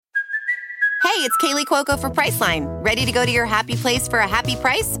Hey, it's Kaylee Cuoco for Priceline. Ready to go to your happy place for a happy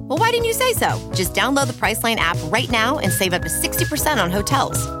price? Well, why didn't you say so? Just download the Priceline app right now and save up to 60% on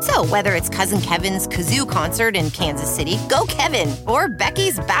hotels. So whether it's Cousin Kevin's Kazoo Concert in Kansas City, go Kevin, or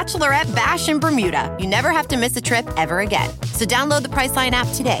Becky's Bachelorette Bash in Bermuda, you never have to miss a trip ever again. So download the Priceline app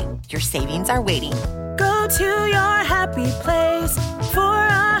today. Your savings are waiting. Go to your happy place for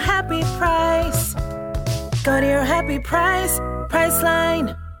a happy price. Go to your happy price,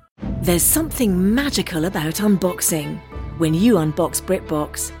 Priceline. There's something magical about unboxing. When you unbox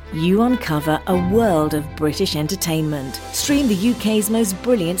BritBox, you uncover a world of British entertainment. Stream the UK's most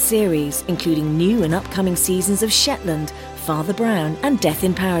brilliant series, including new and upcoming seasons of Shetland, Father Brown and Death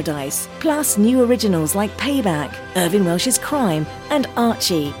in Paradise. Plus new originals like Payback, Irving Welsh's Crime and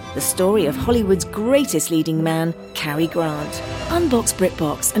Archie, the story of Hollywood's greatest leading man, Cary Grant. Unbox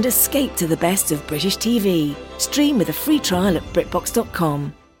BritBox and escape to the best of British TV. Stream with a free trial at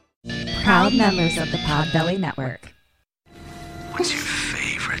BritBox.com. Proud members of the Podbelly Network. What's your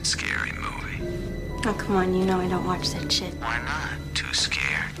favorite scary movie? Oh, come on, you know I don't watch that shit. Why not? Too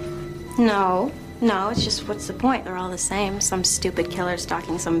scared? No, it's just what's the point? They're all the same. Some stupid killer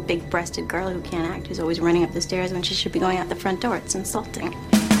stalking some big-breasted girl who can't act, who's always running up the stairs when she should be going out the front door. It's insulting.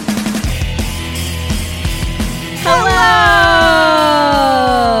 Hello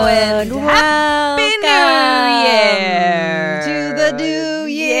and happy New Year to the new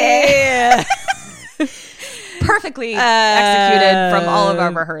year. Perfectly executed from all of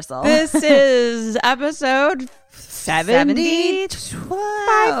our rehearsal. This is episode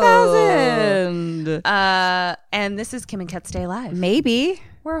 75,000. And this is Kim and Kat Stay Alive. Maybe.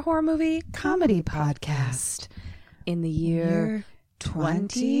 We're a horror movie comedy podcast in the year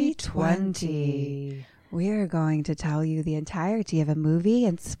 2020. We're going to tell you the entirety of a movie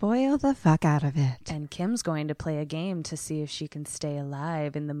and spoil the fuck out of it. And Kim's going to play a game to see if she can stay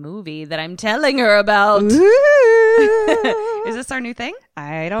alive in the movie that I'm telling her about. Is this our new thing?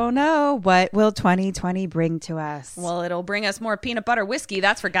 I don't know. What will 2020 bring to us? Well, it'll bring us more peanut butter whiskey.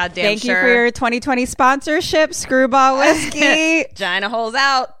 That's for goddamn Thank sure. you for your 2020 sponsorship, Screwball Whiskey. Vagina holes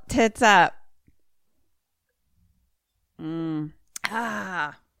out. Tits up.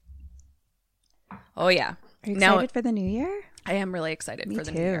 Oh, yeah. Are you excited for the new year? I am really excited for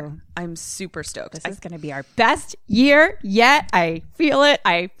the new year. I'm super stoked. This is going to be our best year yet. I feel it.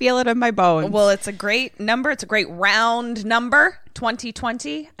 I feel it in my bones. Well, it's a great number. It's a great round number,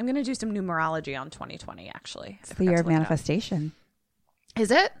 2020. I'm going to do some numerology on 2020, actually. It's the year of manifestation. Is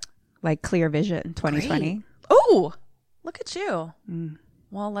it? Like clear vision, 2020. Oh, look at you.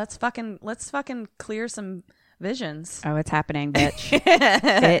 Well, let's fucking clear some visions. Oh, it's happening, bitch.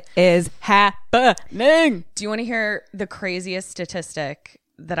 It is happening. Do you want to hear the craziest statistic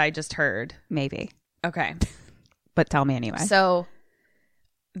that I just heard? Maybe. Okay. But tell me anyway. So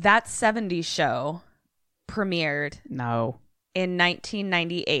that 70s show premiered in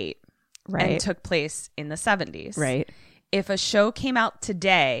 1998 and took place in the 70s. Right. If a show came out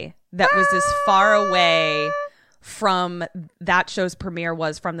today that was as far away from that show's premiere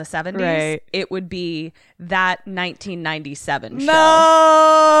was from the 70s, right, it would be that 1997 show.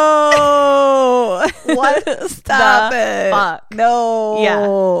 No! What? Stop the it. Fuck? No.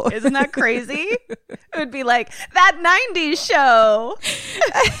 Yeah. Isn't that crazy? It would be like, that 90s show.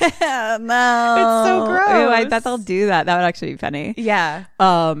 No. It's so gross. Ew, I bet they'll do that. That would actually be funny. Yeah.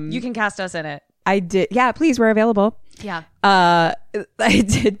 You can cast us in it. I did. Yeah, please. We're available. Yeah. I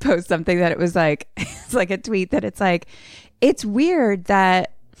did post something that it was like, it's like a tweet that it's like, it's weird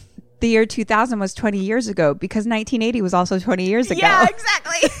that the year 2000 was 20 years ago because 1980 was also 20 years ago. Yeah,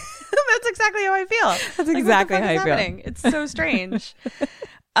 exactly. That's exactly how I feel. That's exactly how I feel. It's so strange.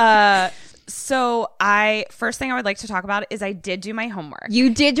 So first thing I would like to talk about is I did do my homework.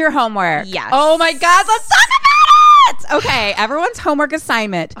 You did your homework. Yes. Oh my God. Let's talk about it. Okay. Everyone's homework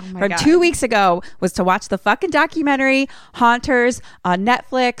assignment from 2 weeks ago was to watch the fucking documentary Haunters on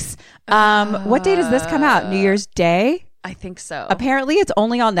Netflix. What day does this come out? New Year's Day? I think so. Apparently it's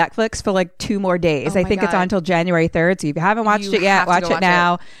only on Netflix for like 2 more days. I think it's on until January 3rd. So if you haven't watched it yet, watch it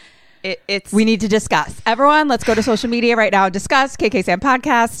now. We need to discuss. Everyone, let's go to social media right now and discuss. KK Sam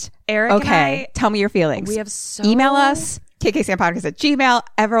Podcast. Eric and I, tell me your feelings. We have Email us. KKSamPodcast@gmail.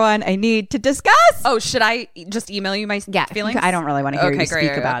 Everyone, I need to discuss. Oh, should I just email you my feelings? I don't really want to hear you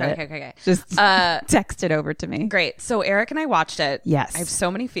speak about it. Okay. Just text it over to me. Great. So Eric and I watched it. Yes. I have so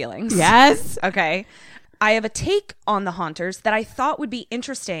many feelings. Yes. Okay. I have a take on the Haunters that I thought would be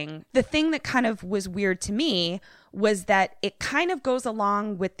interesting. The thing that kind of was weird to me was that it kind of goes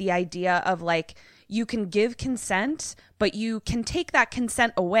along with the idea of like, you can give consent, but you can take that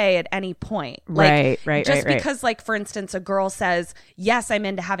consent away at any point. Like, right. Just because, like, for instance, a girl says, yes, I'm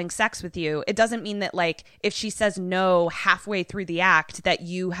into having sex with you, it doesn't mean that, like, if she says no halfway through the act, that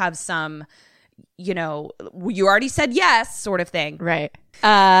you have some, you know, you already said yes sort of thing. Right. So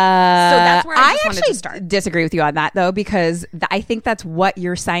that's where I just wanted actually to start. Disagree with you on that, though, because I think that's what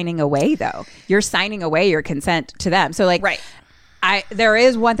you're signing away, though. You're signing away your consent to them. So, like, right. There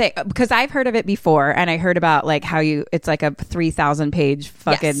is one thing, because I've heard of it before, and I heard about like how it's like a 3,000 page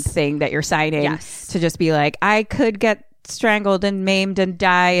fucking thing that you're signing to just be like, I could get strangled and maimed and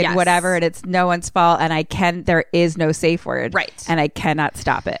die and whatever, and it's no one's fault, and there is no safe word, right? And I cannot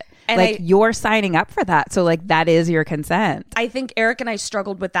stop it. And like you're signing up for that, so like that is your consent. I think Eric and I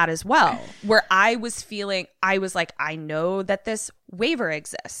struggled with that as well, where I was like, I know that this waiver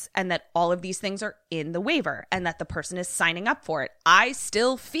exists and that all of these things are in the waiver and that the person is signing up for it. I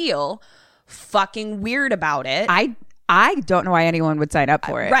still feel fucking weird about it. I don't know why anyone would sign up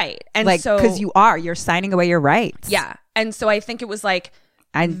for it, right? And like, so because you're signing away your rights. Yeah, and so I think it was like.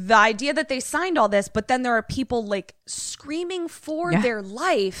 The idea that they signed all this, but then there are people like screaming for their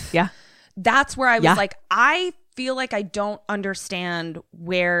life. Yeah. That's where I was like, I feel like I don't understand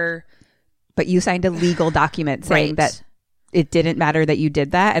where. But you signed a legal document saying that it didn't matter that you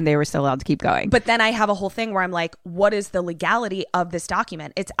did that and they were still allowed to keep going. But then I have a whole thing where I'm like, what is the legality of this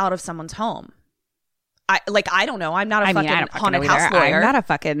document? It's out of someone's home. I don't know. I'm not a fucking haunted house lawyer. I'm not a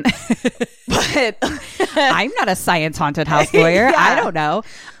fucking, but I'm not a science haunted house lawyer. I don't know.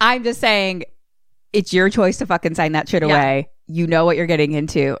 I'm just saying it's your choice to fucking sign that shit away. You know what you're getting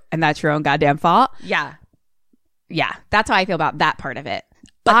into, and that's your own goddamn fault. Yeah. Yeah. That's how I feel about that part of it.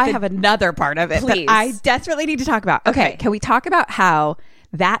 But I have another part of it that I desperately need to talk about. Okay. Can we talk about how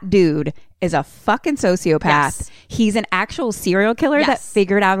that dude is a fucking sociopath? Yes. He's an actual serial killer that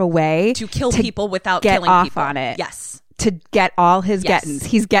figured out a way to kill people without killing off people. On it. Yes. To get all his gettins.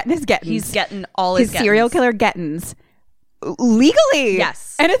 He's getting his gettins. He's getting all his serial killer gettins legally.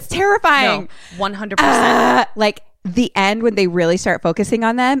 Yes. And it's terrifying. No, 100%. Like the end when they really start focusing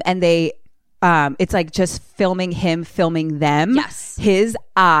on them and they it's like just filming him filming them. Yes. His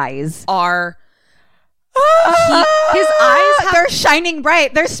eyes are his eyes they're shining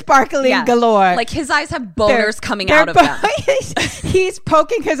bright. They're sparkling galore. Like his eyes have boners coming out of them. He's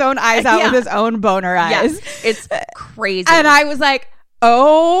poking his own eyes out with his own boner eyes. Yes. It's crazy. And I was like,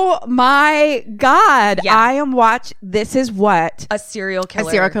 oh my God. I am this is what a serial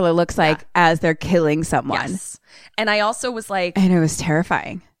killer looks like as they're killing someone. Yes. And I also was like, and it was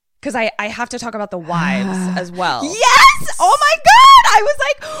terrifying. Because I have to talk about the wives as well. Yes! Oh my God! I was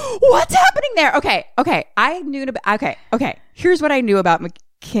like, what's happening there? Okay. I knew about. Okay. Here's what I knew about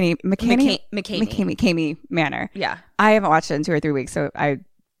McKamey Manor. Yeah. I haven't watched it in 2 or 3 weeks, so I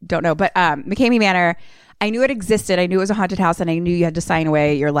don't know. But McKamey Manor, I knew it existed. I knew it was a haunted house, and I knew you had to sign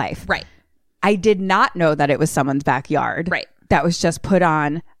away your life. Right. I did not know that it was someone's backyard. Right. That was just put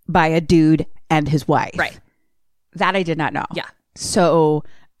on by a dude and his wife. Right. That I did not know. Yeah. So.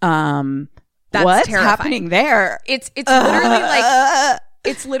 That's what's terrifying. Happening there? It's literally like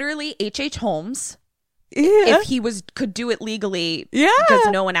it's literally H.H. Holmes if he could do it legally because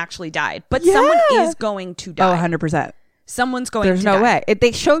no one actually died, but someone is going to die. 100%. Someone's going There's to no die. way.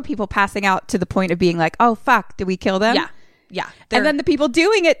 They showed people passing out to the point of being like, oh fuck, did we kill them? Yeah. And then the people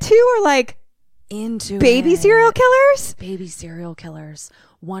doing it too are like into baby serial killers.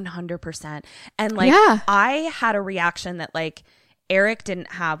 100%. And like I had a reaction that like Eric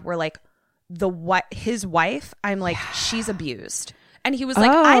didn't have, where like his wife, I'm like, she's abused. And he was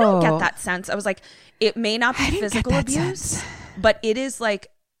like, I don't get that sense. I was like, it may not be physical abuse, but it is like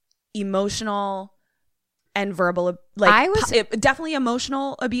emotional and verbal, like definitely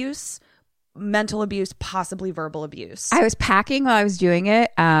emotional abuse, mental abuse, possibly verbal abuse. I was packing while I was doing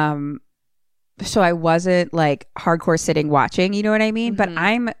it. So I wasn't like hardcore sitting watching, you know what I mean? But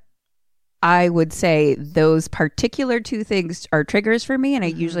I would say those particular two things are triggers for me, and I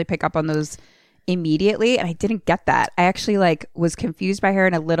usually pick up on those immediately, and I didn't get that. I actually like was confused by her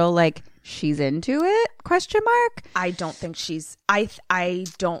and a little like, she's into it? ? I don't think she's I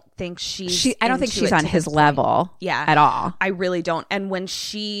don't think she's I don't think she's on his level at all. I really don't. And when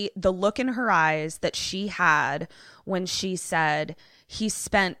the look in her eyes that she had when she said he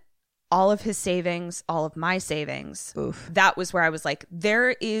spent all of his savings, all of my savings. Oof. That was where I was like,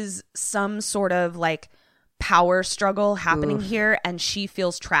 there is some sort of like power struggle happening here, and she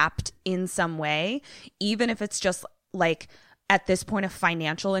feels trapped in some way, even if it's just like at this point of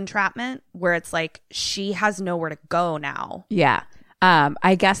financial entrapment where it's like she has nowhere to go now. Yeah.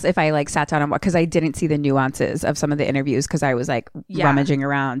 I guess if I like sat down and because I didn't see the nuances of some of the interviews because I was like rummaging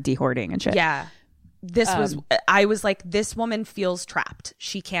around, dehoarding and shit. Yeah. I was like, this woman feels trapped.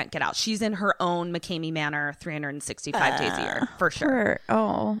 She can't get out. She's in her own McCamey Manor 365 days a year, for sure.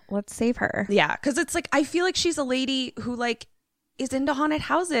 Let's save her. Yeah, because it's like, I feel like she's a lady who like is into haunted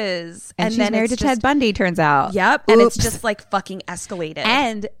houses. And she's married to Ted Bundy, turns out. Yep. And it's just like fucking escalated.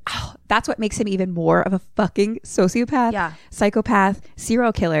 And that's what makes him even more of a fucking sociopath, psychopath,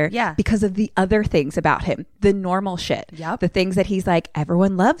 serial killer. Yeah. Because of the other things about him. The normal shit. Yep. The things that he's like,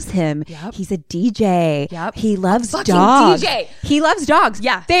 everyone loves him. Yep. He's a DJ. Yep. He loves fucking dogs. DJ. He loves dogs.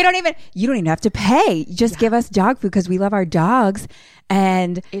 Yeah. You don't even have to pay. Just give us dog food because we love our dogs.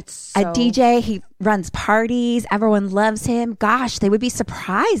 And it's a DJ, he runs parties. Everyone loves him. Gosh, they would be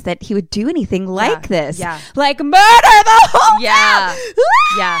surprised that he would do anything like this. Yeah. Like murder the whole Yeah. town.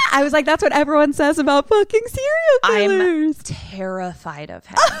 Yeah. I was like, that's what everyone says about fucking serial killers. I'm terrified of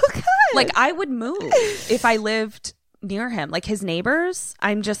him. Oh, God. Like, I would move if I lived near him. Like, his neighbors,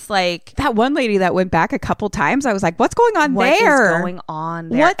 I'm just like... That one lady that went back a couple times, I was like, what's going on there? What is going on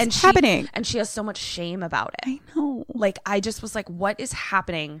there? What's happening? And she has so much shame about it. I know. Like, I just was like, what is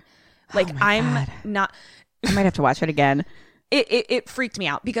happening? Like, God. not... I might have to watch it again. It freaked me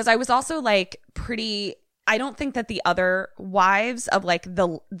out because I was also like pretty... I don't think that the other wives of like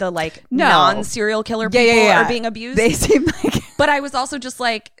the like non-serial killer people are being abused. They seem like... But I was also just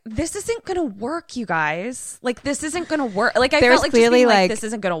like, this isn't going to work, you guys. Like, this isn't going to work. Like, I felt like clearly just being like, this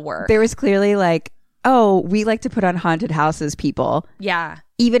isn't going to work. There was clearly like, oh, we like to put on haunted houses people. Yeah.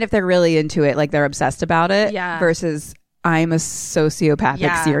 Even if they're really into it, like they're obsessed about it. Yeah. Versus I'm a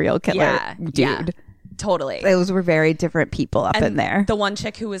sociopathic serial killer dude. Yeah. Totally. Those were very different people up in there. The one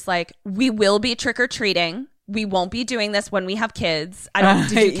chick who was like, we will be trick-or-treating. We won't be doing this when we have kids. I don't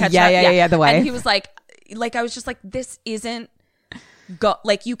did you catch that? Yeah, the wife. And he was like I was just like, this isn't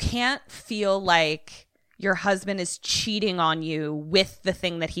like you can't feel like your husband is cheating on you with the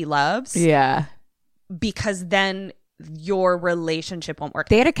thing that he loves. Yeah. Because then your relationship won't work.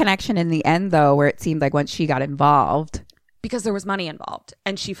 They had a connection in the end though, where it seemed like once she got involved, because there was money involved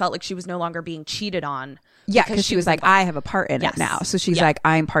and she felt like she was no longer being cheated on. Yeah, because she was like, I have a part in Yes. it now. So she's like,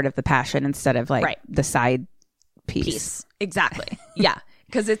 I'm part of the passion instead of like the side piece. Exactly. Yeah.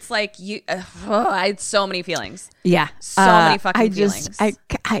 Because it's like I had so many feelings. Yeah. So many fucking feelings.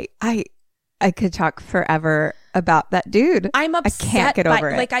 I could talk forever about that dude. I'm upset. I can't get over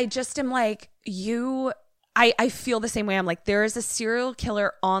it. Like, I just am like, I feel the same way. I'm like, there is a serial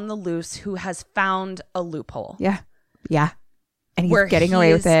killer on the loose who has found a loophole. Yeah. Yeah. And he's getting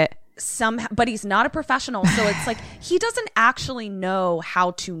away with it. But he's not a professional. So it's like, he doesn't actually know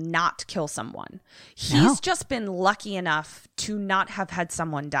how to not kill someone. He's just been lucky enough to not have had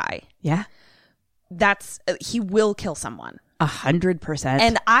someone die. Yeah. He will kill someone. 100%.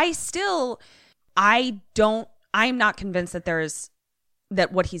 And I'm not convinced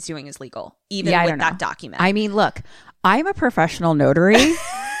that what he's doing is legal, even with that document. I mean, look, I'm a professional notary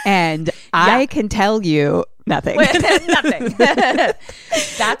and I can tell you nothing. Nothing.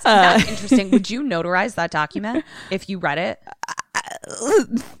 That's interesting. Would you notarize that document if you read it?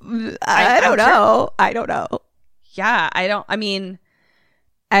 I don't know. I don't know. Yeah, I mean,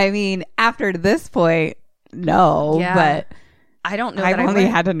 after this point, no, but I don't know. I've only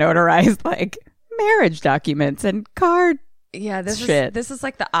had to notarize like marriage documents and card. Yeah, this shit. is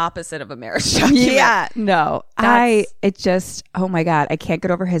like the opposite of a marriage document. Yeah, no, oh my God, I can't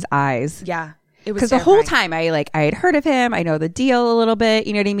get over his eyes. Yeah. Because the whole time I had heard of him, I know the deal a little bit,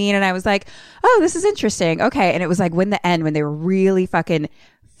 you know what I mean? And I was like, oh, this is interesting. Okay. And it was like when they were really fucking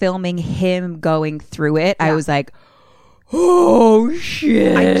filming him going through it, I was like, oh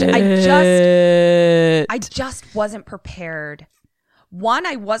shit. I just wasn't prepared. One,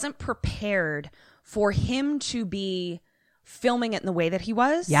 I wasn't prepared for him to be filming it in the way that he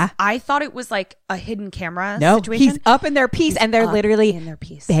was. Yeah. I thought it was like a hidden camera situation. He's up in their piece and they're literally in their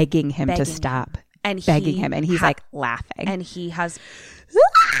piece. begging him to stop. And begging him. And he's like laughing. And he has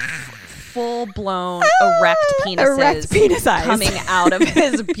full-blown erect penis eyes coming out of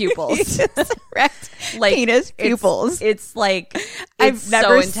his pupils. Erect penis pupils. It's like, I've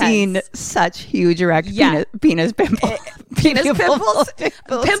never seen such huge erect penis pimples. Penis pimples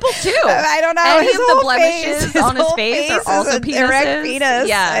too. I don't know. Any of the blemishes on his face are also penises. Erect penis.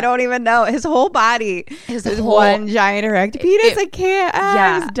 Yeah. I don't even know. His whole body is one giant erect penis. I can't.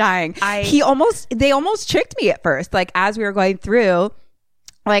 I was dying. They almost tricked me at first. Like as we were going through,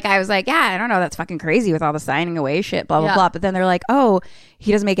 like, I was like, yeah, I don't know, that's fucking crazy with all the signing away shit, blah, blah, blah. But then they're like, oh,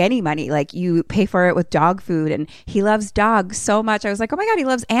 he doesn't make any money. Like, you pay for it with dog food, and he loves dogs so much. I was like, oh my God, he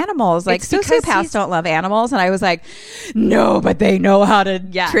loves animals. Like, sociopaths don't love animals. And I was like, no, but they know how to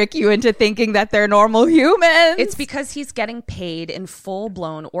trick you into thinking that they're normal humans. It's because he's getting paid in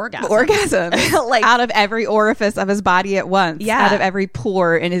full-blown orgasms. Like, out of every orifice of his body at once. Yeah. Out of every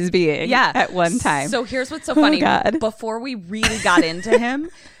pore in his being at one time. So here's what's so funny. God. Before we really got into him,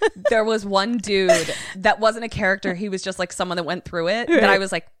 there was one dude that wasn't a character. He was just like someone that went through it. That I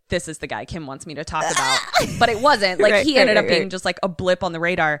was like, this is the guy Kim wants me to talk about. But it wasn't. Like, he ended up being just like a blip on the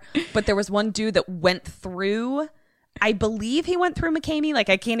radar. But there was one dude that went through, I believe he went through McCamey. Like,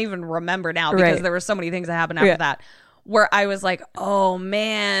 I can't even remember now because there were so many things that happened after that. Where I was like, oh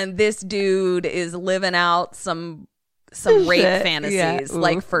man, this dude is living out some rape fantasies,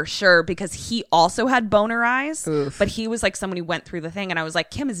 like, for sure, because he also had boner eyes. But he was like someone who went through the thing, and I was like,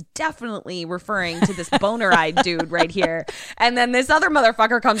 Kim is definitely referring to this boner eyed dude right here. And then this other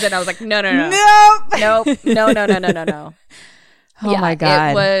motherfucker comes in. I was like, no. Oh my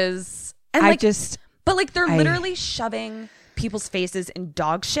God. It was, and like, but like, they're literally shoving people's faces in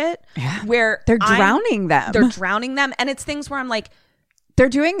dog shit where they're drowning them. They're drowning them, and it's things where I'm like, they're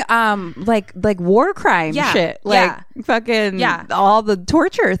doing like war crime shit, like fucking all the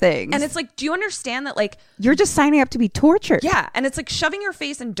torture things. And it's like, do you understand that, like, you're just signing up to be tortured? Yeah. And it's like shoving your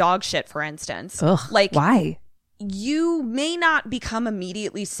face in dog shit, for instance. Ugh, like, why? You may not become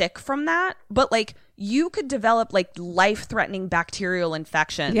immediately sick from that, but like, you could develop like life-threatening bacterial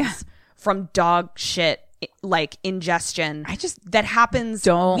infections from dog shit, like ingestion. That happens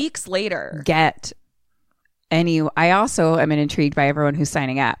weeks later. I also am intrigued by everyone who's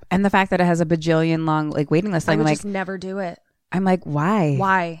signing up, and the fact that it has a bajillion long like waiting list. I would just never do it. I'm like,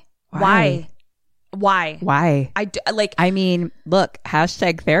 why? I mean, look,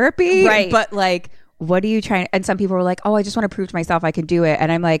 #therapy, right? But like, what are you trying? And some people were like, oh, I just want to prove to myself I can do it, and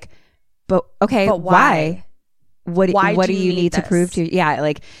I'm like, but why? What do you need to prove to? Yeah,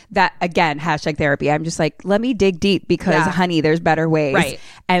 like that again. #therapy. I'm just like, let me dig deep because, honey, there's better ways. Right.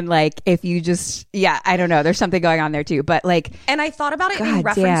 And like, if you just, I don't know. There's something going on there too. But like, and I thought about it in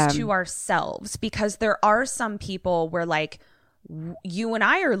reference to ourselves, because there are some people where like you and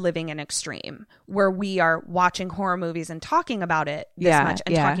I are living an extreme where we are watching horror movies and talking about it this much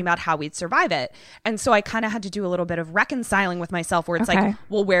and talking about how we'd survive it. And so I kind of had to do a little bit of reconciling with myself where it's like,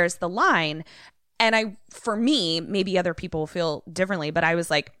 well, where's the line? And for me, maybe other people feel differently, but I was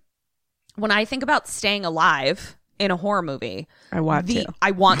like, when I think about staying alive in a horror movie, I want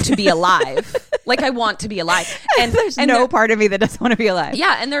to be alive. Like, I want to be alive. And there's no part of me that doesn't want to be alive.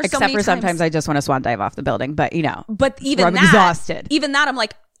 Yeah. And there's except for sometimes I just want to swan dive off the building, but but even I'm that, exhausted. Even that, I'm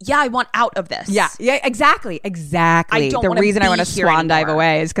like, I want out of this. Yeah, exactly. I don't. The reason I want to swan dive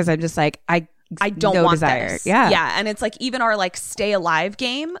away is because I'm just like, I don't want desire. This. Yeah. And it's like, even our like stay alive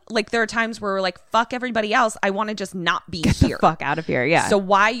game, like there are times where we're like, fuck everybody else. I want to just not be Get here. The fuck out of here. Yeah. So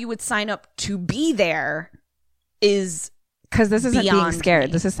why you would sign up to be there is because this isn't being scared.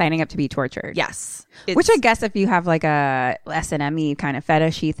 Me. This is signing up to be tortured. Yes. Which I guess if you have like a S&M-y kind of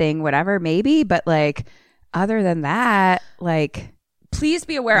fetishy thing, whatever, maybe. But like, other than that, like, please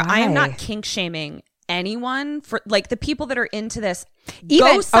be aware, I am not kink shaming anyone for like the people that are into this.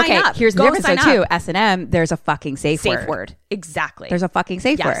 Even, go sign up. Here's the difference though too. S&M, there's a fucking safe word. Exactly. There's a fucking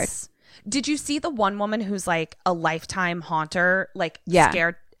safe word. Did you see the one woman who's like a lifetime haunter, like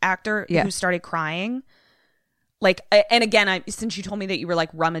scared actor who started crying? Like, and again, since you told me that you were like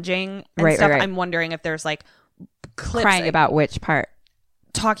rummaging and stuff, I'm wondering if there's like clips crying about which part.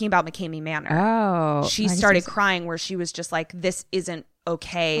 Talking about McCamey Manor. Oh, she started crying where she was just like, this isn't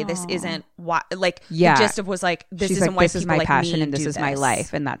okay. This isn't why. Like, the gist of was like, this isn't why this is my like passion and this is my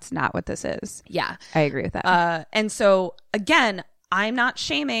life, and that's not what this is. Yeah, I agree with that. And so again, I'm not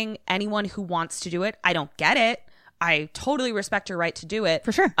shaming anyone who wants to do it. I don't get it. I totally respect your right to do it.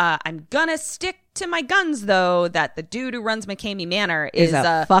 For sure. I'm gonna stick to my guns, though, that the dude who runs McCamey Manor is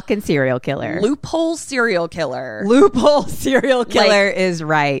a fucking serial killer. Loophole serial killer. Loophole serial killer is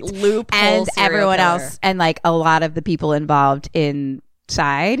right. Loophole and serial everyone killer. else, and like a lot of the people involved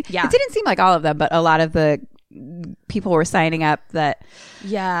inside. Yeah. It didn't seem like all of them, but a lot of the people were signing up that.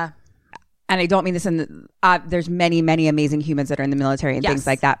 Yeah. And I don't mean this in there's many, many amazing humans that are in the military and things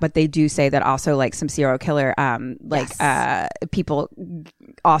like that. But they do say that also like some serial killer, people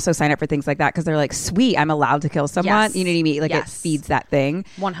also sign up for things like that because they're like, sweet, I'm allowed to kill someone. Yes. You know what I mean? Like it feeds that thing.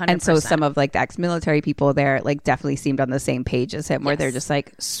 100%. And so some of like the ex-military people there like definitely seemed on the same page as him where they're just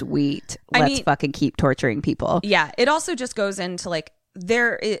like, sweet, let's fucking keep torturing people. Yeah. It also just goes into like,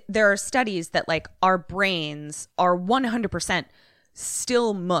 there are studies that like our brains are 100%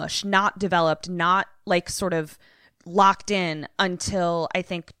 still mush, not developed, not like sort of locked in until I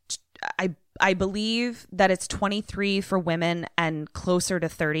think I believe that it's 23 for women and closer to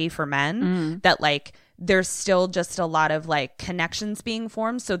 30 for men, that like there's still just a lot of like connections being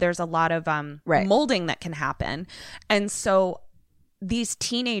formed. So there's a lot of molding that can happen. And so these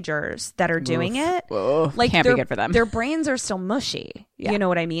teenagers that are doing it, like can't be good for them. Their brains are still mushy. You know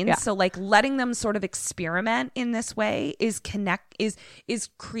what I mean? Yeah. So like letting them sort of experiment in this way is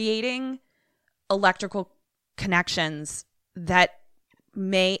creating electrical connections that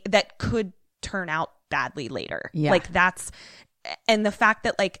could turn out badly later. Yeah. Like and the fact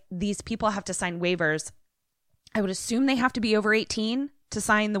that like these people have to sign waivers, I would assume they have to be over 18 to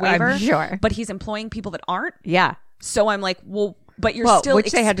sign the waiver. I'm sure. But he's employing people that aren't. Yeah. So I'm like, well, but you're still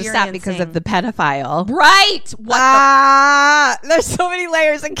which they had to stop because of the pedophile. Right. There's so many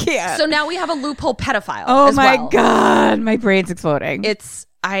layers I can't. So now we have a loophole pedophile. Oh as my well. God. My brain's exploding. It's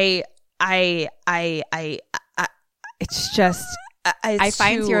It's just, it's I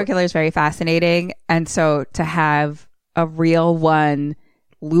find serial killers very fascinating. And so to have a real one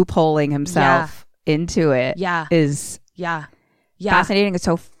loopholing himself into it is fascinating. It's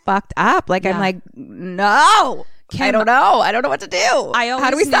so fucked up. Like, I'm like, no. Kim, I don't know. I don't know what to do.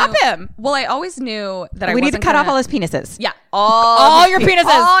 How do we stop him? Well, I always knew that we need to cut off all his penises. Yeah. All your penises.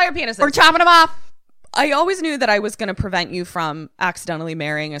 All your penises. We're chopping them off. I always knew that I was going to prevent you from accidentally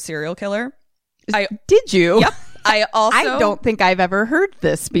marrying a serial killer. Did you? Yep. I don't think I've ever heard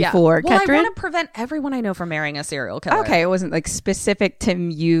this before. Well, Katrin? I want to prevent everyone I know from marrying a serial killer. Okay, it wasn't like specific to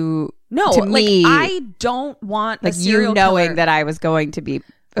you. No, to like me. I don't want like a serial you knowing killer. that I was going to be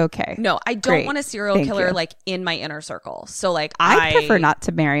okay. No, I don't want a serial killer like in my inner circle. So like I prefer not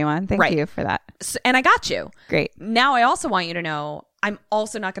to marry one. Thank you for that. So, and I got you. Great. Now I also want you to know I'm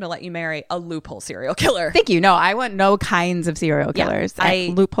also not going to let you marry a loophole serial killer. Thank you. No, I want no kinds of serial killers.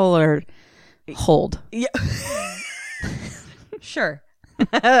 Loophole or hold. Yeah. Sure. In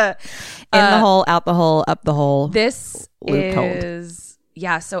the hole, out the hole, up the hole. This is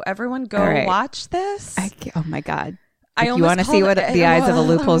so everyone go watch this. Oh my God. If you want to see what the eyes of a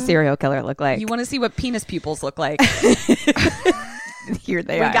loophole serial killer look like. You want to see what penis pupils look like. Here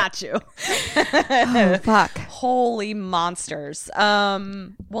they are. We got you. Oh, fuck. Holy monsters.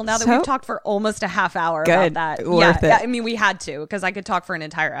 Well, now that we've talked for almost a half hour about that. Worth it. I mean, we had to because I could talk for an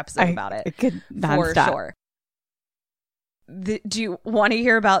entire episode about it. It could for sure. Do you want to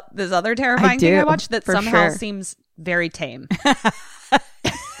hear about this other terrifying thing I watched that somehow seems very tame?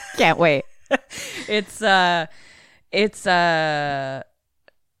 Can't wait. It's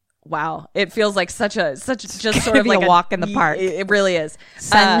wow. It feels like such just sort of like a walk in the park. It really is.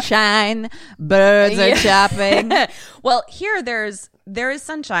 Sunshine, birds are chopping. Well, here there is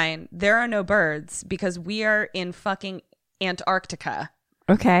sunshine. There are no birds because we are in fucking Antarctica.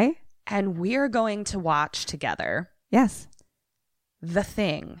 Okay. And we are going to watch together. Yes. The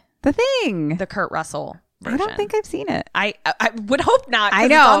Thing. The Kurt Russell version. I don't think I've seen it. I would hope not. I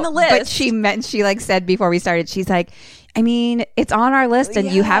know. It's on the list. But she like said before we started, she's like, I mean, it's on our list and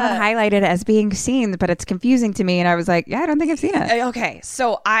you haven't highlighted it as being seen, but it's confusing to me. And I was like, I don't think I've seen it. Okay.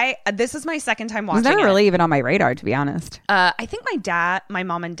 So this is my second time watching it. It's never really even on my radar, to be honest. I think my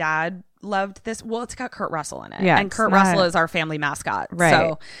mom and dad loved this. Well, it's got Kurt Russell in it. Yeah, and Kurt Russell is our family mascot. Right.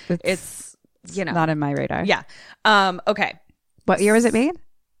 So it's not in my radar. Yeah. Okay. What year was it made?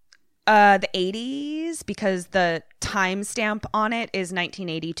 The 80s, because the timestamp on it is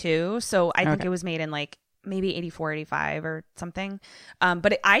 1982. So I think it was made in like maybe 84, 85 or something.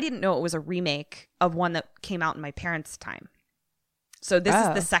 But I didn't know it was a remake of one that came out in my parents' time. So this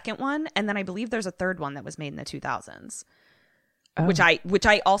is the second one. And then I believe there's a third one that was made in the 2000s, which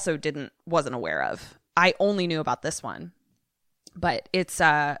I also wasn't aware of. I only knew about this one, but it's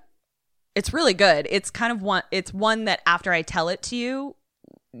really good. It's kind of one that after I tell it to you,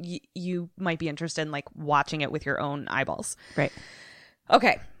 you might be interested in like watching it with your own eyeballs. Right.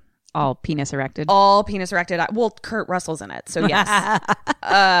 Okay. All penis erected. Well, Kurt Russell's in it, so yes.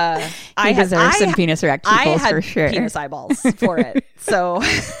 He deserves some penis erect peoples for sure. Penis eyeballs for it. So,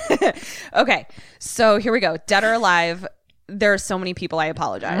 okay. So here we go. Dead or Alive. There are so many people. I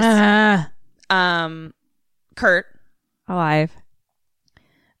apologize. Kurt. Alive.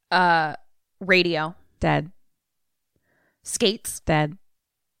 Radio. Dead. Skates. Dead.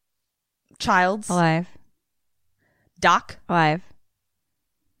 Childs. Alive. Doc. Alive.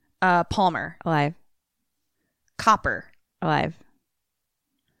 Palmer. Alive. Copper. Alive.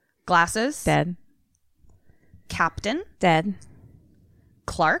 Glasses. Dead. Captain. Dead.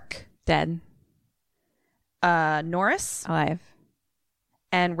 Clark. Dead. Norris. Alive.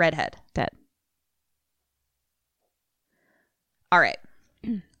 And Redhead. Dead. All right.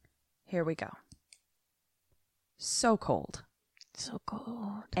 Here we go. So cold. So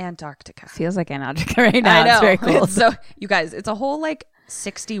cold. Antarctica. Feels like Antarctica right now. I know. It's very cold. So, you guys, it's a whole like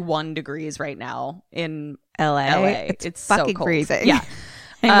 61 degrees right now in LA. It's fucking so cold. freezing. Yeah.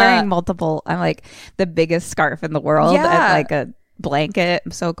 I'm wearing multiple. I'm like the biggest scarf in the world. Yeah. And like a blanket.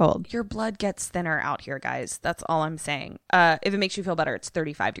 I'm so cold. Your blood gets thinner out here, guys. That's all I'm saying. If it makes you feel better, it's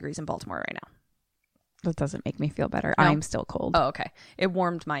 35 degrees in Baltimore right now. That doesn't make me feel better. No. I'm still cold. Oh, okay. It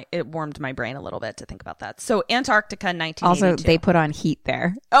warmed my brain a little bit to think about that. So Antarctica, 1982. Also, they put on heat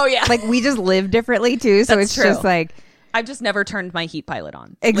there. Oh yeah, like we just live differently too. So That's it's true. just like I've just never turned my heat pilot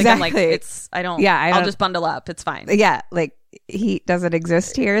on. Exactly. Like, I don't. I'll just bundle up. It's fine. Yeah, like heat doesn't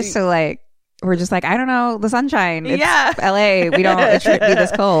exist here. So like we're just like I don't know the sunshine. It's LA. We don't. It shouldn't be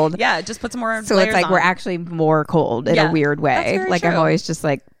this cold. Yeah, just put some more. So it's like on. we're actually more cold in a weird way. That's very like true. I'm always just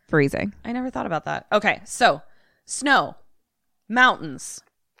like freezing. I never thought about that. Okay, so snow, mountains,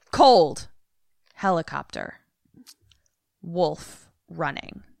 cold, helicopter, wolf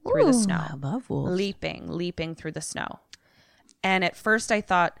running through the snow. I love wolves. Leaping through the snow. And at first I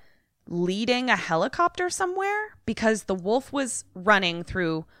thought leading a helicopter somewhere because the wolf was running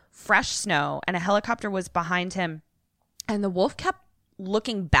through fresh snow and a helicopter was behind him. And the wolf kept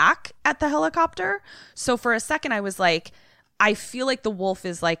looking back at the helicopter. So for a second I was like, I feel like the wolf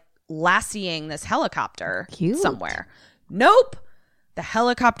is like lassying this helicopter somewhere. Nope. The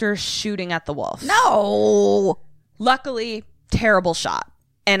helicopter is shooting at the wolf. No. Luckily, terrible shot.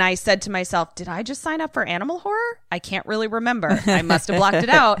 And I said to myself, did I just sign up for animal horror? I can't really remember. I must have blocked it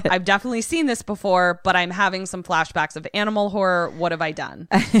out. I've definitely seen this before, but I'm having some flashbacks of animal horror. What have I done?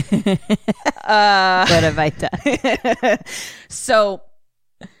 What have I done? So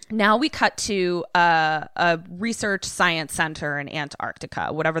now we cut to a research science center in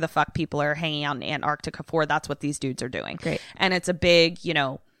Antarctica. Whatever the fuck people are hanging out in Antarctica for, that's what these dudes are doing. Great. And it's a big,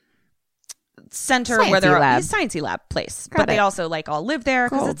 center Sciencey where they're lab. Sciencey lab place. Got but they it. also like all live there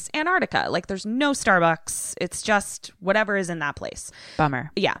because Cool. it's Antarctica. Like there's no Starbucks. It's just whatever is in that place.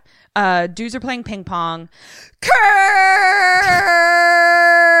 Bummer. Yeah. Dudes are playing ping pong. Kurt!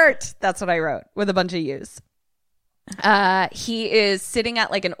 That's what I wrote with a bunch of U's. He is sitting at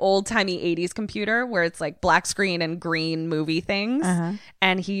like an old timey 80s computer where it's like black screen and green movie things.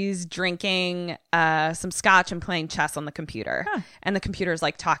 And he's drinking some scotch and playing chess on the computer. And the computer's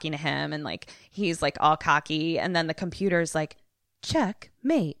like talking to him and like he's like all cocky. And then the computer's like,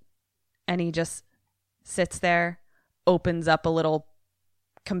 checkmate. And he just sits there, opens up a little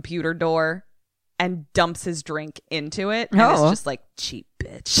computer door and dumps his drink into it. And it's just like, cheap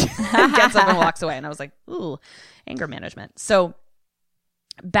bitch. Gets up and walks away. And I was like, ooh, anger management. So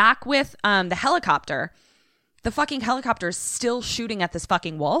back with the helicopter, the fucking helicopter is still shooting at this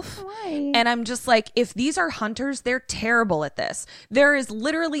fucking wolf. Why? And I'm just like, if these are hunters, they're terrible at this. There is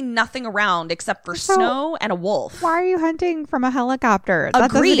literally nothing around except for snow and a wolf. Why are you hunting from a helicopter? That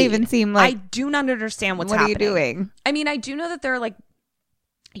Agreed. doesn't even seem like. I do not understand what's what happening. are you doing? I mean, I do know that they're like,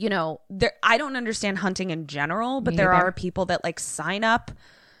 I don't understand hunting in general, but Me there either. are people that like sign up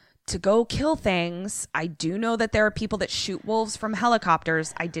to go kill things. I do know that there are people that shoot wolves from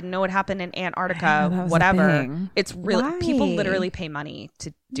helicopters. I didn't know it happened in Antarctica. That was a Whatever. thing. It's really Why? people literally pay money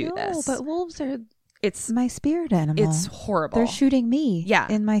to do this. But wolves are. It's my spirit animal. it's horrible. They're shooting me. Yeah.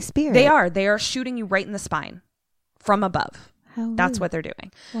 in my spirit. They are shooting you right in the spine from above. How That's rude. what they're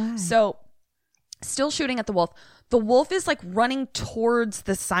doing. Why? So still shooting at the wolf. The wolf is like running towards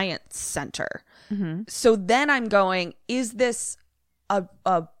the science center. So then I'm going, is this a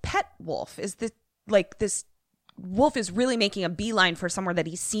pet wolf? Is this like this wolf is really making a beeline for somewhere that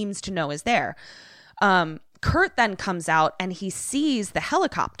he seems to know is there? Kurt then comes out and he sees the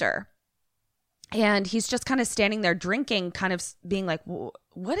helicopter. And he's just kind of standing there drinking, kind of being like,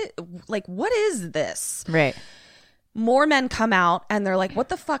 what is this? Right. More men come out and they're like, what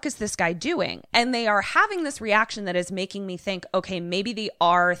the fuck is this guy doing? And they are having this reaction that is making me think, okay, maybe they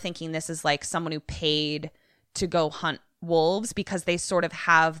are thinking this is like someone who paid to go hunt wolves because they sort of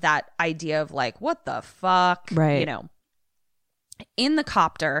have that idea of like, what the fuck? Right. In the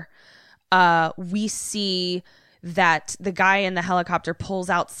copter, we see that the guy in the helicopter pulls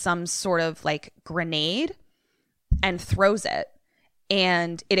out some sort of like grenade and throws it.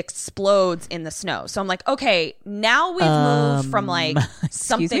 And it explodes in the snow. So I'm like, okay, now we've moved from like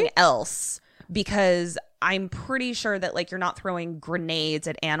something else because I'm pretty sure that like you're not throwing grenades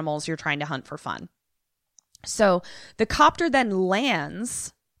at animals you're trying to hunt for fun. So the copter then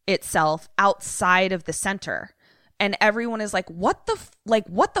lands itself outside of the center. And everyone is like, what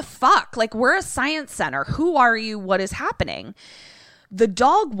the fuck? Like, we're a science center. Who are you? What is happening? The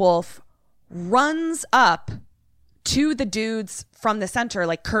dog wolf runs up to the dudes from the center,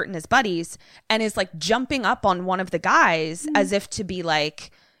 like Kurt and his buddies, and is like jumping up on one of the guys as if to be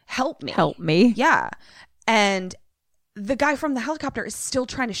like, help me. Yeah. And the guy from the helicopter is still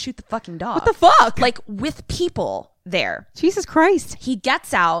trying to shoot the fucking dog. What the fuck? Like with people there. Jesus Christ. He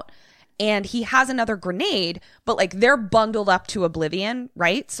gets out and he has another grenade, but like they're bundled up to oblivion,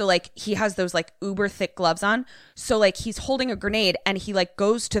 right? So like he has those like uber thick gloves on. So like he's holding a grenade and he like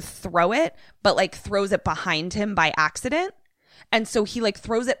goes to throw it, but like throws it behind him by accident. And so he like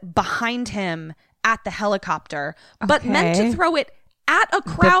throws it behind him at the helicopter, but meant to throw it at a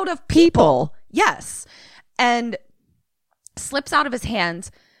crowd of people. Yes. And slips out of his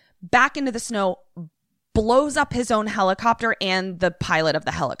hands back into the snow, blows up his own helicopter and the pilot of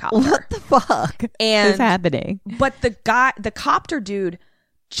the helicopter. What the fuck is happening? But the copter dude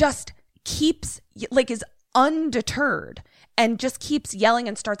just keeps, like, is undeterred and just keeps yelling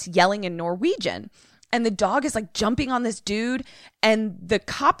and starts yelling in Norwegian. And the dog is like jumping on this dude, and the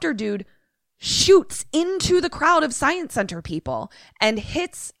copter dude shoots into the crowd of science center people and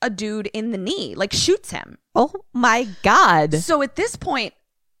hits a dude in the knee, like shoots him. Oh my God. So at this point,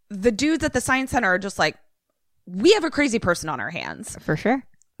 the dudes at the science center are just like, we have a crazy person on our hands. For sure.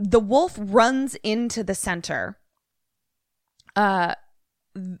 The wolf runs into the center.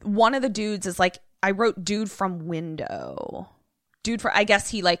 One of the dudes is like, I wrote dude from window. I guess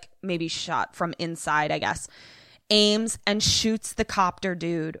he like maybe shot from inside, I guess. Aims and shoots the copter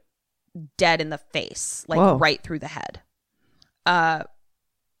dude dead in the face, like right through the head.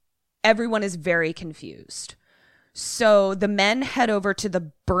 Everyone is very confused. So the men head over to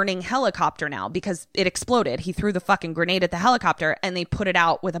the burning helicopter now because it exploded. He threw the fucking grenade at the helicopter and they put it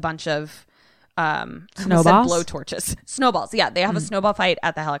out with a bunch of snowballs, blow torches, snowballs. Yeah, they have a snowball fight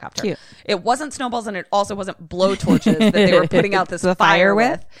at the helicopter. Cute. It wasn't snowballs and it also wasn't blow torches that they were putting out this fire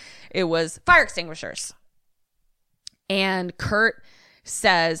with. It was fire extinguishers. And Kurt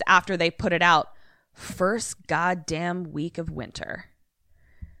says after they put it out, first goddamn week of winter.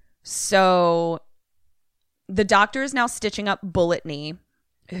 So the doctor is now stitching up Bullet Knee,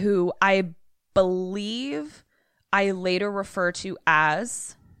 who I believe I later refer to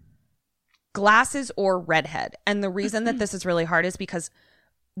as glasses or redhead. And the reason that this is really hard is because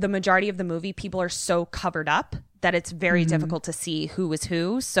the majority of the movie, people are so covered up that it's very difficult to see who is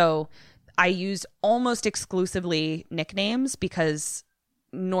who. So I use almost exclusively nicknames because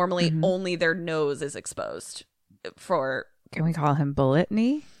normally only their nose is exposed for... Can we call him Bullet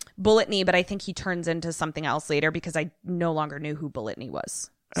Knee? Bullet Knee, but I think he turns into something else later because I no longer knew who Bullet Knee was.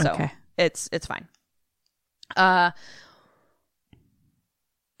 So it's fine.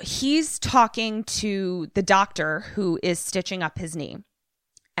 He's talking to the doctor who is stitching up his knee.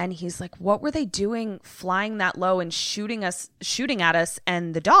 And he's like, what were they doing flying that low and shooting at us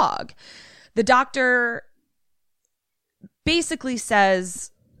and the dog? The doctor basically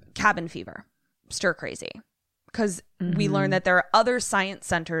says cabin fever, stir crazy. Because we learn that there are other science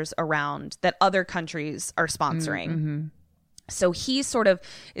centers around that other countries are sponsoring. So he sort of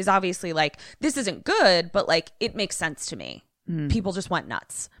is obviously like, this isn't good, but like, it makes sense to me. People just went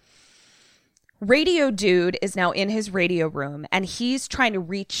nuts. Radio dude is now in his radio room and he's trying to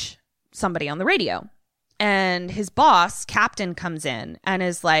reach somebody on the radio. And his boss, Captain, comes in and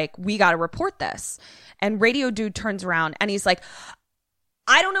is like, we got to report this. And radio dude turns around and he's like,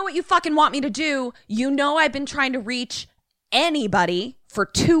 I don't know what you fucking want me to do. You know, I've been trying to reach anybody for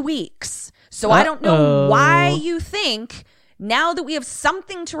 2 weeks. So I don't know why you think now that we have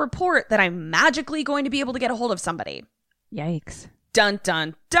something to report that I'm magically going to be able to get a hold of somebody. Yikes. Dun,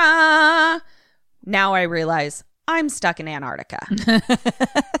 dun, dun. Now I realize I'm stuck in Antarctica.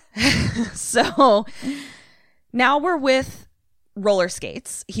 So now we're with roller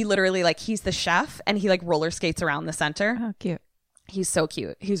skates. He literally like, he's the chef and he like roller skates around the center. Oh, cute. He's so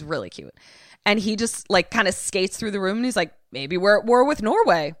cute. He's really cute. And he just like kind of skates through the room and he's like, maybe we're at war with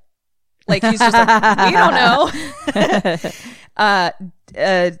Norway. Like he's just like, we don't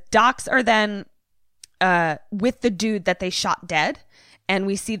know. Docs are then with the dude that they shot dead. And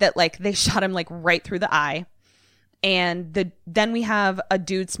we see that like they shot him like right through the eye. And then we have a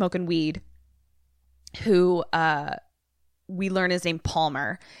dude smoking weed who we learn is named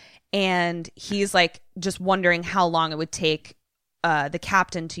Palmer. And he's like just wondering how long it would take the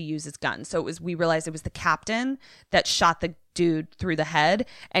captain to use his gun. So we realized it was the captain that shot the dude through the head,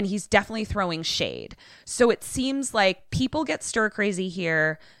 and he's definitely throwing shade. So it seems like people get stir crazy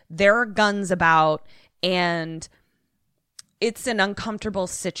here. There are guns about, and it's an uncomfortable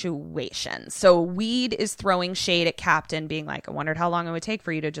situation. So Weed is throwing shade at Captain, being like, I wondered how long it would take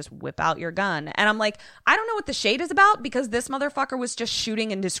for you to just whip out your gun. And I'm like, I don't know what the shade is about because this motherfucker was just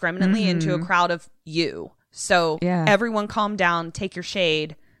shooting indiscriminately into a crowd of you. So everyone calm down, take your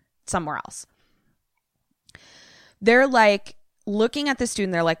shade somewhere else. They're like looking at this dude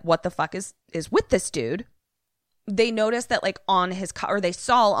and they're like, what the fuck is with this dude? They noticed that like on his they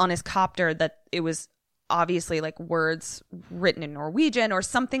saw on his copter that it was obviously like words written in Norwegian or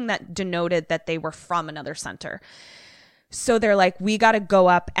something that denoted that they were from another center. So they're like, we got to go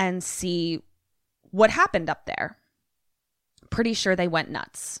up and see what happened up there. Pretty sure they went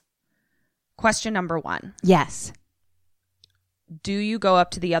nuts. Question number 1. Yes. Do you go up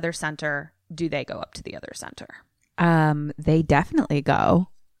to the other center? Do they go up to the other center? They definitely go.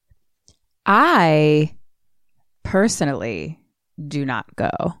 I personally do not go.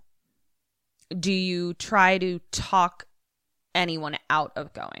 Do you try to talk anyone out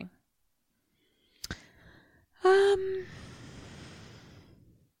of going?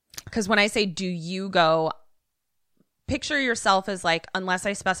 Because when I say do you go, picture yourself as like, unless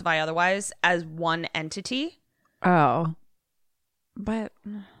I specify otherwise, as one entity. Oh. But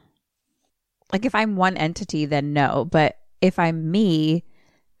like if I'm one entity, then no. But if I'm me,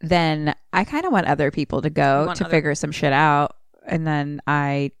 then I kind of want other people to go to figure some shit out. And then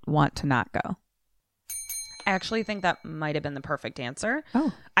I want to not go. I actually think that might have been the perfect answer.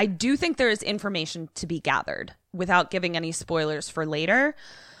 Oh. I do think there is information to be gathered without giving any spoilers for later.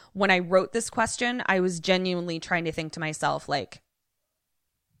 When I wrote this question, I was genuinely trying to think to myself, like,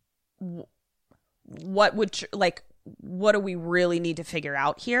 what do we really need to figure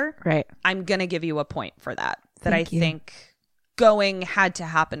out here? Right. I'm going to give you a point for that. I think going had to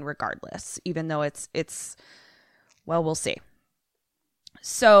happen regardless, even though it's well, we'll see.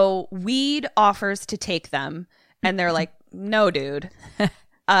 So Weed offers to take them and they're like, no, dude.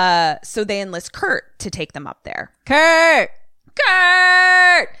 So they enlist Kurt to take them up there. Kurt!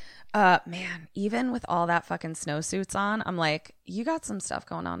 Man, even with all that fucking snowsuits on, I'm like, you got some stuff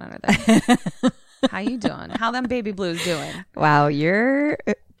going on under there. How you doing? How them baby blues doing? Wow, your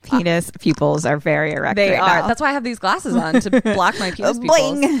penis pupils are very erect. They right are. now. That's why I have these glasses on to block my penis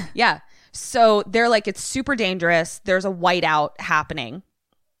pupils. Bling. Yeah. So they're like, it's super dangerous. There's a whiteout happening.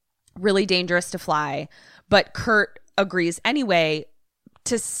 Really dangerous to fly. But Kurt agrees anyway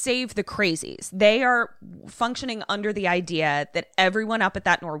to save the crazies. They are functioning under the idea that everyone up at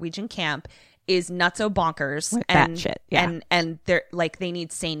that Norwegian camp is nutso bonkers With and batshit, yeah. and they're like, they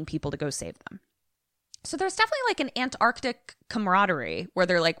need sane people to go save them. So there's definitely like an Antarctic camaraderie where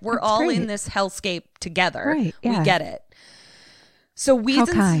they're like, we're all in this hellscape together. Right, yeah. We get it. So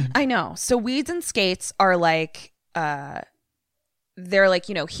Weeds How kind. I know. So Weeds and Skates are like, they're like,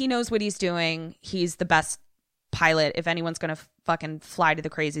 you know, he knows what he's doing. He's the best pilot. If anyone's going to fucking fly to the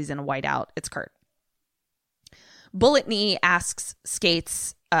crazies in a whiteout, it's Kurt. Bullet Knee asks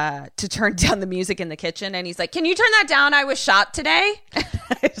Skates to turn down the music in the kitchen, and he's like, can you turn that down? I was shot today.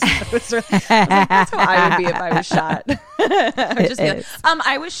 I was like, that's how I would be if I was shot. I would just be like,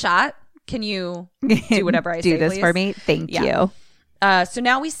 I was shot. Can you do whatever I say, do this please? for me? Thank you. So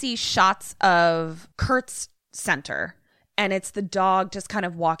now we see shots of Kurt's center, and it's the dog just kind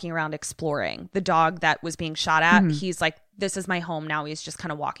of walking around exploring. The dog that was being shot at, he's like, this is my home now. He's just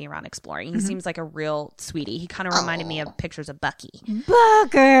kind of walking around exploring. He seems like a real sweetie. He kind of reminded me of pictures of Bucky.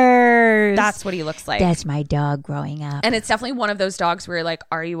 Buggers. That's what he looks like. That's my dog growing up. And it's definitely one of those dogs where you're like,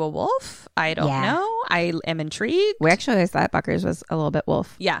 are you a wolf? I don't know. I am intrigued. We actually always thought Buckers was a little bit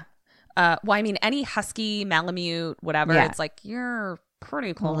wolf. Yeah. Well, I mean, any husky, Malamute, whatever, it's like, you're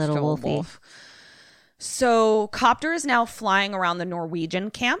pretty close little to a wolfy. wolf. So Copter is now flying around the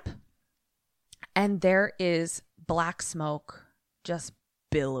Norwegian camp, and there is black smoke just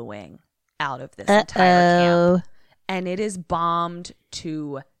billowing out of this entire camp. And it is bombed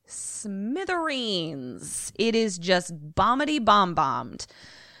to smithereens. It is just bombed.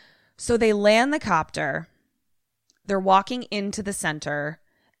 So they land the copter. They're walking into the center,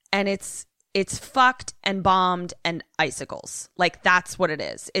 and it's fucked and bombed and icicles. Like, that's what it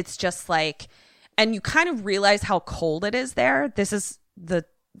is. It's just like, and you kind of realize how cold it is there. This is the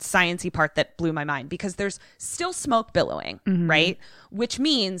sciencey part that blew my mind, because there's still smoke billowing, right? Which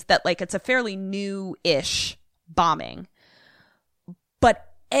means that like it's a fairly new-ish bombing,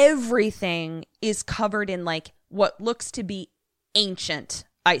 but everything is covered in like what looks to be ancient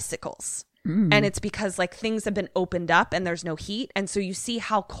icicles. And it's because like things have been opened up and there's no heat, and so you see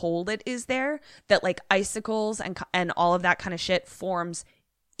how cold it is there, that like icicles and all of that kind of shit forms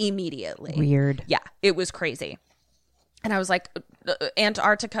immediately. Weird. Yeah, it was crazy. And I was like,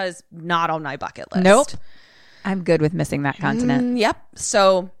 Antarctica is not on my bucket list. Nope. I'm good with missing that continent. Yep.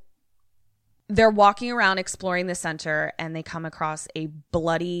 So they're walking around exploring the center, and they come across a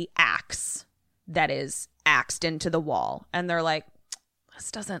bloody axe that is axed into the wall. And they're like, this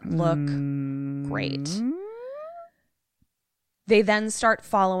doesn't look great. They then start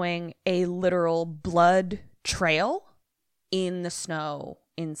following a literal blood trail in the snow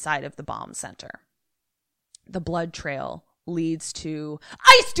inside of the bomb center. The blood trail leads to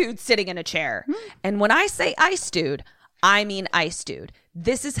Ice Dude sitting in a chair. And when I say Ice Dude, I mean Ice Dude.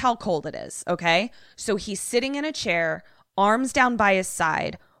 This is how cold it is, okay? So he's sitting in a chair, arms down by his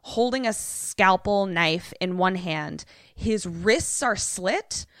side, holding a scalpel knife in one hand. His wrists are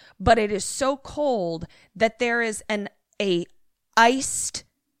slit, but it is so cold that there is a iced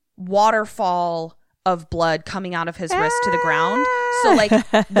waterfall of blood coming out of his wrist to the ground. So like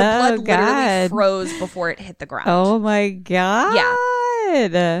the blood literally froze before it hit the ground. Oh my God.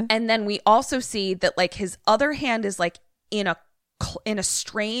 Yeah. And then we also see that like his other hand is like in a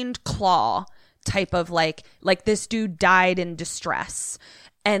strained claw type of like this dude died in distress.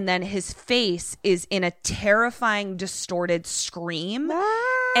 And then his face is in a terrifying, distorted scream.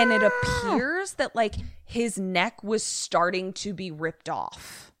 And it appears that like his neck was starting to be ripped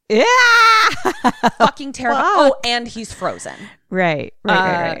off. Yeah. Fucking terrifying. Oh, and he's frozen. Right.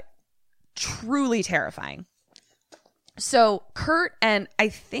 Truly terrifying. So Kurt, and I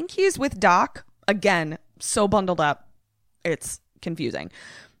think he's with Doc, again, so bundled up. It's confusing.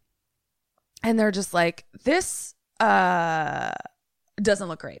 And they're just like, this doesn't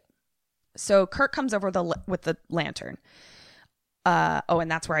look great. So Kurt comes over with the lantern. And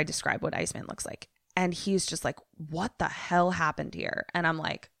that's where I describe what Iceman looks like. And he's just like, what the hell happened here? And I'm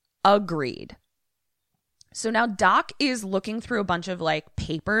like, agreed. So now Doc is looking through a bunch of like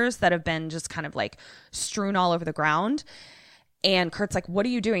papers that have been just kind of like strewn all over the ground. And Kurt's like, what are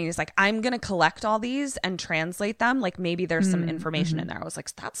you doing? He's like, I'm going to collect all these and translate them. Like maybe there's some information in there. I was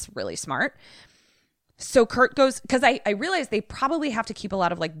like, that's really smart. So Kurt goes, because I realized they probably have to keep a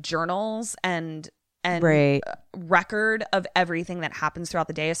lot of like journals and record of everything that happens throughout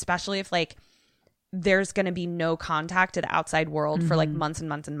the day, especially if like there's going to be no contact to the outside world for like months and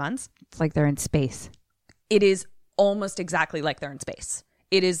months and months. It's like they're in space. It is almost exactly like they're in space.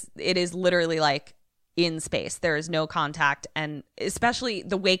 It is literally like in space. There is no contact. And especially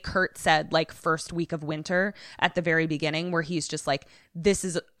the way Kurt said like first week of winter at the very beginning, where he's just like, this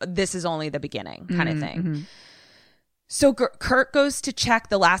is only the beginning kind of thing. So Kurt goes to check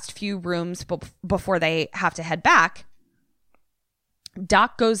the last few rooms before they have to head back.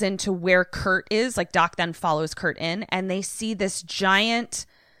 Doc goes into where Kurt is. Like Doc then follows Kurt in, and they see this giant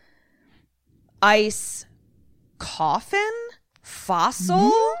ice coffin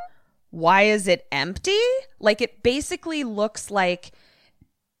fossil. Why is it empty? Like it basically looks like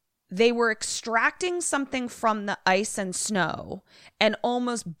they were extracting something from the ice and snow and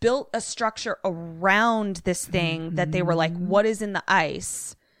almost built a structure around this thing that they were like, what is in the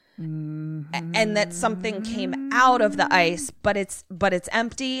ice? And that something came out of the ice, but it's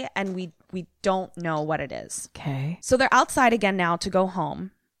empty, and we don't know what it is. Okay. So they're outside again now to go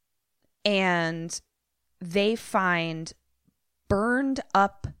home, and they find burned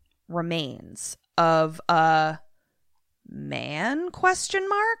up remains of a man ?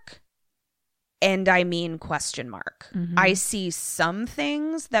 And I mean ? I see some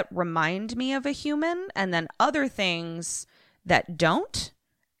things that remind me of a human, and then other things that don't.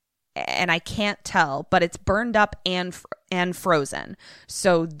 And I can't tell, but it's burned up and frozen.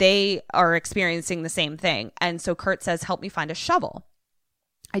 So they are experiencing the same thing. And so Kurt says, help me find a shovel.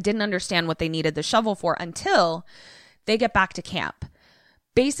 I didn't understand what they needed the shovel for until they get back to camp.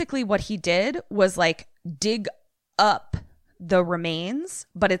 Basically what he did was like dig up the remains,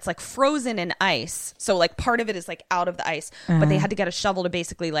 but it's like frozen in ice. So like part of it is like out of the ice, but they had to get a shovel to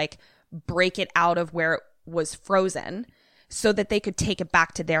basically like break it out of where it was frozen, so that they could take it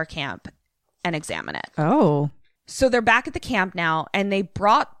back to their camp and examine it. Oh. So they're back at the camp now, and they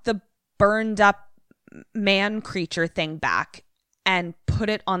brought the burned up man creature thing back and put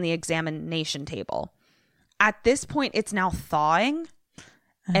it on the examination table. At this point, it's now thawing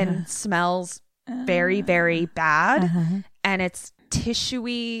and smells very, very bad. And it's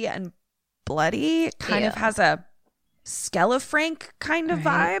tissuey and bloody. It kind of has a Skellefrank kind of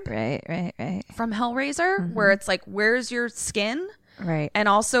vibe. Right. From Hellraiser, where it's like, where's your skin? Right. And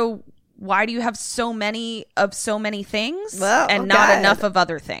also, why do you have so many things and not enough of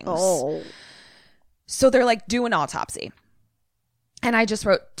other things? Oh. So they're like, do an autopsy. And I just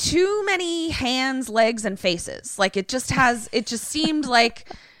wrote, too many hands, legs, and faces. Like it just seemed like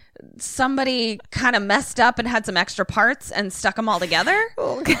somebody kind of messed up and had some extra parts and stuck them all together.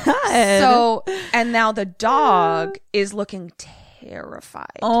 Oh, God. So, and now the dog is looking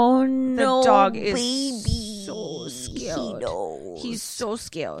terrified. Oh, no. The dog is baby. so scared. He's so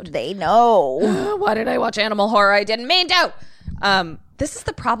scared. They know. Why did I watch animal horror? I didn't mean to. This is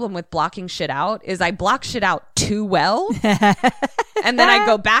the problem with blocking shit out is I block shit out too well. And then I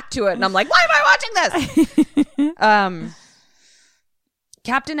go back to it and I'm like, why am I watching this?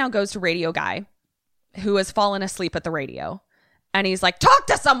 Captain now goes to Radio Guy, who has fallen asleep at the radio. And he's like, talk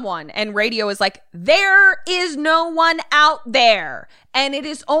to someone. And Radio is like, there is no one out there. And it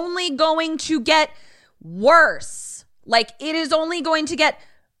is only going to get worse. Like, it is only going to get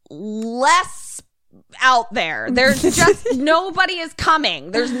less out there. There's just nobody is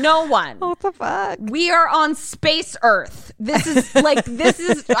coming. There's no one. What the fuck? We are on space Earth. This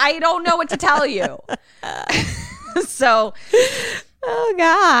is I don't know what to tell you. So, oh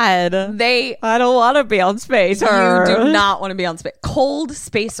God, I don't want to be on space Earth. You do not want to be on space. Cold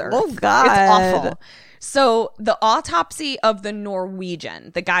space Earth. Oh God, it's awful. So the autopsy of the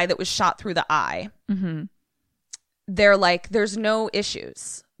Norwegian, the guy that was shot through the eye, they're like, there's no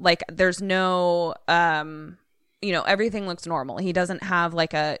issues. Like, there's no, everything looks normal. He doesn't have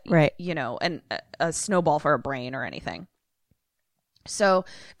like a snowball for a brain or anything. So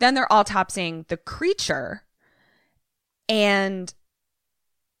then they're autopsying the creature, and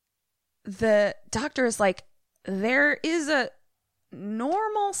the doctor is like, there is a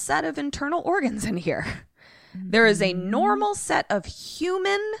normal set of internal organs in here. There is a normal set of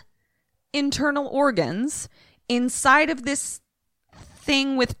human internal organs inside of this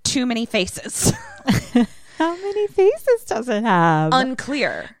thing with too many faces. How many faces does it have?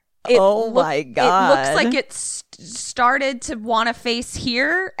 Unclear. My God. It looks like it started to want a face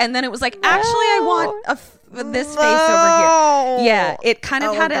here, and then it was like, actually, I want this face over here. Yeah, it kind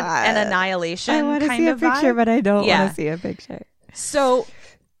of had an annihilation kind of vibe. I want to see a picture, but I don't want to see a picture. So,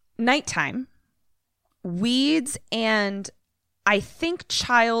 nighttime, weeds and I think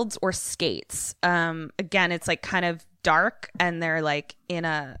childs or skates. Again, it's like kind of dark, and they're like in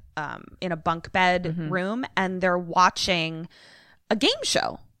a bunk bed room, and they're watching a game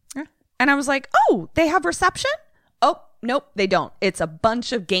show. Yeah. And I was like, oh, they have reception? Oh, nope, they don't. It's a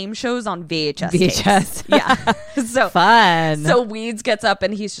bunch of game shows on VHS. VHS. Yeah. So fun. So Weeds gets up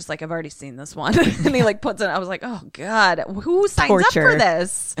and he's just like, I've already seen this one. And he like puts it, I was like, oh God, who signs up for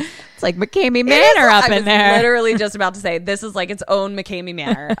this? It's like McCamey Manor up in there. Literally just about to say, this is like its own McCamey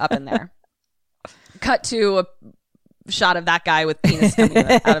Manor up in there. Cut to a shot of that guy with penis coming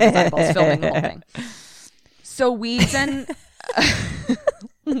out of his eyeballs filming the whole thing. So Weeds and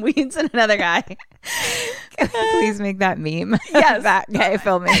another guy. Please make that meme. Yes. That guy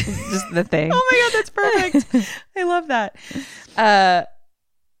filming just the thing. Oh my God, that's perfect. I love that.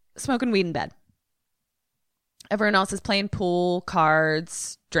 Smoking weed in bed. Everyone else is playing pool,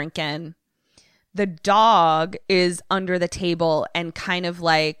 cards, drinking. The dog is under the table and kind of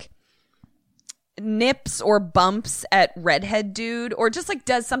like nips or bumps at redhead dude, or just like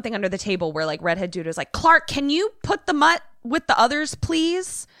does something under the table where like redhead dude is like, Clark, can you put the mutt with the others,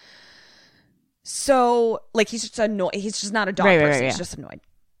 please? So like he's just annoyed. He's just not a dog person. He's just annoyed.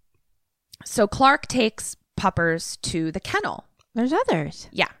 So Clark takes Puppers to the kennel. There's others.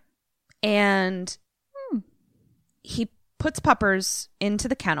 Yeah. And he puts Puppers into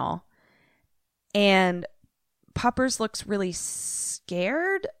the kennel, and Puppers looks really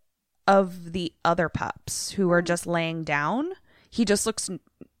scared of the other pups who are just laying down. He just looks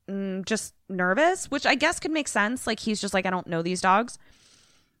just nervous, which I guess could make sense. Like he's just like, I don't know these dogs.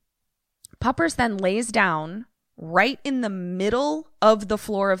 Puppers then lays down right in the middle of the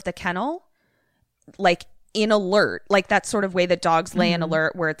floor of the kennel, like in alert, like that sort of way that dogs lay in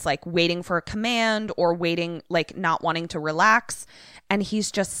alert, where it's like waiting for a command or waiting, like not wanting to relax. And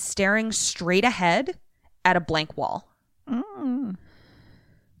he's just staring straight ahead at a blank wall.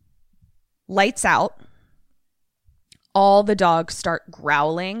 Lights out. All the dogs start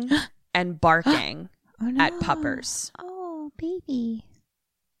growling and barking at Puppers. Oh, baby.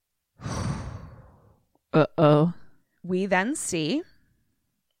 Uh-oh. We then see...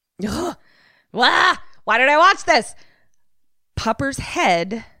 Why did I watch this? Puppers'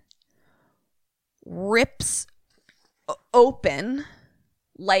 head rips open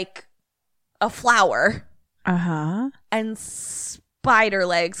like a flower. Uh-huh. And spider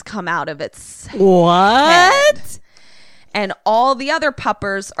legs come out of its What? head. And all the other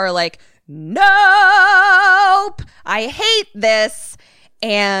puppers are like, nope, I hate this.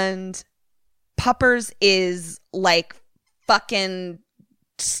 And Puppers is like fucking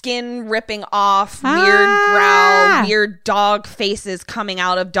skin ripping off, weird growl, weird dog faces coming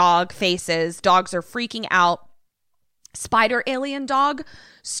out of dog faces. Dogs are freaking out. Spider alien dog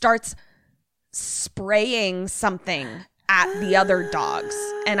starts spraying something at the other dogs,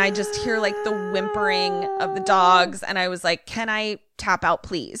 and I just hear like the whimpering of the dogs, and I was like, can I tap out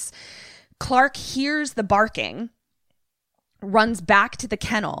please? Clark hears the barking, runs back to the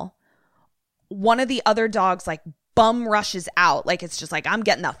kennel. One of the other dogs like bum rushes out. Like it's just like, I'm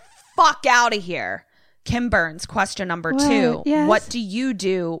getting the fuck out of here. Kim Burns, question number 2. Yes. What do you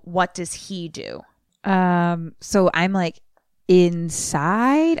do? What does he do? So I'm like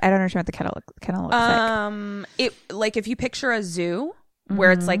inside. I don't understand what the kennel looks like. It like if you picture a zoo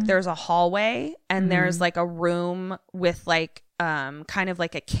where it's like there's a hallway and there's like a room with like kind of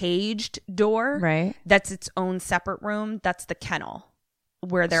like a caged door. Right. That's its own separate room. That's the kennel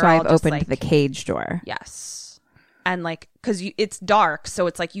where they're So all I've just opened like, the cage door. yes. And like, because it's dark, so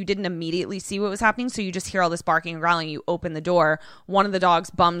it's like you didn't immediately see what was happening, so you just hear all this barking and growling. You open the door, one of the dogs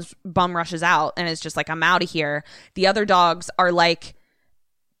bum rushes out and is just like, I'm out of here. The other dogs are like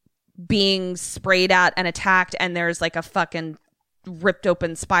being sprayed at and attacked, and there's like a fucking ripped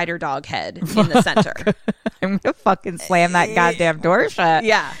open spider dog head in the center. I'm gonna fucking slam that goddamn door shut.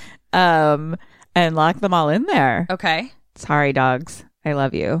 Yeah. And lock them all in there. Okay. Sorry, dogs. I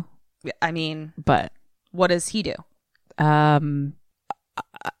love you. I mean, But what does he do? I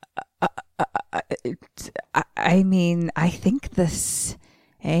mean, I think the same.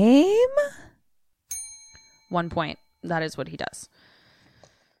 1 point. That is what he does.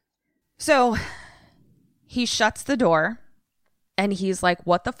 So he shuts the door and he's like,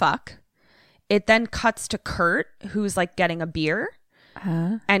 what the fuck? It then cuts to Kurt, who's like getting a beer.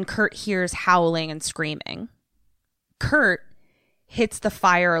 And Kurt hears howling and screaming. Kurt hits the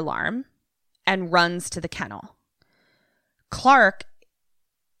fire alarm and runs to the kennel. Clark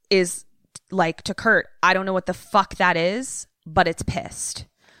is like to Kurt, I don't know what the fuck that is, but it's pissed.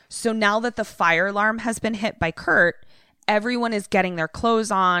 So now that the fire alarm has been hit by Kurt, everyone is getting their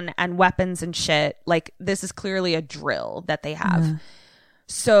clothes on and weapons and shit. Like this is clearly a drill that they have.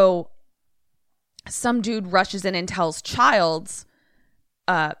 So some dude rushes in and tells Childs,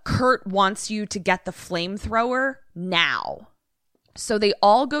 Kurt wants you to get the flamethrower now. So they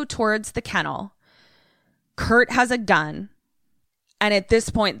all go towards the kennel. Kurt has a gun. And at this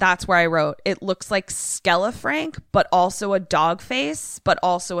point, that's where I wrote, it looks like Skellafrank, but also a dog face, but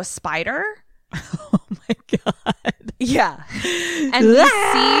also a spider. Oh my God. Yeah. And we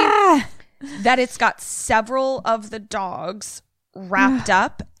see that it's got several of the dogs wrapped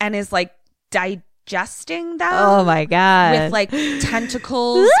up and is like digesting them. Oh my God. With like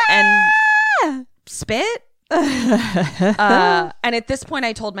tentacles and spit. And at this point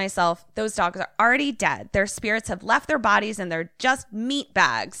I told myself, those dogs are already dead. Their spirits have left their bodies and they're just meat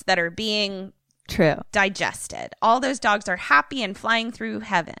bags that are being digested. All those dogs are happy and flying through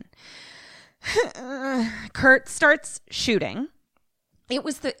heaven. Kurt starts shooting. It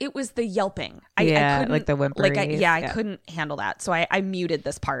was the yelping. I couldn't, like the whimpering. I couldn't handle that. So I muted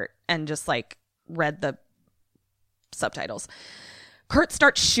this part and just like read the subtitles. Kurt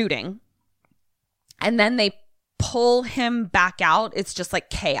starts shooting. And then they pull him back out. It's just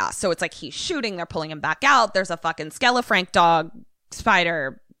like chaos. So it's like he's shooting. They're pulling him back out. There's a fucking Skellafrank dog,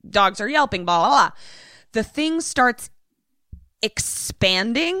 spider. Dogs are yelping, blah, blah, blah. The thing starts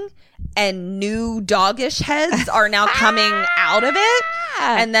expanding and new doggish heads are now coming out of it.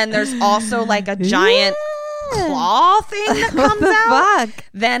 And then there's also like a giant claw thing that comes out. Fuck?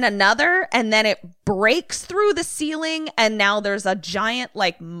 Then another, and then it breaks through the ceiling, and now there's a giant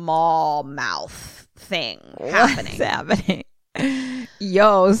like maw mouth thing happening. What's happening?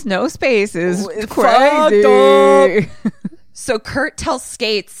 Yo, Snow Space is crazy. So Kurt tells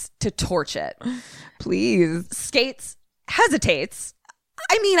Skates to torch it. Please. Skates hesitates.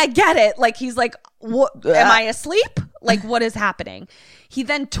 I mean, I get it. Like he's like, what? Am I asleep? Like what is happening? He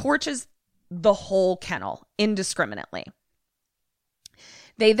then torches the whole kennel indiscriminately.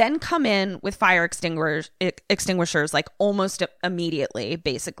 They then come in with fire extinguishers like almost immediately,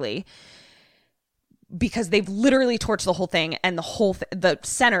 basically, because they've literally torched the whole thing, and the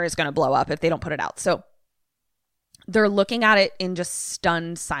center is going to blow up if they don't put it out. So they're looking at it in just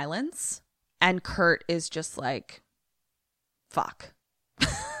stunned silence, and Kurt is just like, fuck.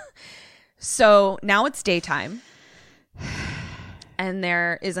 So now it's daytime. And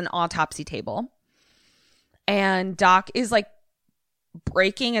there is an autopsy table. And Doc is like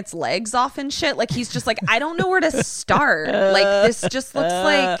breaking its legs off and shit. Like he's just like, I don't know where to start. Like this just looks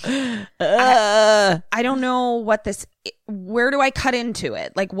like I don't know what this, where do I cut into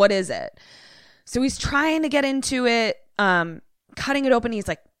it? Like what is it? So he's trying to get into it, cutting it open. He's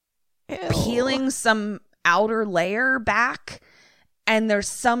like peeling some outer layer back, and there's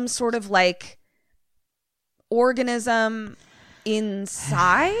some sort of like organism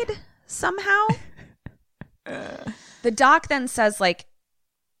inside somehow. The doc then says like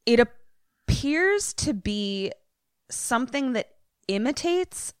it appears to be something that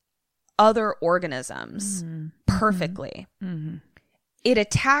imitates other organisms perfectly. Mm-hmm. It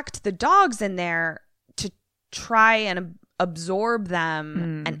attacked the dogs in there to try and absorb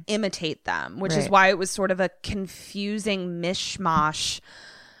them and imitate them, which is why it was sort of a confusing mishmash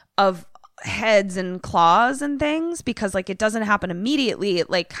of heads and claws and things, because like it doesn't happen immediately. It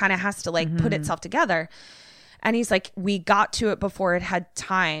like kind of has to like put itself together. And he's like, we got to it before it had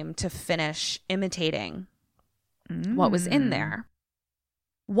time to finish imitating what was in there.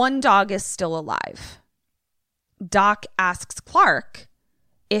 One dog is still alive. Doc asks Clark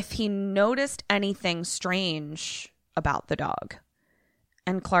if he noticed anything strange about the dog.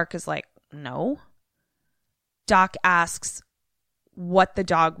 And Clark is like, no. Doc asks what the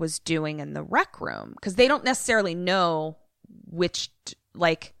dog was doing in the rec room, because they don't necessarily know which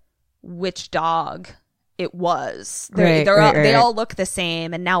dog it was. They all look the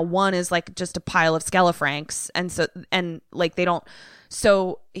same, and now one is like just a pile of Skelefranks, and like they don't.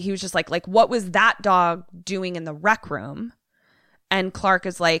 So he was just like what was that dog doing in the rec room? And Clark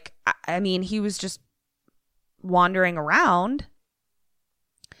is like, I mean, he was just wandering around.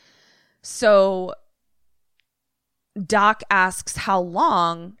 So Doc asks how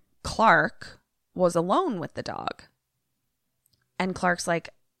long Clark was alone with the dog. And Clark's like,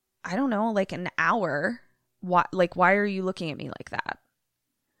 I don't know, like an hour. Why are you looking at me like that?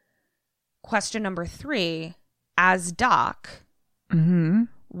 Question number 3, as Doc,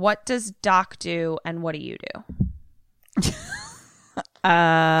 what does Doc do and what do you do?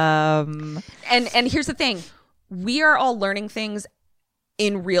 And here's the thing. We are all learning things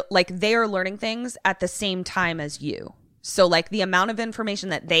in real, like they are learning things at the same time as you. So like the amount of information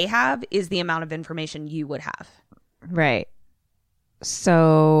that they have is the amount of information you would have. Right.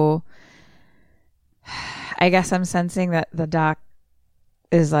 So I guess I'm sensing that the doc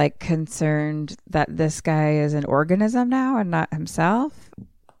is like concerned that this guy is an organism now and not himself.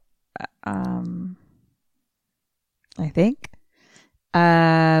 I think.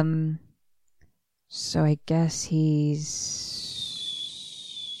 So I guess he's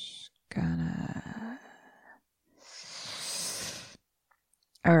gonna.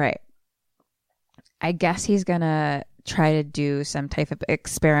 All right. I guess he's gonna try to do some type of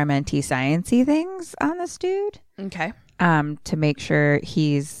experimenty sciencey things on this dude. Okay. To make sure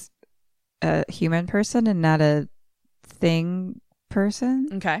he's a human person and not a thing person.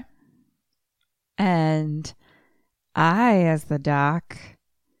 Okay. And I, as the doc,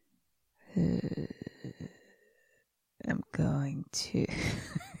 am going to.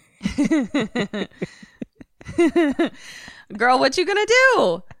 Girl, what you gonna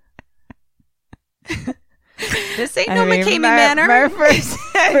do? This ain't no McCamey Manor. My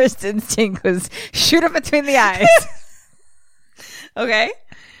first instinct was shoot him between the eyes. Okay.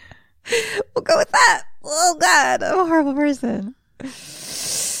 We'll go with that. Oh, God. I'm a horrible person.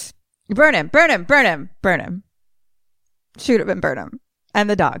 Burn him. Burn him. Burn him. Burn him. Shoot him and burn him. And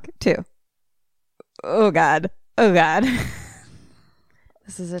the dog, too. Oh, God. Oh, God.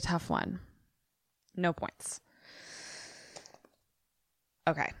 This is a tough one. No points.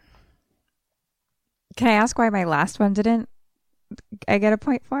 Okay. Can I ask why my last one didn't I get a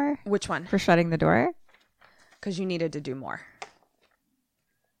point for? Which one? For shutting the door? Because you needed to do more.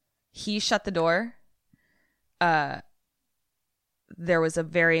 He shut the door. There was a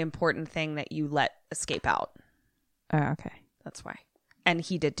very important thing that you let escape out. Oh, okay. That's why. And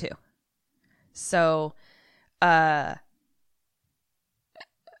he did too. So, that's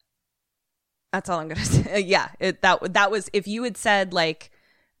all I'm going to say. Yeah. That was, if you had said like,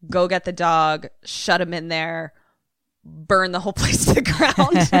 go get the dog, shut him in there, burn the whole place to the ground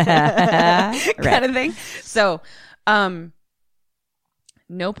kind of thing. So,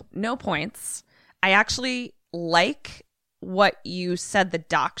 no points. I actually like what you said the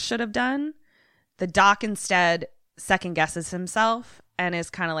doc should have done. The doc instead second guesses himself and is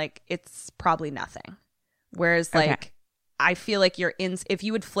kind of like, it's probably nothing. Whereas like, I feel like if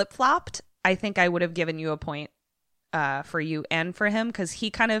you had flip-flopped, I think I would have given you a point for you and for him, because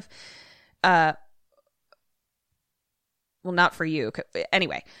he kind of, well, not for you.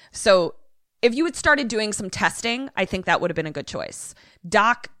 Anyway, so if you had started doing some testing, I think that would have been a good choice.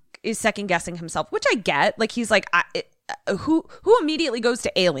 Doc is second guessing himself, which I get. Like he's like, who immediately goes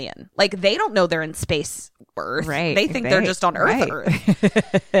to Alien? Like they don't know they're in space Earth. Right. They think they're just on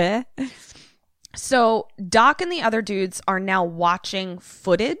Earth. So Doc and the other dudes are now watching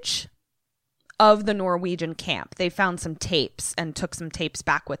footage of the Norwegian camp. They found some tapes and took some tapes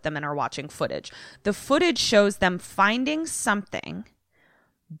back with them and are watching footage. The footage shows them finding something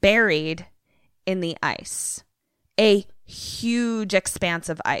buried in the ice. A huge expanse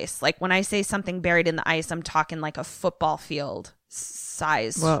of ice. Like when I say something buried in the ice, I'm talking like a football field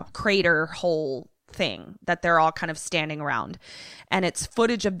sized crater hole thing that they're all kind of standing around. And it's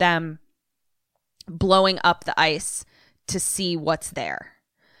footage of them blowing up the ice to see what's there.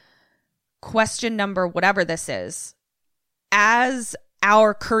 Question number, whatever this is, as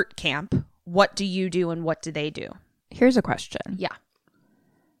our Kurt camp, what do you do and what do they do? Here's a question. Yeah.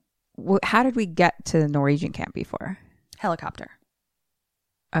 How did we get to the Norwegian camp before? Helicopter.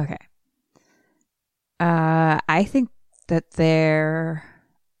 Okay. I think that they're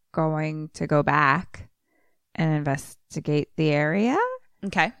going to go back and investigate the area.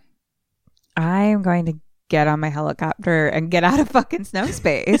 Okay. I'm going to get on my helicopter and get out of fucking snow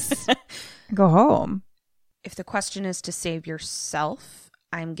space and go home. If the question is to save yourself,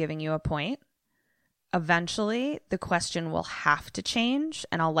 I'm giving you a point. Eventually, the question will have to change,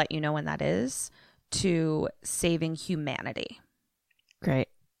 and I'll let you know when that is, to saving humanity. Great.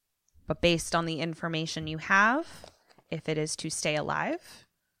 But based on the information you have, if it is to stay alive,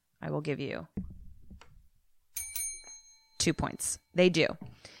 I will give you 2 points. They do.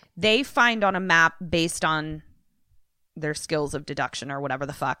 They find on a map based on their skills of deduction or whatever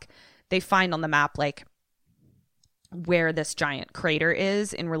the fuck. They find on the map like where this giant crater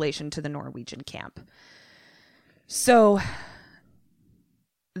is in relation to the Norwegian camp. So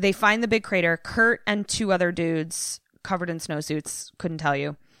they find the big crater. Kurt and 2 other dudes covered in snowsuits, couldn't tell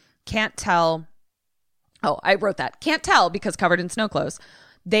you. Can't tell. Oh, I wrote that. Can't tell because covered in snow clothes.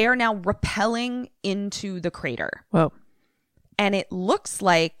 They are now rappelling into the crater. Whoa. And it looks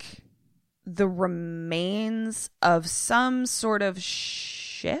like the remains of some sort of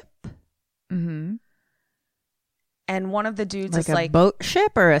ship. Mm-hmm. And one of the dudes like is a like... boat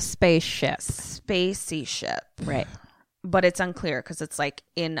ship or a spaceship? Spacey ship. Right. But it's unclear because it's like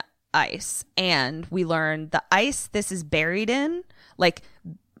in ice. And we learned the ice this is buried in, like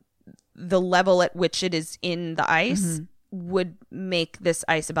the level at which it is in the ice would make this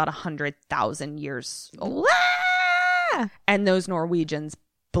ice about 100,000 years old. And those Norwegians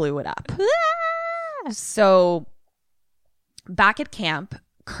blew it up. So back at camp,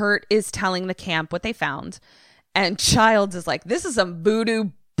 Kurt is telling the camp what they found. And Childs is like, this is some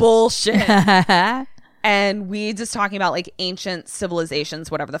voodoo bullshit. And Weeds is talking about like ancient civilizations,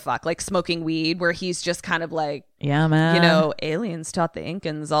 whatever the fuck, like smoking weed, where he's just kind of like, yeah, man. You know, aliens taught the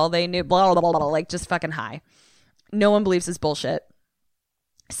Incans all they knew, blah, blah, blah, blah, like just fucking high. No one believes his bullshit.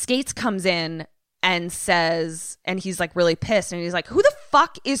 Skates comes in and says, and he's like really pissed, and he's like, who the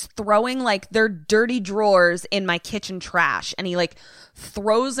fuck is throwing like their dirty drawers in my kitchen trash? And he like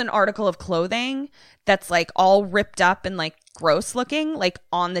throws an article of clothing that's like all ripped up and like gross looking, like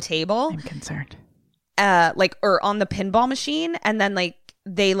on the table. I'm concerned. Like, or on the pinball machine, and then like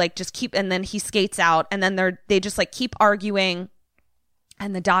they like just keep, and then he skates out, and then they just like keep arguing,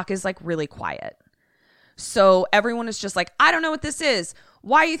 and the doc is like really quiet. So everyone is just like, I don't know what this is.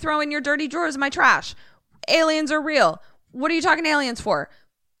 Why are you throwing your dirty drawers in my trash? Aliens are real. What are you talking to aliens for?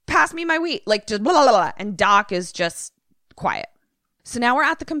 Pass me my wheat. Like just blah, blah, blah. And Doc is just quiet. So now we're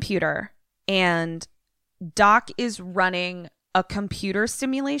at the computer, and Doc is running a computer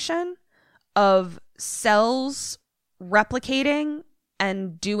simulation of cells replicating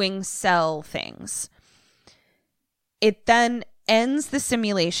and doing cell things. It then ends the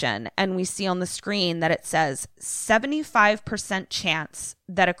simulation, and we see on the screen that it says 75% chance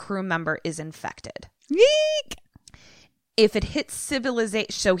that a crew member is infected. Yeek! If it hits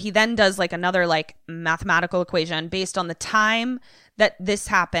civilization, so he then does like another like mathematical equation based on the time that this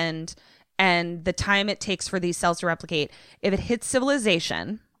happened and the time it takes for these cells to replicate. If it hits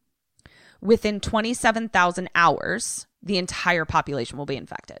civilization within 27,000 hours, the entire population will be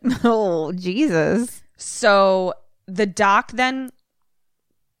infected. Oh, Jesus. So the doc then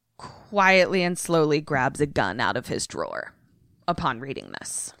quietly and slowly grabs a gun out of his drawer upon reading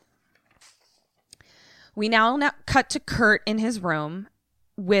this. We now cut to Kurt in his room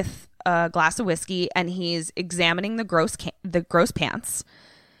with a glass of whiskey, and he's examining the gross pants.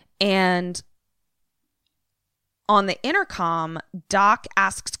 And on the intercom, Doc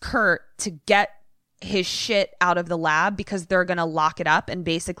asks Kurt to get his shit out of the lab because they're going to lock it up, and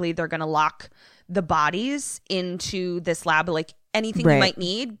basically they're going to lock the bodies into this lab. Like anything you might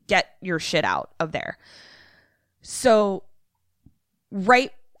need, get your shit out of there. So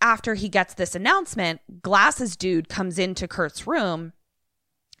right after he gets this announcement, Glasses dude comes into Kurt's room,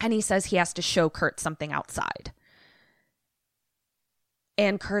 and he says he has to show Kurt something outside.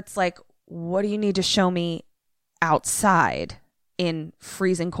 And Kurt's like, what do you need to show me outside in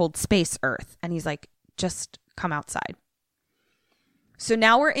freezing cold space Earth? And he's like, just come outside. So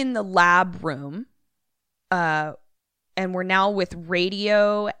now we're in the lab room, and we're now with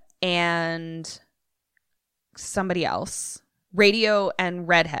Radio and somebody else. Radio and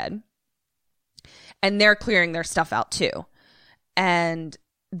Redhead. And they're clearing their stuff out too. And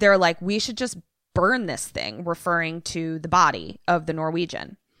they're like, we should just burn this thing, referring to the body of the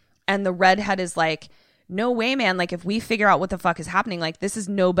Norwegian. And the Redhead is like, no way, man. Like, if we figure out what the fuck is happening, like, this is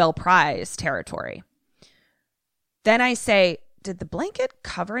Nobel Prize territory. Then I say, did the blanket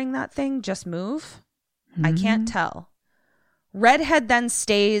covering that thing just move? I can't tell. Redhead then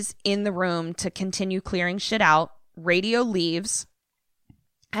stays in the room to continue clearing shit out. Radio leaves.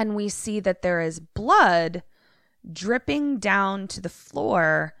 And we see that there is blood dripping down to the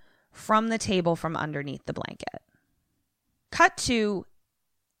floor from the table from underneath the blanket. Cut to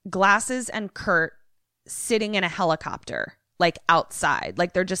Glasses and Kurt sitting in a helicopter, like outside.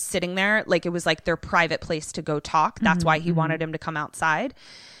 Like they're just sitting there. Like it was like their private place to go talk. That's why he wanted him to come outside.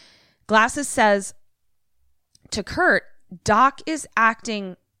 Glasses says to Kurt, Doc is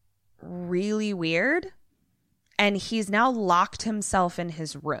acting really weird. And he's now locked himself in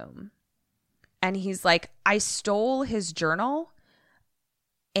his room. And he's like, I stole his journal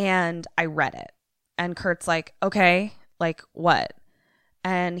and I read it. And Kurt's like, okay, like what?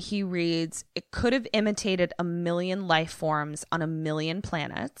 And he reads, it could have imitated 1 million life forms on 1 million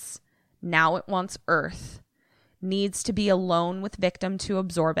planets. Now it wants Earth. Needs to be alone with victim to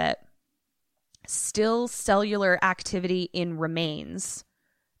absorb it. Still cellular activity in remains.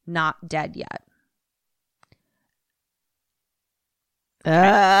 Not dead yet.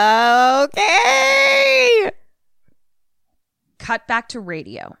 Okay. Cut back to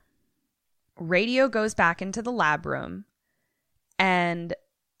Radio. Radio goes back into the lab room and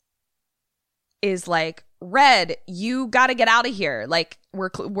is like, Red, you got to get out of here. Like,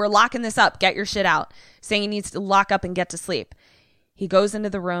 we're locking this up. Get your shit out. Saying he needs to lock up and get to sleep. He goes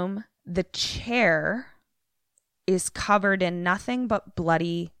into the room. The chair is covered in nothing but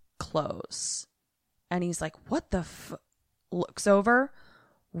bloody clothes. And he's like, what the looks over.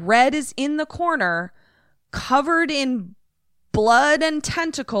 Red is in the corner, covered in blood and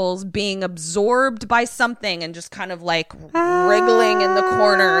tentacles, being absorbed by something and just kind of like wriggling in the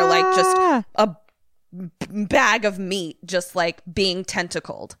corner, like just a bag of meat, just like being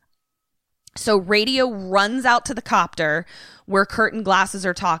tentacled. So Radio runs out to the copter where Kurt and Glasses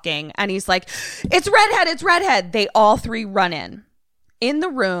are talking, and he's like, it's Redhead, it's Redhead. They all three run in. In the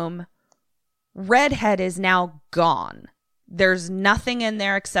room, Redhead is now gone. There's nothing in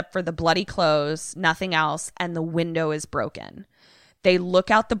there except for the bloody clothes, nothing else, and the window is broken. They look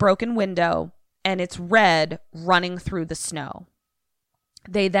out the broken window, and it's Red running through the snow.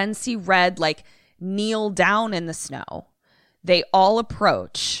 They then see Red, like, kneel down in the snow. They all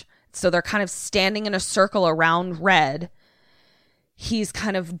approach, so they're kind of standing in a circle around Red. He's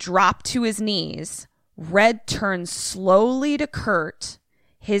kind of dropped to his knees. Red turns slowly to Kurt.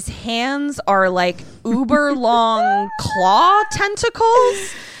 His hands are like uber long claw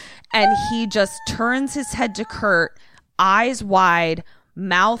tentacles. And he just turns his head to Kurt, eyes wide,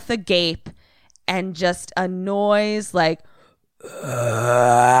 mouth agape, and just a noise like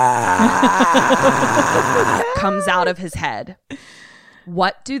comes out of his head.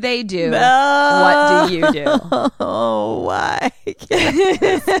 What do they do? No. What do you do? Oh, why can't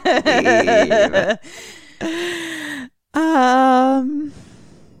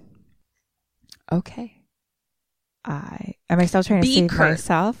okay. Am I still trying to save Kurt.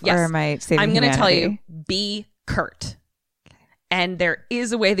 myself, yes. Or am I saving I'm going to tell you, humanity? be Kurt. Okay. And there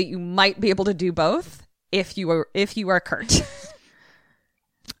is a way that you might be able to do both if you are Kurt.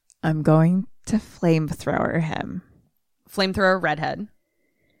 I'm going to flamethrower him. Flamethrower Redhead.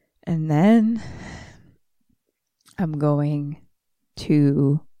 And then I'm going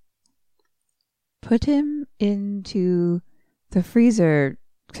to put him into the freezer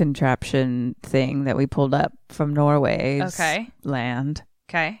contraption thing that we pulled up from Norway's land.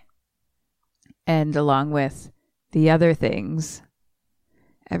 Okay. And along with the other things,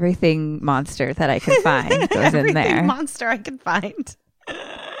 everything monster that I can find goes in there. Everything monster I can find.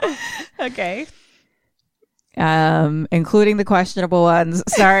 Okay. Including the questionable ones.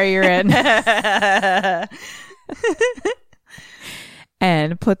 Sorry, you're in.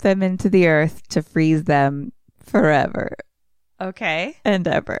 And put them into the earth to freeze them forever. Okay. And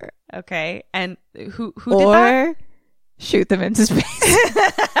ever. Okay. And who did that? Or shoot them into space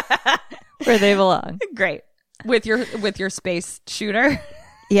where they belong. Great. With your space shooter.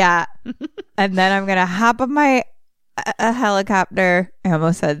 Yeah. And then I'm going to hop on a helicopter. I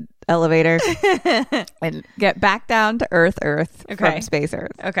almost said elevator. And get back down to Earth from space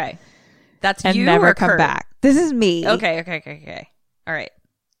Earth. Okay. That's and you never or come Kurt? back. This is me. Okay. All right.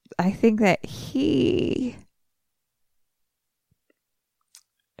 I think that he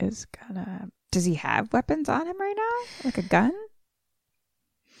is gonna Does he have weapons on him right now? Like a gun?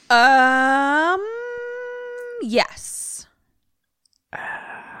 Yes.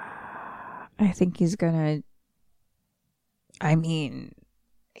 I think he's gonna. I mean,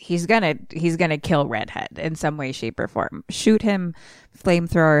 he's gonna kill Redhead in some way, shape, or form. Shoot him,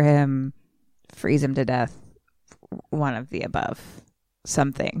 flamethrower him, freeze him to death. One of the above.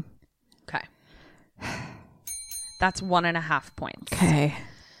 Something. Okay. That's 1.5 points. Okay.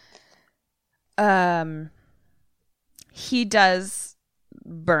 He does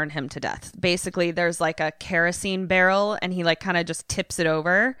burn him to death. Basically, there's like a kerosene barrel and he like kind of just tips it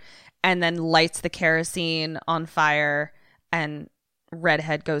over and then lights the kerosene on fire and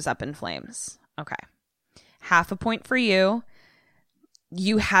Redhead goes up in flames. Okay. 0.5 point for you.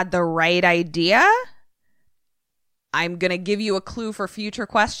 You had the right idea. I'm going to give you a clue for future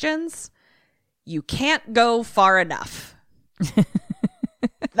questions. You can't go far enough.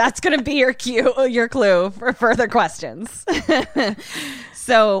 That's going to be your clue for further questions.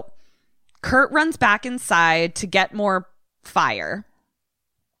 So Kurt runs back inside to get more fire.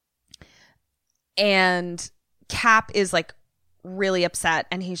 And Cap is like really upset.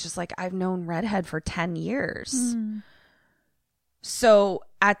 And he's just like, I've known Redhead for 10 years. So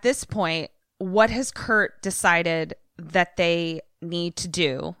at this point, what has Kurt decided that they need to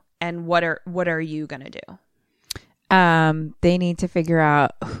do? And what are you going to do? They need to figure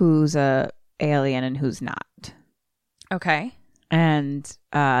out who's a alien and who's not. Okay. And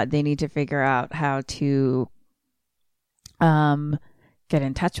they need to figure out how to get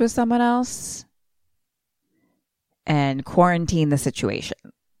in touch with someone else and quarantine the situation.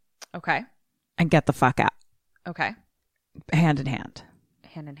 Okay. And get the fuck out. Okay. Hand in hand.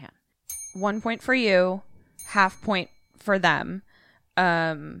 Hand in hand. 1 point for you, 0.5 point for them.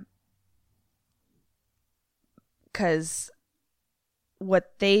 Because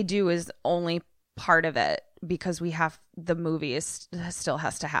what they do is only part of it because we have the movie still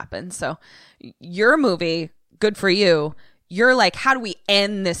has to happen. So your movie, good for you. You're like, how do we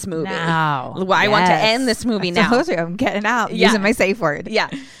end this movie? Now. I want to end this movie now. I'm getting out using my safe word. Yeah.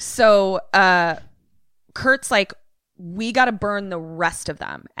 So Kurt's like, we got to burn the rest of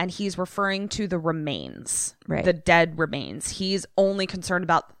them. And he's referring to the remains, right? The dead remains. He's only concerned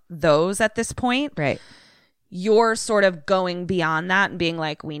about those at this point. Right. You're sort of going beyond that and being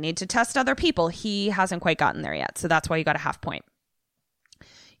like, we need to test other people. He hasn't quite gotten there yet. So that's why you got a 0.5 point.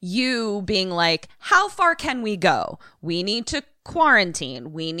 You being like, how far can we go? We need to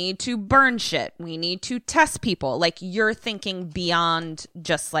quarantine. We need to burn shit. We need to test people. Like, you're thinking beyond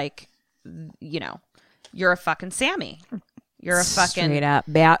just like, you know, you're a fucking Sammy. You're a fucking straight up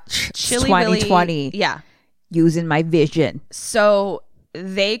batch. Chili 2020. Willy. Yeah. Using my vision. So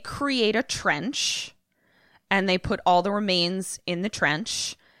they create a trench and they put all the remains in the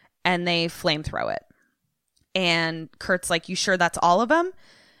trench and they flamethrow it. And Kurt's like, you sure that's all of them?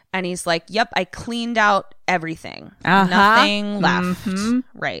 And he's like, yep, I cleaned out everything. Nothing left. Mm-hmm.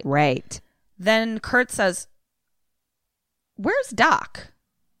 Right. Right. Then Kurt says, where's Doc?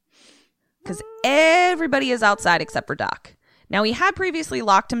 Because everybody is outside except for Doc. Now, he had previously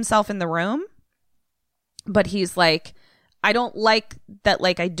locked himself in the room, but he's like, I don't like that,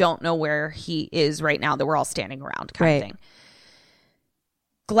 like, I don't know where he is right now, that we're all standing around kind of thing.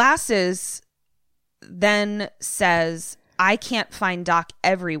 Glasses then says, I can't find Doc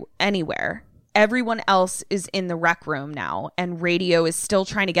anywhere. Everyone else is in the rec room now, and radio is still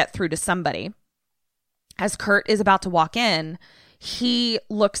trying to get through to somebody. As Kurt is about to walk in, he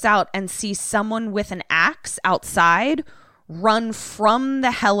looks out and sees someone with an axe outside run from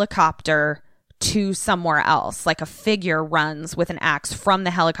the helicopter to somewhere else. Like a figure runs with an axe from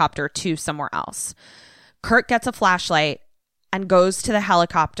the helicopter to somewhere else. Kurt gets a flashlight and goes to the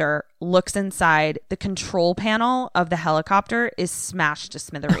helicopter, looks inside. The control panel of the helicopter is smashed to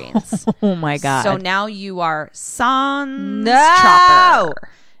smithereens. Oh my God. So now you are sans chopper.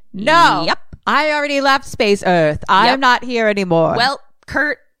 No. Yep. I already left Space Earth. I'm not here anymore. Well,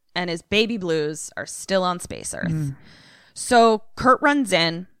 Kurt and his baby blues are still on Space Earth. So Kurt runs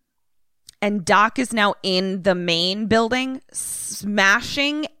in, and Doc is now in the main building,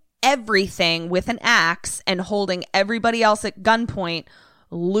 smashing everything with an axe and holding everybody else at gunpoint,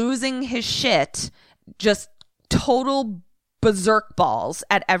 losing his shit, just total berserk balls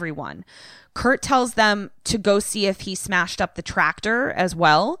at everyone. Kurt tells them to go see if he smashed up the tractor as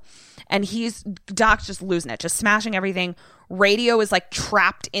well. And Doc's just losing it, just smashing everything. Radio is like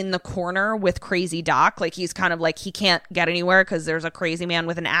trapped in the corner with crazy Doc. Like, he's kind of like, he can't get anywhere because there's a crazy man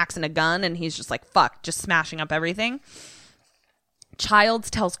with an axe and a gun. And he's just like, fuck, just smashing up everything. Childs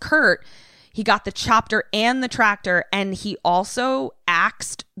tells Kurt, He got the chopper and the tractor, and he also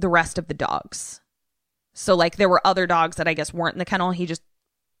axed the rest of the dogs. So, like, there were other dogs that I guess weren't in the kennel. He just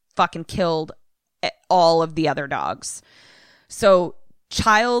fucking killed all of the other dogs. So,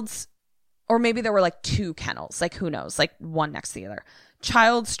 Childs, or maybe there were like 2 kennels, like who knows, like one next to the other.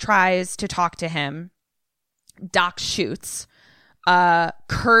 Childs tries to talk to him. Doc shoots.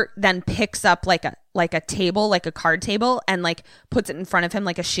 Kurt then picks up like a table, like a card table, and like puts it in front of him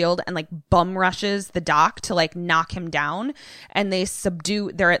like a shield, and like bum rushes the Doc to like knock him down, and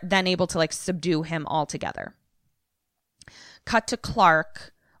they're then able to like subdue him altogether. Cut to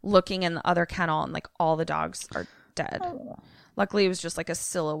Clark looking in the other kennel, and like all the dogs are dead. Oh. Luckily it was just like a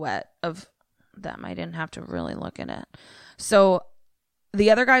silhouette of them. I didn't have to really look at it. So the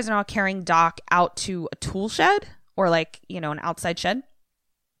other guys are now carrying Doc out to a tool shed, or like, you know, an outside shed,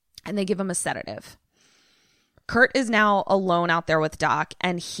 and they give him a sedative. Kurt is now alone out there with Doc,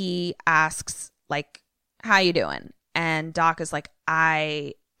 and he asks like, how you doing? And Doc is like,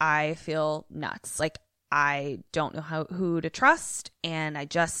 I feel nuts. Like, I don't know who to trust, and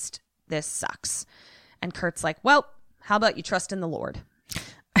this sucks. And Kurt's like, well, how about you trust in the Lord?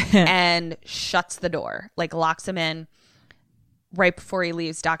 And shuts the door, like locks him in. Right before he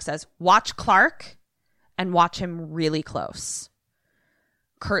leaves, Doc says, watch Clark and watch him really close.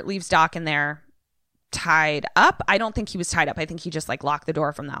 Kurt leaves Doc in there tied up. I don't think he was tied up. I think he just like locked the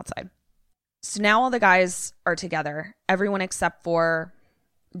door from the outside. So now all the guys are together, everyone except for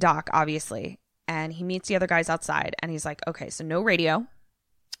Doc, obviously. And he meets the other guys outside, and he's like, okay, so no radio,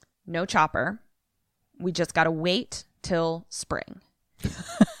 no chopper. We just got to wait till spring.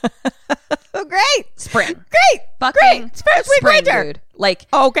 Oh, great. Spring. Great. Fucking great. Spring, winter. Dude. Like,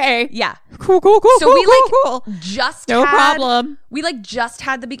 okay. Yeah. Cool. So we just no had, problem. We like just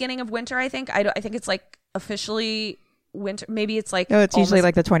had the beginning of winter, I think. I think it's like officially winter. Maybe it's like. No, it's usually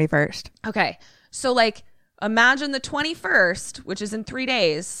like the 21st. Okay. So like imagine the 21st, which is in 3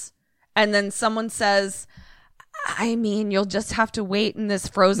 days. And then someone says, I mean, you'll just have to wait in this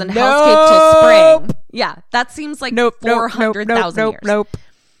frozen hellscape till spring. Yeah, that seems like 400,000 years. Nope.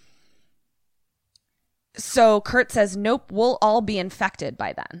 So Kurt says, nope, we'll all be infected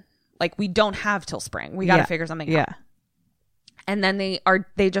by then. Like, we don't have till spring. We got to figure something out. And then they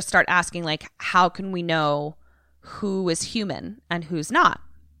just start asking, like, how can we know who is human and who's not?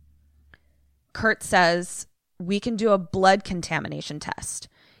 Kurt says, we can do a blood contamination test.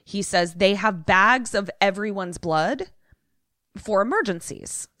 He says they have bags of everyone's blood for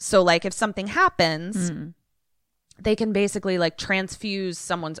emergencies. So, like, if something happens, they can basically, like, transfuse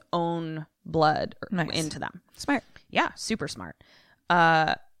someone's own blood into them. Smart. Yeah, super smart.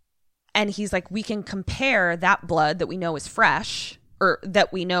 And he's like, we can compare that blood that we know is fresh, or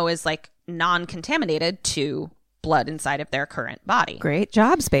that we know is, like, non-contaminated, to blood inside of their current body. Great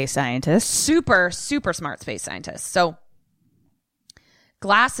job, space scientists. Super, super smart space scientists. So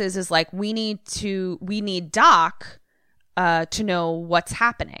Glasses is like, we need Doc to know what's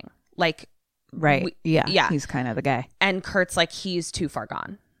happening. Like, right. Yeah. He's kind of the guy. And Kurt's like, he's too far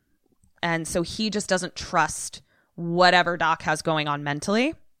gone. And so he just doesn't trust whatever Doc has going on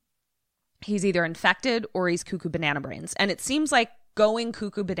mentally. He's either infected or he's cuckoo banana brains. And it seems like going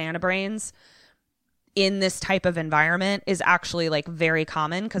cuckoo banana brains in this type of environment is actually like very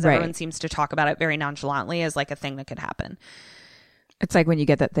common, because everyone seems to talk about it very nonchalantly as like a thing that could happen. It's like when you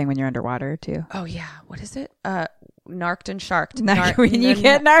get that thing when you're underwater too. Oh yeah. What is it? Narked and sharked. When you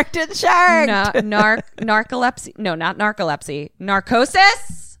get narked and sharked. Narcolepsy. No, not narcolepsy.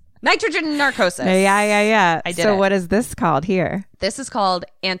 Narcosis. Nitrogen narcosis. Yeah. I did So it. what is this called here? This is called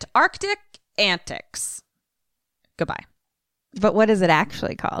Antarctic Antics. Goodbye. But what is it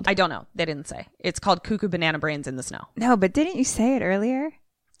actually called? I don't know. They didn't say. It's called cuckoo banana brains in the snow. No, but didn't you say it earlier?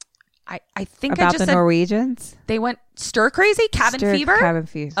 I think about I just the said Norwegians. They went stir crazy, cabin fever. Cabin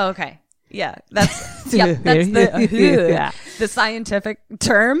fever. Oh, okay. Yeah, that's the the scientific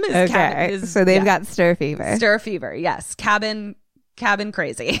term. Is okay, so they've got stir fever. Stir fever, yes. Cabin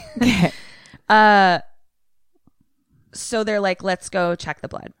crazy. Okay. So they're like, let's go check the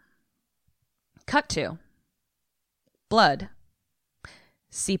blood. Cut to blood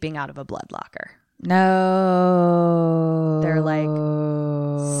seeping out of a blood locker. No. They're like,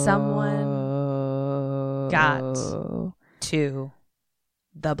 someone got to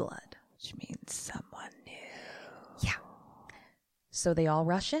the blood. Which means someone knew. Yeah. So they all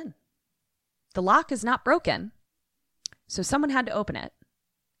rush in. The lock is not broken. So someone had to open it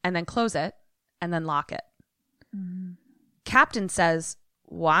and then close it and then lock it. Mm. Captain says,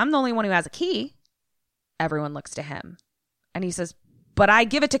 well, I'm the only one who has a key. Everyone looks to him. And he says, but I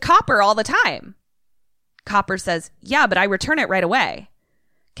give it to Copper all the time. Copper says, yeah, but I return it right away.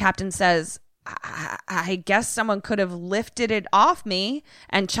 Captain says, I guess someone could have lifted it off me.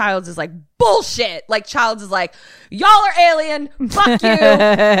 And Childs is like, bullshit. Like, Childs is like, y'all are alien. Fuck you.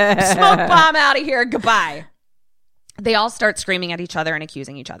 Smoke bomb out of here. Goodbye. They all start screaming at each other and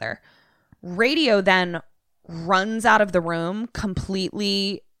accusing each other. Radio then runs out of the room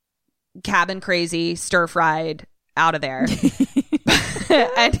completely cabin crazy, stir-fried, out of there.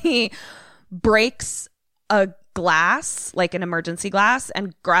 And he breaks a glass, like an emergency glass,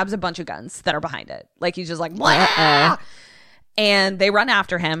 and grabs a bunch of guns that are behind it. Like, he's just like, blah! And they run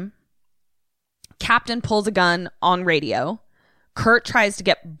after him. Captain pulls a gun on Radio. Kurt tries to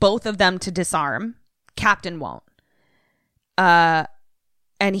get both of them to disarm. Captain won't. And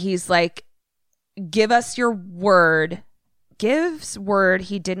he's like, give us your word. Gives word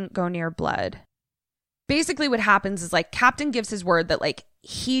he didn't go near blood. Basically what happens is, like, Captain gives his word that, like,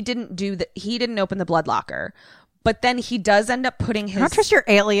 he didn't open the blood locker. But then he does end up putting his... I don't trust your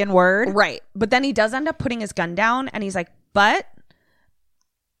alien word. Right. But then he does end up putting his gun down, and he's like, but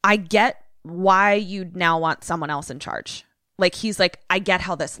I get why you'd now want someone else in charge. Like, he's like, I get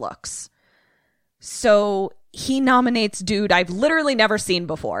how this looks. So he nominates dude I've literally never seen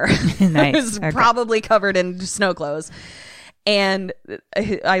before. Nice. Who's probably covered in snow clothes. And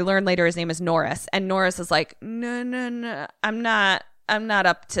I learned later his name is Norris. And Norris is like, no, I'm not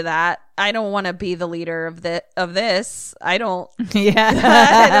up to that. I don't want to be the leader of this. I don't. Yeah,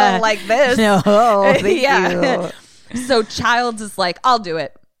 I don't like this. No, thank you. So Childs is like, I'll do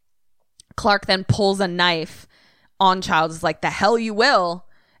it. Clark then pulls a knife on Childs. Is like, the hell you will.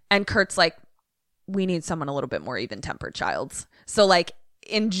 And Kurt's like, we need someone a little bit more even tempered, Childs. So, like,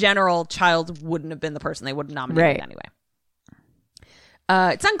 in general, Childs wouldn't have been the person they would have nominated anyway.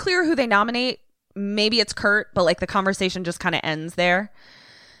 It's unclear who they nominate. Maybe it's Kurt, but, like, the conversation just kind of ends there.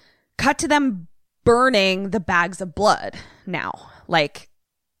 Cut to them burning the bags of blood now. Like,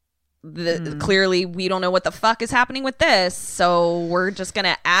 clearly we don't know what the fuck is happening with this, so we're just going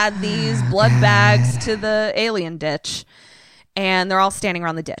to add these blood bags to the alien ditch. And they're all standing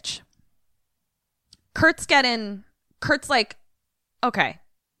around the ditch. Kurt's like, okay,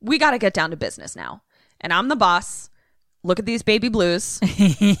 we got to get down to business now. And I'm the boss. Look at these baby blues.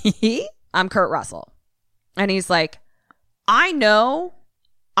 I'm Kurt Russell. And he's like, I know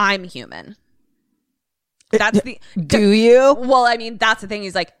I'm human. That's the... Do you? Well, I mean, that's the thing.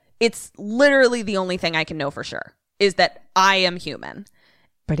 He's like, it's literally the only thing I can know for sure is that I am human.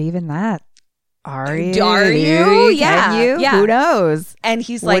 But even that, are you? Yeah. Can you? Yeah. Who knows? And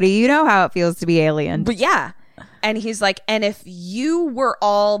he's like, what do you know how it feels to be alien? But yeah. And he's like, and if you were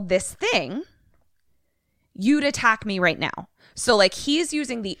all this thing, you'd attack me right now. So, like, he's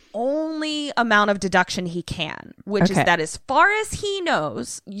using the only amount of deduction he can, which is that as far as he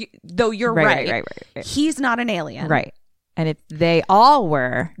knows, though you're right, he's not an alien. Right. And if they all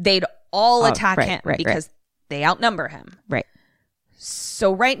were, they'd all attack him because they outnumber him. Right.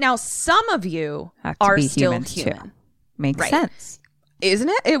 So right now, some of you are still human. Too. Makes sense. Isn't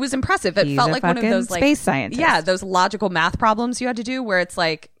it? It was impressive. It felt like one of those, like, space scientists. Yeah, those logical math problems you had to do where it's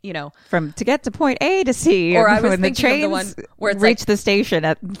like, you know, from to get to point A to C. Or I was when the trains of the one where it's reach like, the station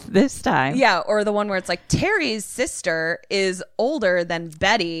at this time. Yeah, or the one where it's like Terry's sister is older than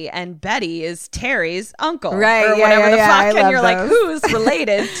Betty, and Betty is Terry's uncle, right? Or whatever the fuck, and you're those. Like, who's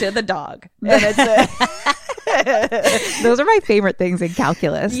related to the dog? And it's those are my favorite things in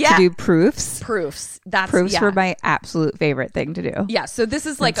calculus. To do proofs. Proofs were my absolute favorite thing to do. Yeah, so this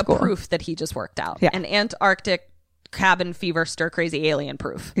is like a proof that he just worked out. An Antarctic cabin fever stir crazy alien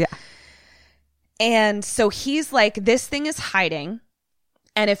proof. Yeah. And so he's like, this thing is hiding,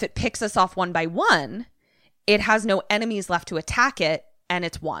 and if it picks us off one by one, it has no enemies left to attack it, and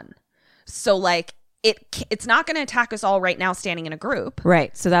it's won. So, like, it's not going to attack us all right now standing in a group.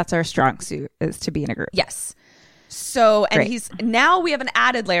 Right. So that's our strong suit, is to be in a group. Yes. So, and now we have an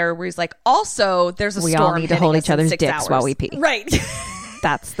added layer where he's like, also, there's a storm. We all need to hold each other's dicks hours. while we pee. Right.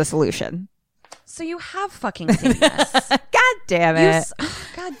 That's the solution. So you have fucking seen this. God damn it.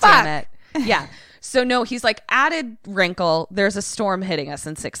 God damn it. Yeah. So no, he's like, added wrinkle, there's a storm hitting us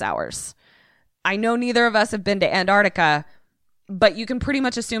in 6 hours. I know neither of us have been to Antarctica, but you can pretty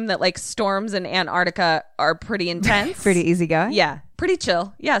much assume that, like, storms in Antarctica are pretty intense. Pretty easygoing. Yeah. Pretty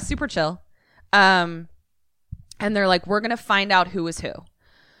chill. Yeah. Super chill. And they're like, we're going to find out who is who.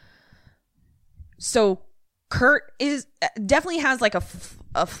 So Kurt definitely has like a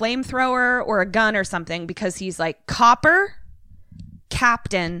flamethrower or a gun or something, because he's like, Copper,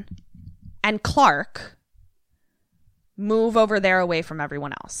 Captain, and Clark, move over there away from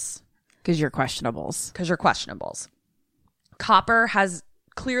everyone else. Because you're questionables. Copper has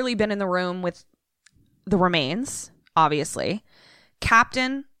clearly been in the room with the remains, obviously.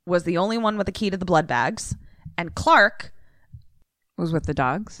 Captain was the only one with the key to the blood bags, and Clark was with the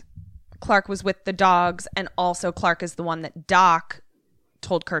dogs. Clark was with the dogs, and also Clark is the one that Doc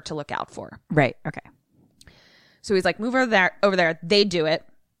told Kurt to look out for. Right. Okay. So he's like, move over there. They do it.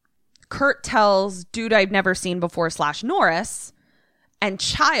 Kurt tells dude I've never seen before / Norris and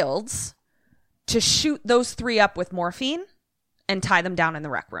Childs to shoot those 3 up with morphine and tie them down in the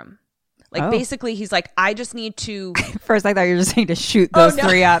rec room. Like, basically, he's like, I just need to... First, I thought you were just saying to shoot those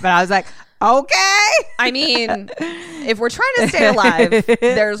 3 up. And I was like, okay. I mean, if we're trying to stay alive,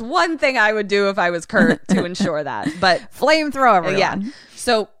 there's one thing I would do if I was Kurt to ensure that. But flamethrower everyone. Yeah.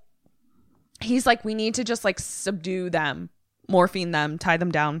 So he's like, we need to just like subdue them, morphine them, tie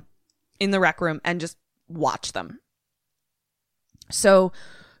them down in the rec room and just watch them. So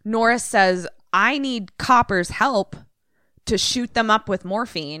Norris says, I need Copper's help to shoot them up with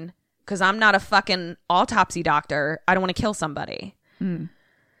morphine because I'm not a fucking autopsy doctor. I don't want to kill somebody.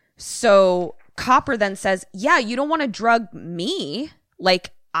 So Copper then says, yeah, you don't want to drug me.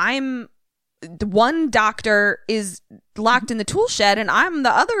 Like, I'm the one doctor is locked in the tool shed and I'm the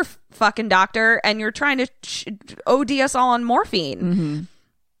other fucking doctor and you're trying to OD us all on morphine.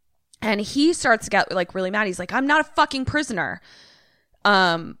 And he starts to get like really mad. He's like, I'm not a fucking prisoner.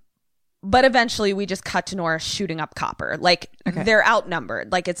 But eventually we just cut to Norris shooting up Copper. Like, they're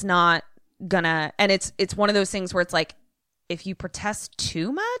outnumbered. Like, it's not gonna, and it's one of those things where it's like, if you protest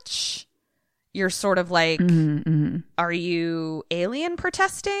too much, you're sort of like, are you alien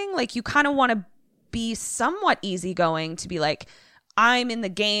protesting? Like, you kind of want to be somewhat easygoing to be like, I'm in the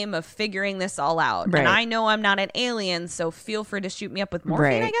game of figuring this all out. Right. And I know I'm not an alien, so feel free to shoot me up with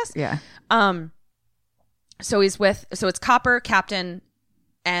morphine, I guess. Yeah. So it's Copper, Captain,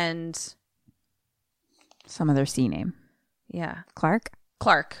 and some other C name. Yeah. Clark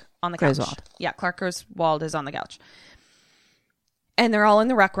on the couch. Griswold. Yeah, Clark Griswold is on the couch. And they're all in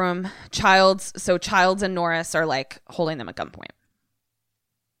the rec room. Childs and Norris are like holding them at gunpoint.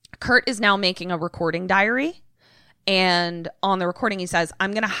 Kurt is now making a recording diary. And on the recording, he says,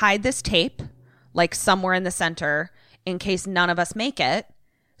 I'm going to hide this tape like somewhere in the center in case none of us make it,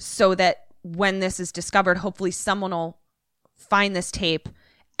 so that when this is discovered, hopefully someone will find this tape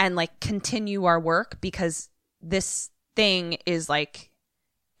and like continue our work, because this thing is like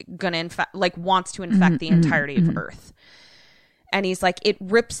going to infect, like wants to infect the entirety of Earth. And he's like, it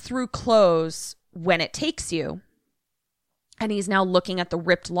rips through clothes when it takes you. And he's now looking at the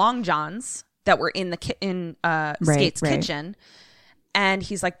ripped long johns that were in the Skate's kitchen. And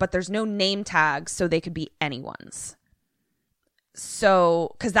he's like, but there's no name tags, so they could be anyone's.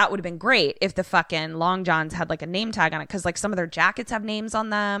 So, because that would have been great if the fucking long johns had like a name tag on it, because like some of their jackets have names on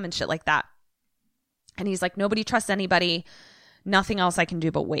them and shit like that. And he's like, nobody trusts anybody. Nothing else I can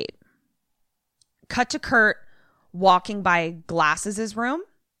do but wait. Cut to Kurt walking by Glasses' room.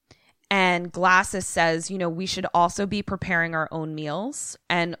 And Glasses says, you know, we should also be preparing our own meals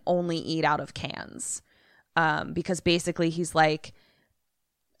and only eat out of cans. Because basically he's like,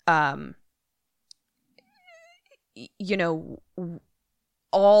 you know,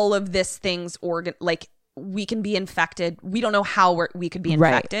 all of this things, like, we can be infected. We don't know how we could be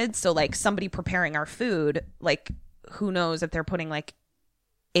infected. Right. So, like, somebody preparing our food, like, who knows if they're putting, like,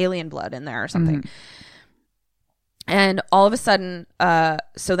 alien blood in there or something. And all of a sudden,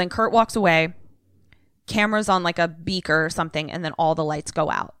 so then Kurt walks away, camera's on like a beaker or something, and then all the lights go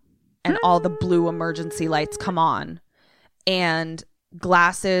out and all the blue emergency lights come on, and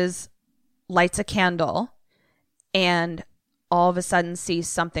Glasses lights a candle and all of a sudden sees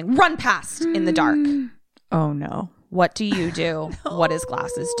something run past in the dark. Oh no. What do you do? No. What does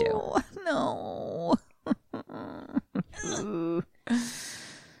Glasses do? No.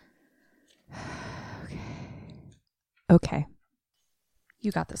 Okay.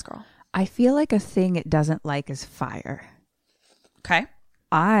 You got this, girl. I feel like a thing it doesn't like is fire. Okay.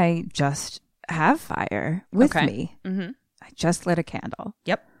 I just have fire with me. I just lit a candle.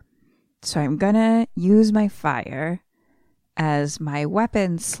 Yep. So I'm going to use my fire as my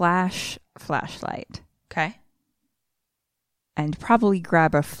weapon / flashlight. Okay. And probably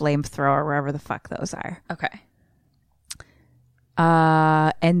grab a flamethrower wherever the fuck those are. Okay.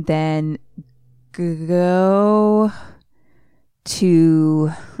 And then go to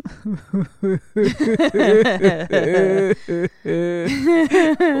what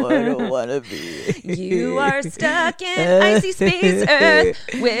I want to be. You are stuck in icy space Earth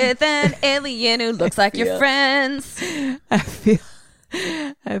with an alien who looks like your friends. I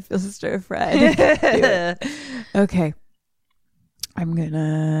feel stir fried. Okay. I'm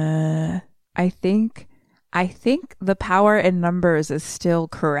gonna. I think the power in numbers is still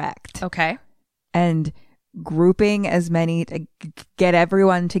correct. Okay. And grouping as many to get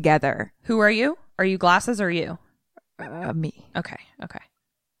everyone together. Who are you? Are you Glasses or you? Me. Okay.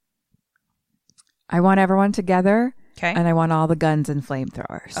 I want everyone together. Okay. And I want all the guns and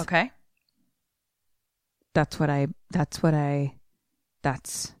flamethrowers. Okay. That's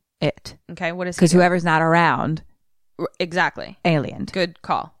it. Okay. What is he Because doing? whoever's not around, Exactly. alien. Good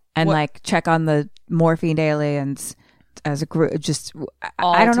call. And What- like check on the morphined aliens as a group. Just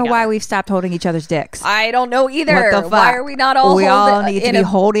All I don't know why together. we've stopped holding each other's dicks. I don't know either. What the fuck? Why are we not all? We all need to in be a-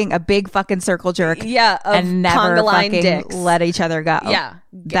 holding a big fucking circle jerk. Yeah, of and never conga line fucking dicks. let each other go. Yeah.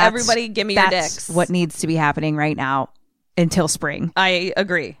 Everybody give me your that's dicks. what needs to be happening right now until spring. I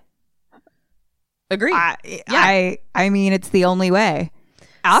agree. I mean, it's the only way.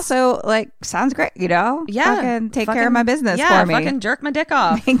 Also, like, sounds great, you know? Yeah. Fucking take care of my business yeah, for me. fucking jerk my dick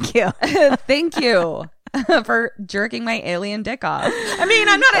off. Thank you. Thank you for jerking my alien dick off. I mean,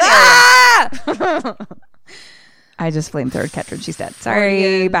 I'm not an alien. I just flamethrowed Ketrin. She's dead. Sorry.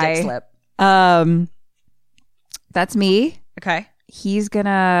 Alien Bye. dick slip. That's me. Okay. He's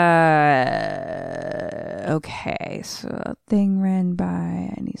gonna. Okay, so thing ran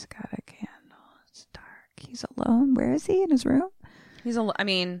by and he's got a candle. It's dark. He's alone. Where is he? In his room? I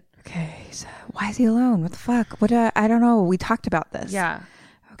mean. Okay. So why is he alone? What the fuck? What? I don't know. We talked about this. Yeah.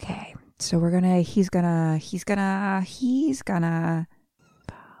 Okay. So we're gonna. He's gonna follow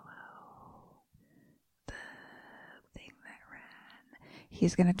the thing that ran.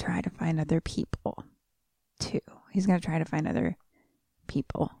 He's gonna try to find other people too. He's gonna try to find other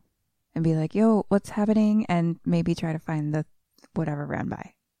people and be like, yo, what's happening? And maybe try to find the whatever ran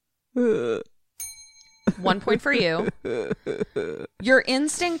by. 1 point for you. Your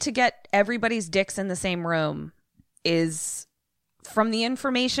instinct to get everybody's dicks in the same room is, from the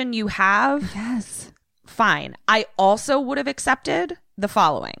information you have, Yes. fine. I also would have accepted the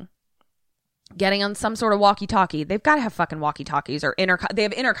following. Getting on some sort of walkie-talkie. They've got to have fucking walkie-talkies or they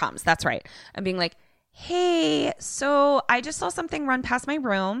have intercoms. That's right. And being like, hey, so I just saw something run past my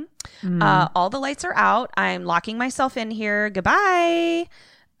room. All the lights are out. I'm locking myself in here. Goodbye.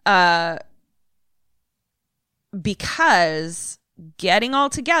 Because getting all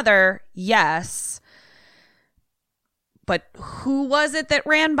together, yes. But who was it that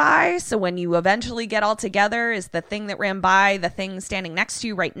ran by? So when you eventually get all together, is the thing that ran by the thing standing next to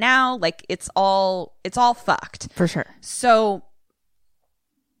you right now? Like it's all fucked. For sure. So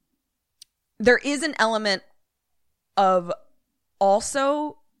there is an element of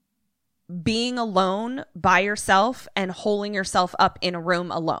also being alone by yourself and holding yourself up in a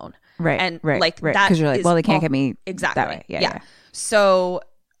room alone. Right. And right. like right. that Because you're like, is well, they can't all- get me exactly that way. Yeah. So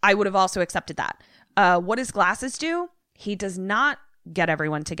I would have also accepted that. What does Glasses do? He does not get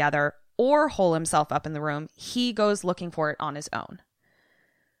everyone together or hole himself up in the room. He goes looking for it on his own.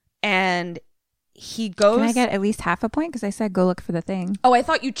 And he goes... Can I get at least half a point? Because I said go look for the thing. Oh, I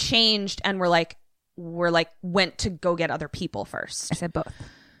thought you changed and were like went to go get other people first. I said both.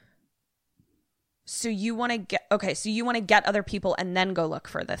 So you want to get... Okay, so you want to get other people and then go look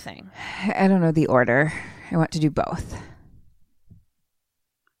for the thing. I don't know the order. I want to do both.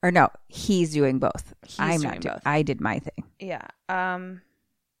 Or no, he's doing both. I'm not doing both. I did my thing. Yeah.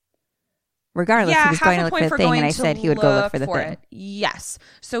 Regardless, he was going to look for the thing, and I said he would go look for the thing. It. Yes.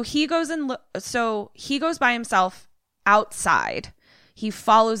 So he goes so he goes by himself outside. He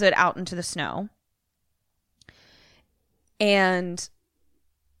follows it out into the snow. And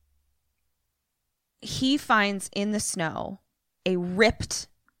he finds in the snow a ripped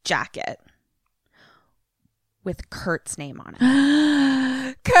jacket with Kurt's name on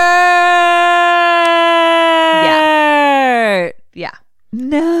it. Kurt! Yeah.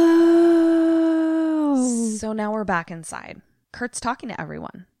 No. So now we're back inside. Kurt's talking to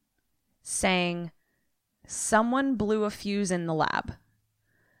everyone, saying, someone blew a fuse in the lab.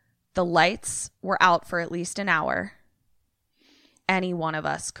 The lights were out for at least an hour. Any one of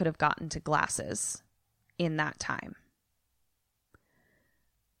us could have gotten to Glasses in that time.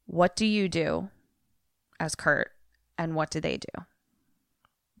 What do you do as Kurt, and what do they do?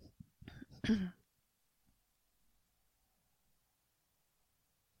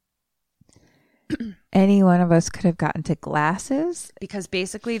 Any one of us could have gotten to Glasses? Because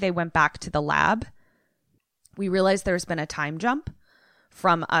basically they went back to the lab. We realized there's been a time jump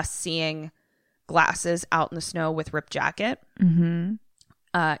from us seeing Glasses out in the snow with ripped jacket. Mm-hmm.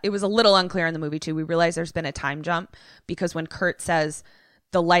 It was a little unclear in the movie too. We realized there's been a time jump because when Kurt says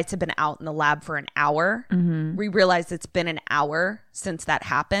the lights have been out in the lab for an hour, we realized it's been an hour since that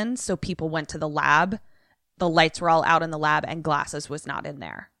happened. So people went to the lab. The lights were all out in the lab and Glasses was not in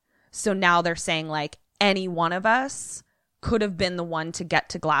there. So now they're saying like any one of us could have been the one to get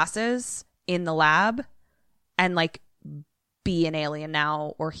to Glasses in the lab and like be an alien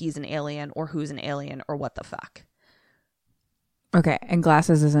now, or he's an alien, or who's an alien, or what the fuck. Okay, and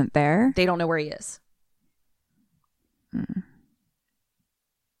Glasses isn't there? They don't know where he is.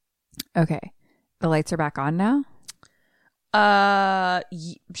 Okay. The lights are back on now?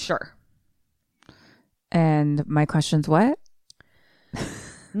 Sure. And my question's what?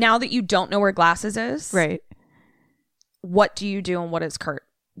 Now that you don't know where Glasses is, right? What do you do, and what does Kurt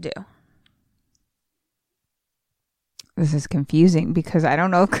do? This is confusing because I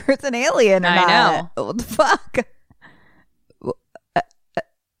don't know if Kurt's an alien or not. I know. What the fuck?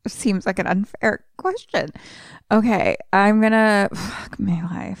 Seems like an unfair question. Okay, I'm gonna fuck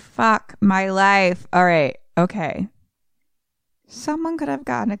my life. All right, okay. Someone could have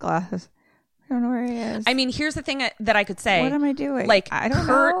gotten a Glasses. I don't know where he is. I mean, here's the thing that I could say. What am I doing? Like, I don't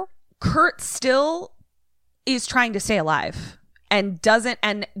know. Kurt still is trying to stay alive and doesn't.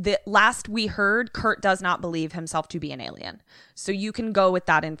 And the last we heard, Kurt does not believe himself to be an alien. So you can go with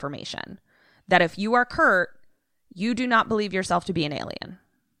that information. That if you are Kurt, you do not believe yourself to be an alien.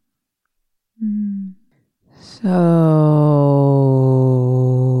 So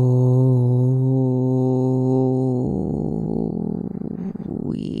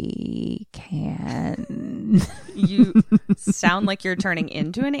we can. You sound like you're turning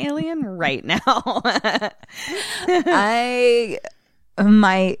into an alien right now. I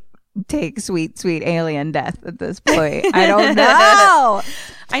might take sweet alien death at this point. I don't know.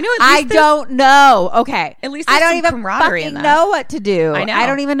 I know. I don't know. Okay. At least I don't some even camaraderie in fucking that. know what to do. I know. I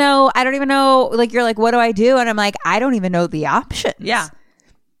don't even know. Like, you're like, what do I do? And I'm like, I don't even know the options. Yeah.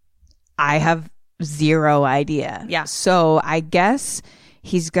 I have zero idea. Yeah. So I guess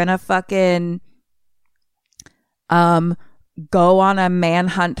he's gonna fucking go on a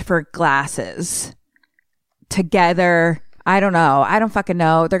manhunt for Glasses together. I don't know. I don't fucking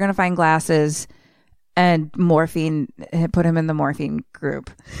know. They're gonna find Glasses and morphine, put him in the morphine group.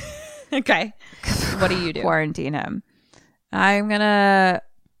 Okay. What do you do? Quarantine him. I'm gonna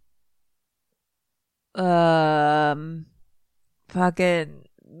fucking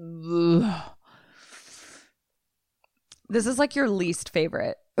This is like your least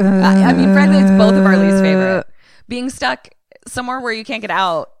favorite. I mean, frankly, it's both of our least favorite. Being stuck somewhere where you can't get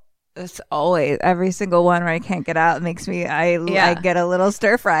out. It's always every single one where I can't get out makes me I get a little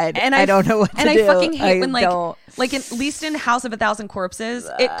stir fried, and I don't know what to do. And I fucking hate when like at least in House of a Thousand Corpses,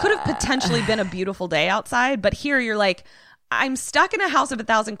 it could have potentially been a beautiful day outside, but here you're like, I'm stuck in a House of a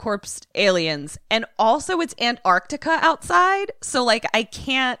Thousand Corpse aliens, and also it's Antarctica outside, so like I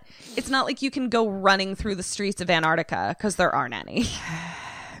can't. It's not like you can go running through the streets of Antarctica because there aren't any.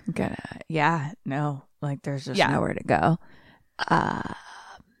 Like there's just nowhere to go.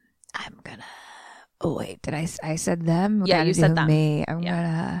 I'm gonna. Oh wait, did I said them? Yeah, you said them. Me. I'm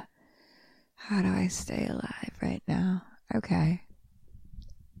gonna. How do I stay alive right now? Okay.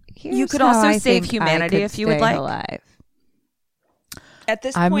 You could also save humanity if you would like. Alive. At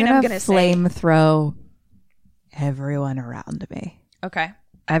this point, I'm gonna flame throw everyone around me. Okay.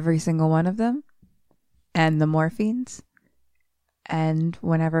 Every single one of them, and the morphines. And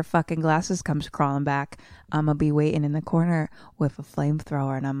whenever fucking Glasses comes crawling back, I'm going to be waiting in the corner with a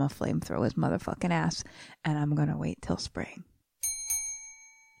flamethrower, and I'm going to flamethrow his motherfucking ass. And I'm going to wait till spring.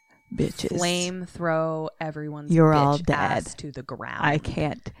 Bitches. Flamethrow everyone's You're bitch all dead. ass to the ground. I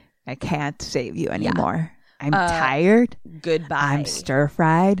can't save you anymore. Yeah. I'm tired. Goodbye. I'm stir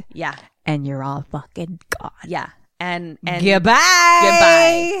fried. Yeah. And you're all fucking gone. Yeah. And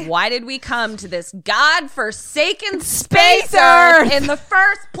goodbye. Why did we come to this godforsaken space Earth in the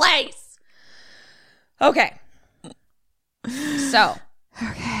first place? Okay. So.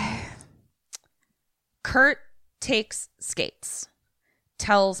 Okay. Kurt takes skates.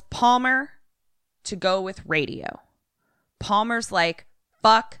 Tells Palmer to go with radio. Palmer's like,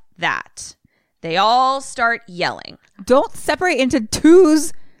 fuck that. They all start yelling. Don't separate into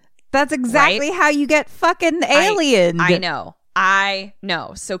twos. That's exactly how you get fucking aliens. I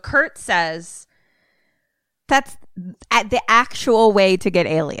know. So Kurt says that's the actual way to get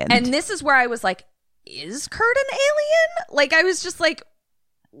aliens. And this is where I was like, is Kurt an alien? Like, I was just like,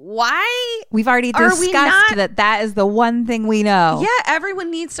 why? We've already discussed that is the one thing we know. Yeah, everyone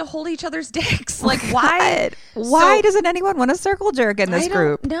needs to hold each other's dicks. Like, why? Why doesn't anyone want a circle jerk in this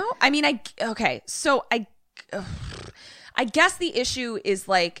group? No, I mean, So I guess the issue is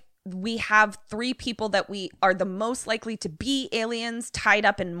like, we have 3 people that we are the most likely to be aliens tied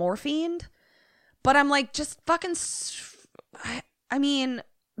up in morphine. But I'm like, just fucking, I mean,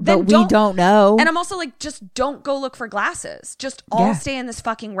 but we don't know. And I'm also like, just don't go look for Glasses. Just all stay in this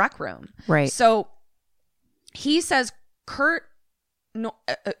fucking rec room. Right. So he says, Kurt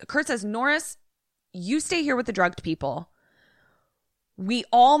says, Norris, you stay here with the drugged people. We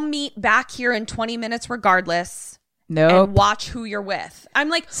all meet back here in 20 minutes regardless. Nope. And watch who you're with. I'm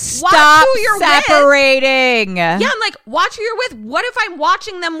like, stop watch who you're separating. Yeah, I'm like, watch who you're with. What if I'm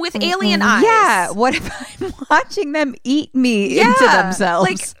watching them with alien eyes? Yeah. What if I'm watching them eat me into themselves?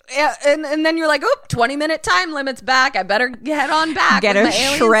 Like, and then you're like, oh, 20-minute time limit's back. I better head on back. Get to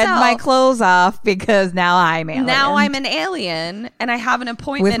shred my clothes off because now I'm alien. Now I'm an alien and I have an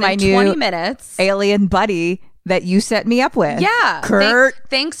appointment with my in new 20 minutes. Alien buddy that you set me up with. Yeah. Kurt.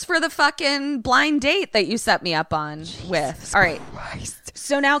 Thanks for the fucking blind date that you set me up on with. All right. Christ.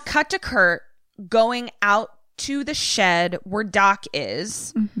 So now cut to Kurt going out to the shed where Doc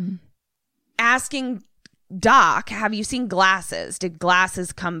is, asking Doc, have you seen glasses? Did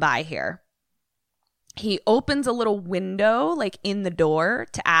glasses come by here? He opens a little window like in the door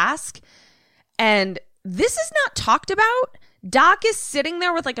to ask. And this is not talked about. Doc is sitting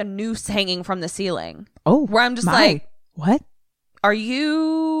there with like a noose hanging from the ceiling. Oh, where I'm just like, what? Are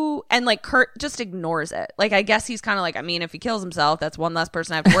you? And like Kurt just ignores it. Like, I guess he's kind of like, I mean, if he kills himself, that's one less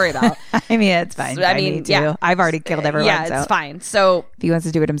person I have to worry about. I mean, it's fine. So, I mean, yeah, I've already killed everyone. Yeah, it's fine. So if he wants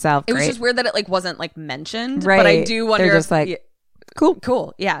to do it himself, it was great. just weird that it like wasn't like mentioned. Right. But I do wonder. They're just like,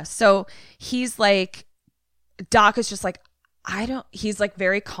 cool. Yeah. So he's like, Doc is just like, he's like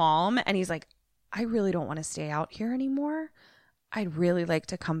very calm. And he's like, I really don't want to stay out here anymore. I'd really like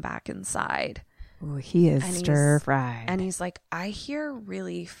to come back inside. Ooh, he is stir-fried. And he's like, I hear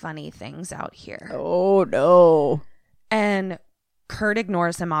really funny things out here. Oh, no. And Kurt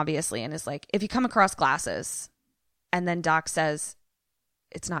ignores him, obviously, and is like, if you come across glasses. And then Doc says,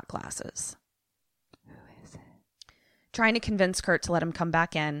 it's not glasses. Who is it? Trying to convince Kurt to let him come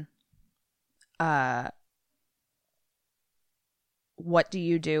back in. What do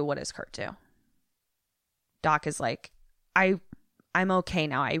you do? What does Kurt do? Doc is like, I'm okay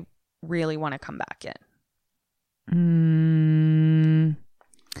now. I really want to come back in.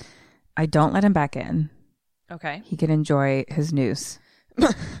 I don't let him back in. Okay. He can enjoy his noose.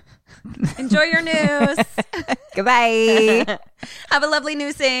 Enjoy your noose. Goodbye. Have a lovely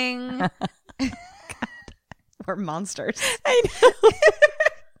noosing. We're monsters. I know.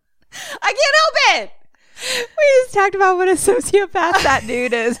 I can't help it. We just talked about what a sociopath that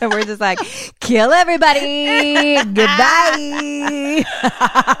dude is, and we're just like, kill everybody. Goodbye.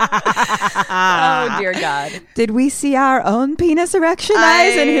 Oh, dear God. Did we see our own penis erection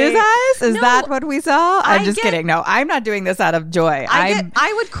eyes in his eyes? Is that what we saw? I'm just kidding. No, I'm not doing this out of joy.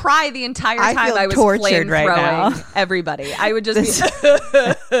 I would cry the entire time I was tortured right now. Everybody. I would just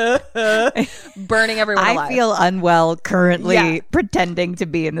be burning everyone alive. I feel unwell currently pretending to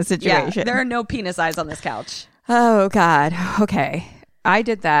be in the situation. Yeah, there are no penis eyes on this couch. Oh, God. Okay. I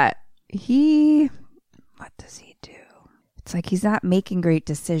did that. What does he do? It's like he's not making great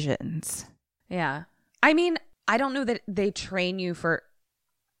decisions. Yeah. I mean, I don't know that they train you for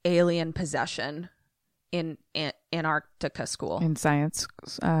alien possession in Antarctica school. In science,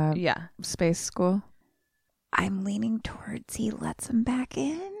 space school. I'm leaning towards he lets him back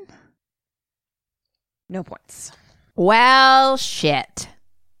in. No points. Well, shit.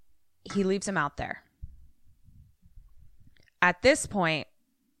 He leaves him out there. At this point,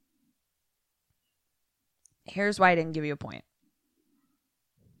 here's why I didn't give you a point.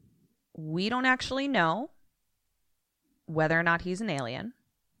 We don't actually know whether or not he's an alien.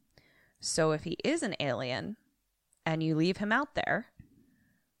 So if he is an alien and you leave him out there,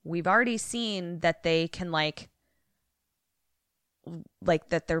 we've already seen that they can like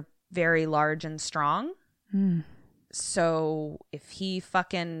that they're very large and strong. So if he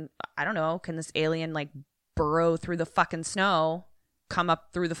fucking, I don't know, can this alien like burrow through the fucking snow, come up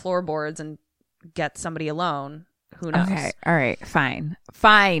through the floorboards and get somebody alone? Who knows? Okay. All right. Fine.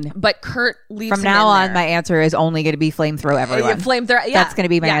 But Kurt leaves from now on, my answer is only going to be flamethrow everyone. Flamethrow. Yeah. That's going to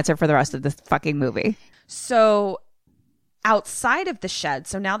be my answer for the rest of this fucking movie. So outside of the shed,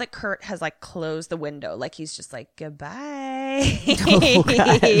 so now that Kurt has like closed the window, like he's just like, goodbye.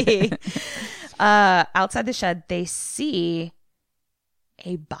 Outside the shed, they see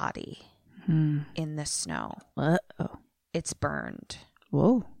a body in the snow. Uh-oh. It's burned.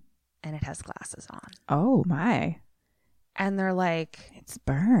 Whoa. And it has glasses on. Oh, my. And they're like, it's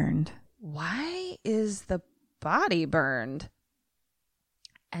burned. Why is the body burned?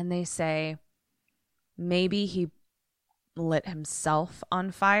 And they say, maybe he lit himself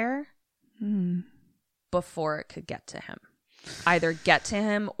on fire before it could get to him. Either get to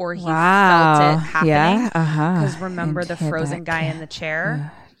him or he felt it happening. Yeah, because remember the frozen guy in the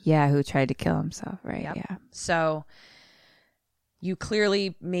chair? Who tried to kill himself, right? Yep. Yeah. So you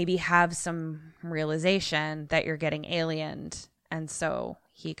clearly maybe have some realization that you're getting aliened. And so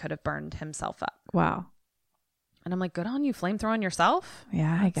he could have burned himself up. Wow. And I'm like, good on you, flamethrowing yourself.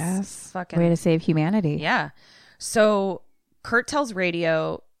 Yeah, I guess. Fucking way to save humanity. Yeah. So Kurt tells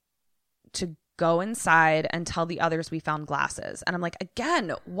Radio to go inside and tell the others we found glasses. And I'm like,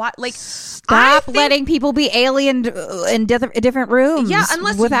 again, what? Like, stop letting people be alien in different rooms. Yeah,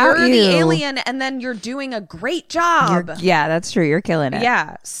 unless without you're you. the alien and then you're doing a great job. Yeah, that's true. You're killing it.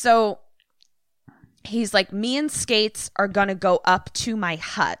 Yeah. So he's like, me and Skates are gonna go up to my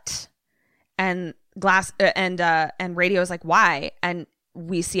hut, and Radio's like, why? And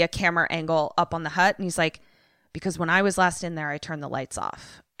we see a camera angle up on the hut, and he's like, because when I was last in there, I turned the lights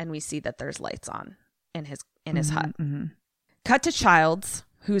off, and we see that there's lights on in his hut. Mm-hmm. Cut to Childs,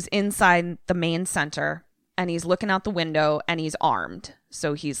 who's inside the main center, and he's looking out the window, and he's armed,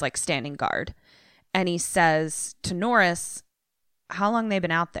 so he's like standing guard, and he says to Norris, how long they been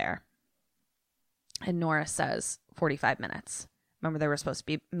out there? And Norris says 45 minutes. Remember, they were supposed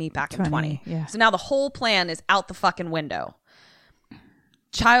to meet back in 20. Yeah. So now the whole plan is out the fucking window.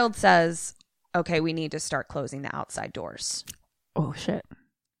 Child says, okay, we need to start closing the outside doors. Oh, shit.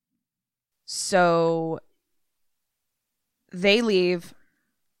 So they leave.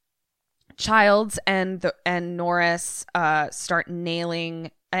 Childs and Norris start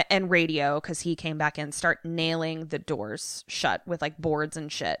nailing, and Radio, because he came back in, start nailing the doors shut with like boards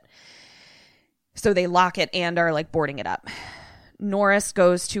and shit. So they lock it and are like boarding it up. Norris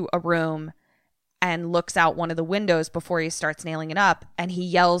goes to a room and looks out one of the windows before he starts nailing it up, and he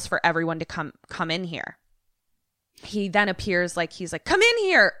yells for everyone to come in here. He then appears like he's like, come in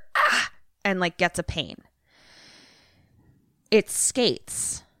here, and like gets a pain. It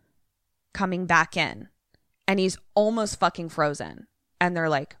Skates coming back in, and he's almost fucking frozen. And they're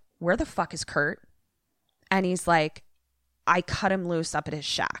like, where the fuck is Kurt? And he's like, I cut him loose up at his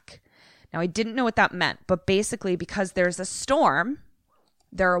shack. Now, I didn't know what that meant, but basically because there's a storm,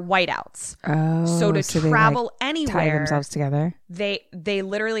 there are whiteouts. Oh, so to travel they, anywhere, tie themselves together. They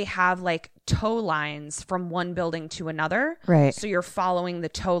literally have like tow lines from one building to another. Right. So you're following the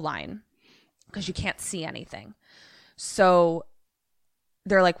tow line because you can't see anything. So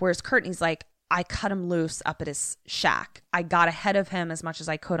they're like, where's Kurt? And he's like, I cut him loose up at his shack. I got ahead of him as much as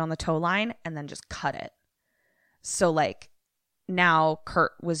I could on the tow line and then just cut it. So like now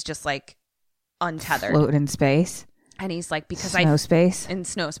Kurt was just like untethered. Floating in space. And he's like, because snow space. In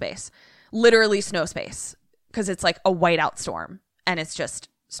snow space. Literally snow space. Because it's like a whiteout storm. And it's just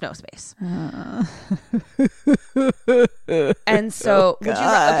snow space. And so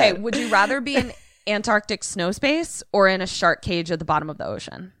would you rather be in Antarctic snow space or in a shark cage at the bottom of the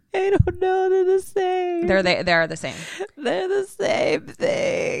ocean? I don't know. They're the same. They're the same. They're the same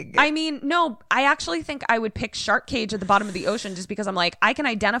thing. I mean, no, I actually think I would pick shark cage at the bottom of the ocean just because I'm like, I can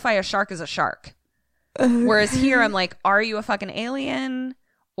identify a shark as a shark. Whereas here I'm like, are you a fucking alien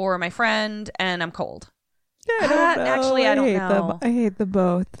or my friend? And I'm cold. I don't know. Actually, I don't know. I hate them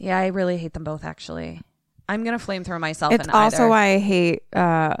both. Yeah, I really hate them both, actually. I'm going to flamethrower myself it's in either. It's also why I hate,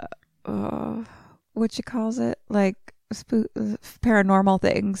 what you calls it? Like paranormal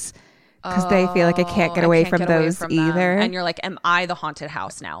things. Because they feel like I can't get away from those either. And you're like, am I the haunted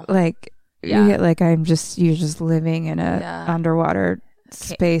house now? Like, yeah. Like you're just living in a underwater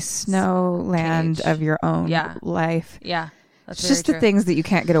space snow land cage of your own life. Yeah. That's it's just the things that you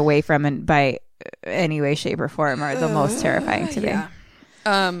can't get away from and by any way, shape, or form are the most terrifying to me. Yeah.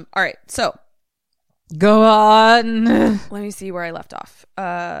 All right. So go on. Let me see where I left off.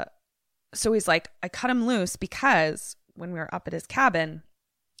 So he's like, I cut him loose because when we were up at his cabin,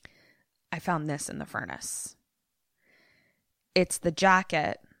 I found this in the furnace. It's the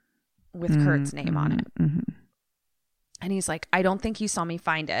jacket with Kurt's name on it. Mm-hmm. And he's like, I don't think he saw me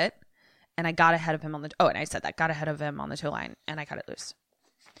find it. And I got ahead of him on the... Oh, and I said that. Got ahead of him on the tow line. And I cut it loose.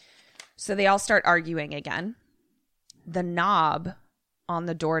 So they all start arguing again. The knob on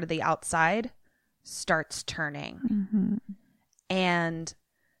the door to the outside starts turning. Mm-hmm. And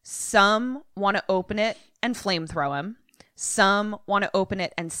some want to open it and flamethrow him. Some want to open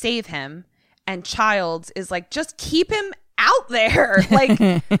it and save him. And Childs is like, just keep him out there. Like,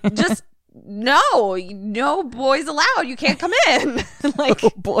 just... No boys allowed. You can't come in. Like, no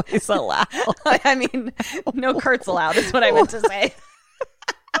boys allowed. I mean, no Kurt's allowed is what I meant to say.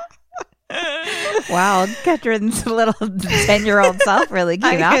 Wow, Ketrin's little 10-year-old self really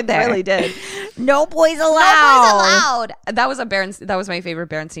came out there. Really did. No boys allowed. No boys allowed. That was my favorite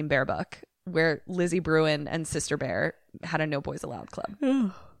Berenstein Bear book, where Lizzie Bruin and Sister Bear had a No Boys Allowed club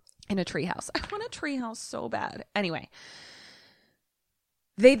in a treehouse. I want a treehouse so bad. Anyway.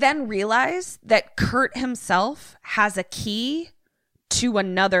 They then realize that Kurt himself has a key to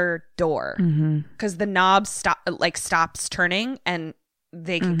another door because the knob stops turning and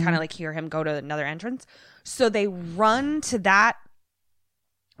they can kind of like hear him go to another entrance. So they run to that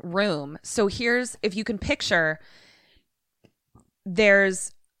room. So here's, if you can picture,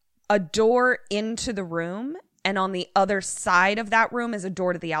 there's a door into the room, and on the other side of that room is a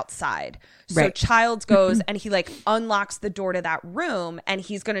door to the outside. So Childs goes and he like unlocks the door to that room, and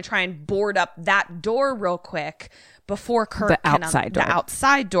he's going to try and board up that door real quick before Kurt the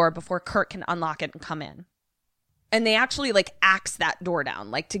outside door before Kurt can unlock it and come in. And they actually like axe that door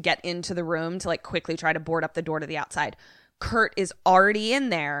down, like to get into the room to like quickly try to board up the door to the outside. Kurt is already in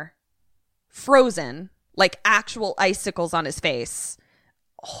there, frozen, like actual icicles on his face,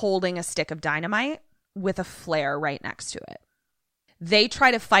 holding a stick of dynamite with a flare right next to it. They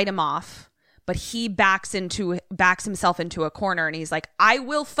try to fight him off, but he backs himself into a corner, and he's like, I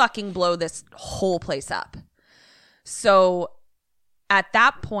will fucking blow this whole place up. So at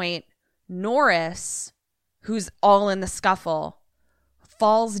that point, Norris, who's all in the scuffle,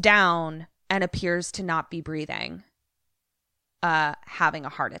 falls down and appears to not be breathing, having a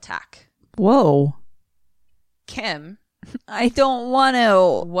heart attack. Whoa. Kim, I don't want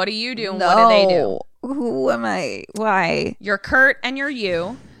to. what do you do and No. what do they do? Who am I? Why? You're Kurt and you're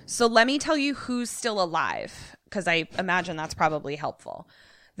you. So let me tell you who's still alive, because I imagine that's probably helpful.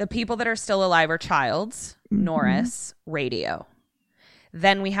 The people that are still alive are Childs, Norris, Radio.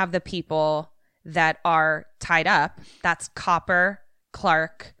 Then we have the people that are tied up. That's Copper,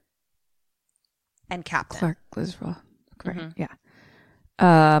 Clark, and Captain. Clark Griswold. Correct. Yeah.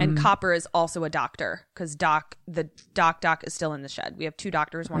 And Copper is also a doctor, because Doc is still in the shed. We have two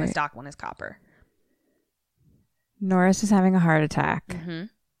doctors. One is Doc, one is Copper. Norris is having a heart attack.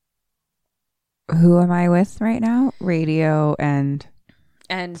 Who am I with right now? Radio and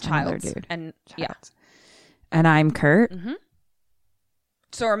Childs. dude. And Childs. yeah. And I'm Kurt.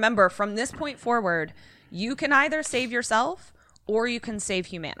 So remember, from this point forward, you can either save yourself or you can save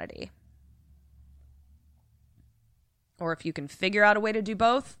humanity. Or if you can figure out a way to do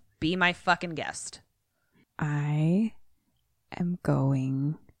both, be my fucking guest. I am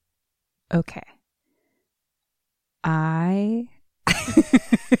going. Okay. I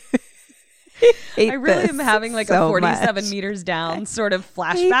really am having like so a 47 much. meters down sort of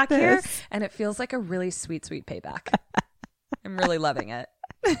flashback here, this. and it feels like a really sweet, sweet payback. I'm really loving it.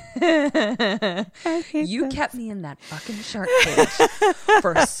 You kept me in that fucking shark cage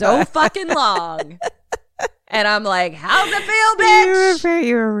for so fucking long. And I'm like, how's it feel, bitch?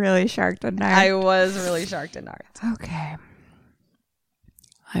 You were really sharked and narked. I was really sharked and narked. Okay.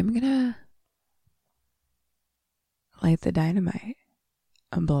 I'm gonna light the dynamite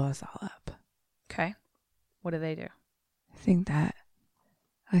and blow us all up. Okay. What do they do? I think that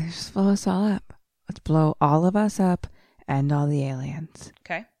let's just blow us all up. Let's blow all of us up and all the aliens.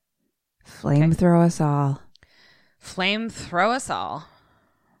 Okay. Flamethrow us all. Flame throw us all.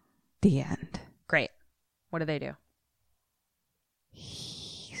 The end. Great. What do they do?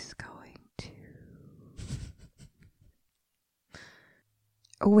 He's going to.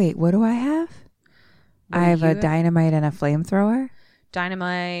 Oh, wait, what do I have? I have a dynamite and a flamethrower.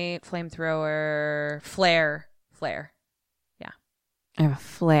 Dynamite, flamethrower, flare. Yeah. I have a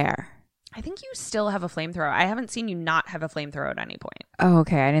flare. I think you still have a flamethrower. I haven't seen you not have a flamethrower at any point. Oh,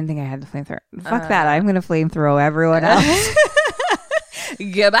 okay. I didn't think I had the flamethrower. Fuck that. I'm going to flamethrow everyone else.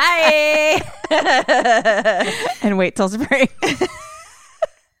 Goodbye. And wait till spring.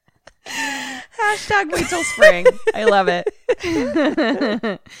 Hashtag wait till spring. I love it.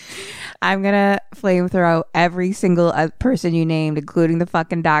 I'm going to flamethrow every single person you named, including the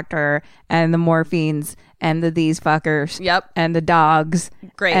fucking doctor and the morphines and these fuckers. Yep. And the dogs.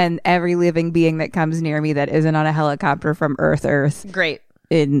 Great. And every living being that comes near me that isn't on a helicopter from Earth. Great.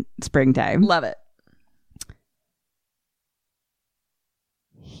 In springtime. Love it.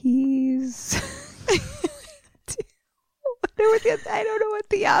 He's... I don't know what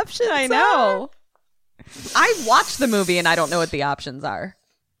the options are. I know. I watched the movie and I don't know what the options are.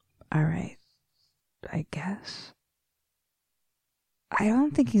 All right. I guess. I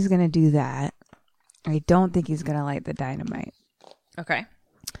don't think he's going to do that. I don't think he's going to light the dynamite. Okay.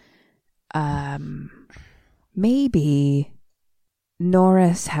 Maybe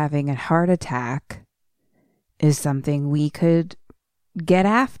Norris having a heart attack is something we could get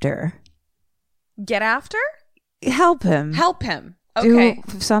after. Get after? Help him. Okay.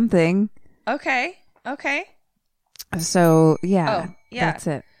 Do something. Okay. So, yeah. Oh, yeah. That's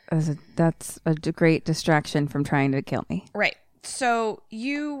it. That's a great distraction from trying to kill me. Right. So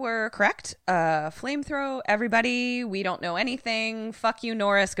you were correct. Flamethrow, everybody. We don't know anything. Fuck you,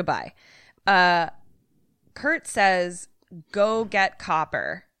 Norris. Goodbye. Kurt says, go get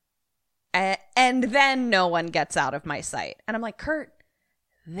Copper. And then no one gets out of my sight. And I'm like, Kurt,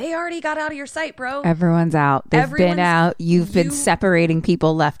 they already got out of your sight, bro. Everyone's out. They've been out. You've been separating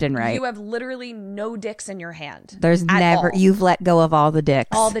people left and right. You have literally no dicks in your hand. There's never, you've let go of all the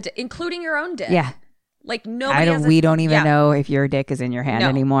dicks. Including your own dick. Yeah. Like nobody we don't even know if your dick is in your hand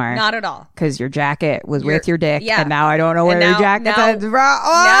anymore. Not at all. Because your jacket was with your dick. Yeah. And now I don't know where your jacket is.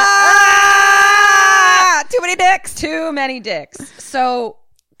 Too many dicks. Too many dicks. So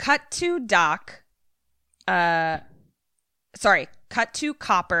cut to Doc. Cut to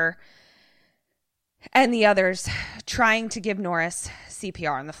Copper and the others trying to give Norris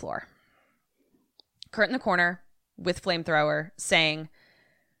CPR on the floor. Kurt in the corner with flamethrower saying,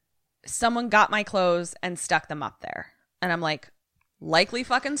 someone got my clothes and stuck them up there. And I'm like, likely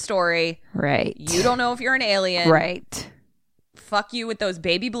fucking story. Right. You don't know if you're an alien. Right. Fuck you with those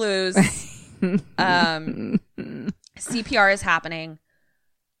baby blues. CPR is happening.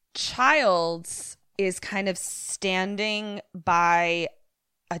 Childs is kind of standing by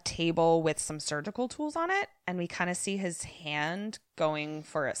a table with some surgical tools on it, and we kind of see his hand going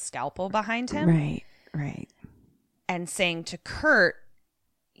for a scalpel behind him. Right. And saying to Kurt,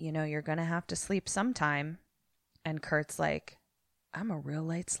 you're going to have to sleep sometime. And Kurt's like, I'm a real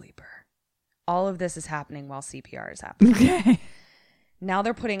light sleeper. All of this is happening while CPR is happening. Okay. Now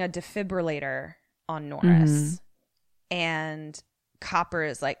they're putting a defibrillator on Norris. And Copper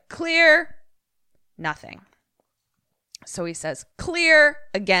is like, clear. Nothing. So he says, clear.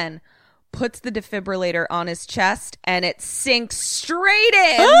 Again, puts the defibrillator on his chest, and it sinks straight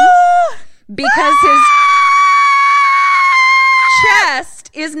in because his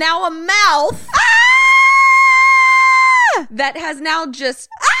chest is now a mouth that has now just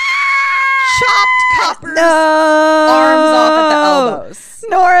chopped Copper's arms off at the elbows.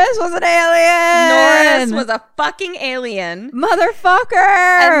 Norris was an alien. Norris was a fucking alien. Motherfucker.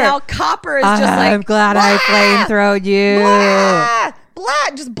 And now Copper is just like, I'm glad I flamethrowed you. Blah,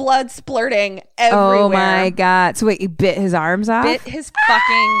 just blood splurting everywhere. Oh my God. So wait, you bit his arms off? Bit his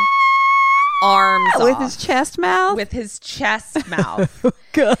fucking arms off. With his chest mouth? With his chest mouth.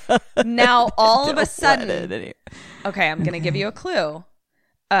 God. Now all of a sudden, okay, I'm going to give you a clue.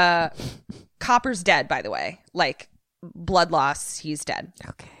 Copper's dead, by the way. Like, blood loss, he's dead.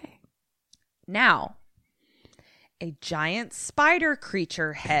 Okay. Now, a giant spider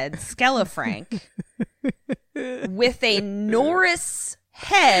creature head, Skelefrank, with a Norris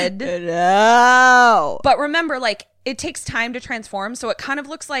head. No. But remember, like, it takes time to transform, so it kind of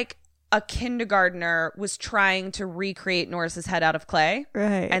looks like a kindergartner was trying to recreate Norris's head out of clay.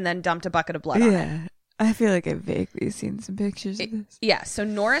 Right. And then dumped a bucket of blood on it. I feel like I've vaguely seen some pictures of this. Yeah, so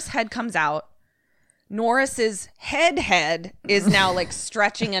Norris' head comes out. Norris's head is now like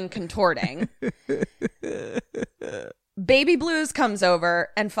stretching and contorting. Baby Blues comes over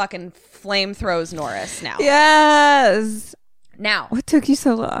and fucking flame throws Norris now. Yes. Now. What took you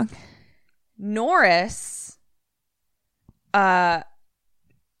so long? Norris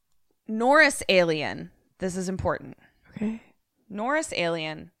alien. This is important. Okay. Norris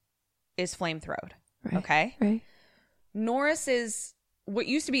alien is flame throwed. Right. Okay. Right. Norris is what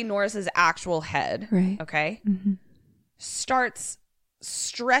used to be Norris's actual head. Right. Okay. Mm-hmm. Starts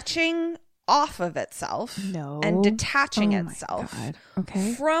stretching off of itself and detaching itself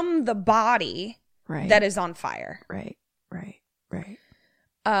from the body that is on fire. Right.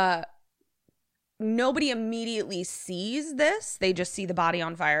 Nobody immediately sees this. They just see the body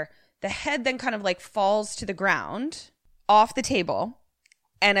on fire. The head then kind of like falls to the ground off the table,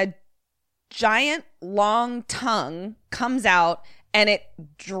 and a giant long tongue comes out, and it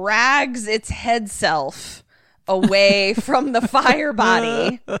drags its head self away from the fire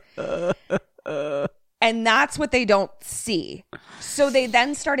body. And that's what they don't see. So they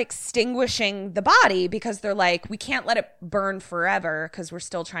then start extinguishing the body because they're like, we can't let it burn forever because we're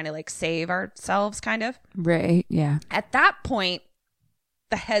still trying to like save ourselves, kind of. Right. Yeah. At that point,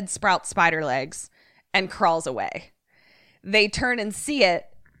 the head sprouts spider legs and crawls away. They turn and see it,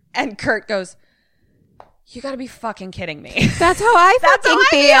 and Kurt goes, you gotta be fucking kidding me. That's how I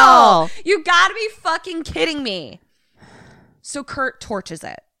feel. You gotta be fucking kidding me. So Kurt torches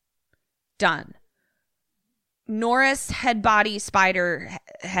it. Done. Norris, head, body, spider,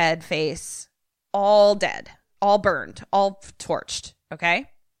 head, face, all dead, all burned, all torched. Okay?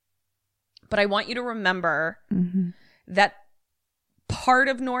 But I want you to remember that part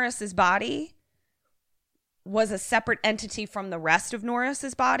of Norris's body was a separate entity from the rest of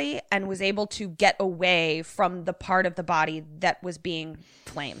Norris's body and was able to get away from the part of the body that was being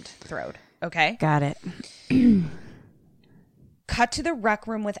flamed throwed. Okay? Got it. Cut to the rec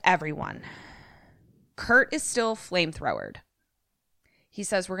room with everyone. Kurt is still flamethrowered. He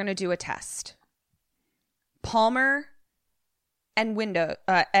says, we're going to do a test. Palmer and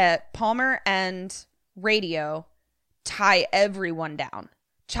Palmer and Radio tie everyone down.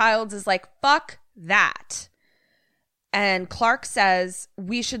 Childs is like, fuck that. And Clark says,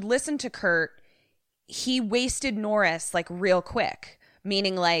 we should listen to Kurt. He wasted Norris like real quick,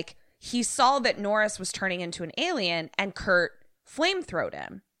 meaning like he saw that Norris was turning into an alien and Kurt flamethrowed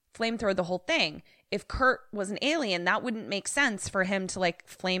the whole thing. If Kurt was an alien, that wouldn't make sense for him to like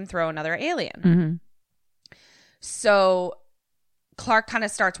flamethrow another alien. Mm-hmm. So Clark kind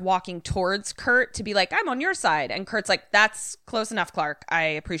of starts walking towards Kurt to be like, I'm on your side. And Kurt's like, that's close enough, Clark. I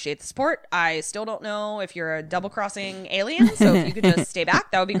appreciate the support. I still don't know if you're a double-crossing alien. So if you could just stay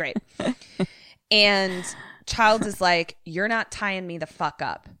back, that would be great. And Childs is like, you're not tying me the fuck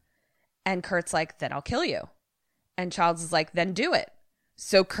up. And Kurt's like, then I'll kill you. And Childs is like, then do it.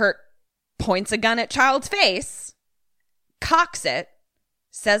 So Kurt points a gun at Childs' face, cocks it,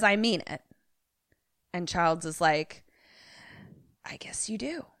 says, I mean it. And Childs is like, I guess you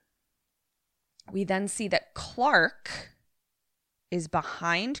do. We then see that Clark is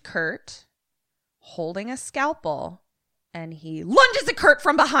behind Kurt, holding a scalpel, and he lunges at Kurt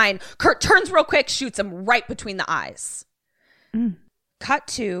from behind. Kurt turns real quick, shoots him right between the eyes. Cut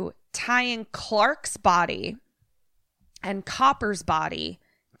to tying Clark's body and Copper's body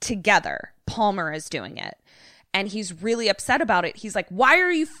together. Palmer is doing it. And he's really upset about it. He's like, why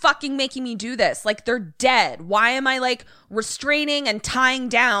are you fucking making me do this? Like, they're dead. Why am I like restraining and tying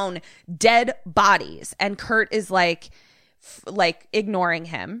down dead bodies? And Kurt is like ignoring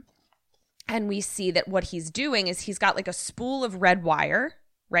him. And we see that what he's doing is he's got like a spool of red wire,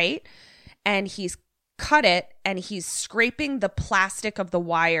 right? And he's cut it and he's scraping the plastic of the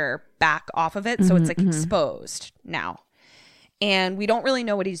wire back off of it. So it's like exposed now. And we don't really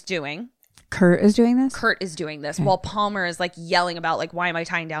know what he's doing. Kurt is doing this? Kurt is doing this while Palmer is like yelling about like, why am I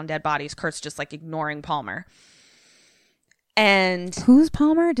tying down dead bodies? Kurt's just like ignoring Palmer. And who's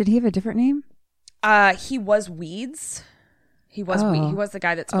Palmer? Did he have a different name? He was Weeds. He was he was the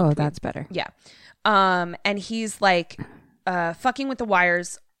guy that smoked weed. That's better. Yeah. And he's like fucking with the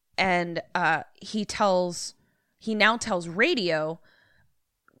wires, and he now tells Radio,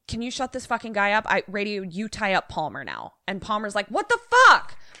 can you shut this fucking guy up? Radio, you tie up Palmer now. And Palmer's like, what the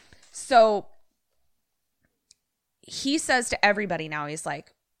fuck? So he says to everybody now, he's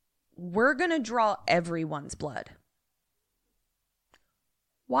like, we're going to draw everyone's blood.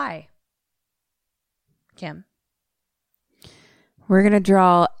 Why? Kim? We're going to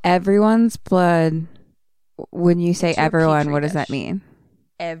draw everyone's blood. When you say everyone, what does that mean?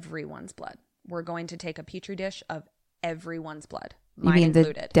 Everyone's blood. We're going to take a petri dish of everyone's blood. You mean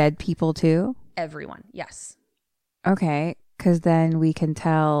included. The dead people too? Everyone, yes. Okay, because then we can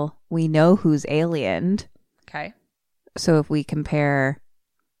tell, we know who's aliened. Okay. So if we compare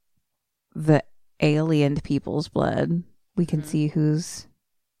the aliened people's blood, we can see who's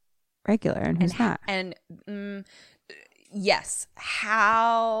regular and who's not. And yes,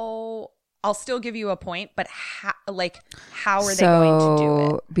 how... I'll still give you a point, but how are they going to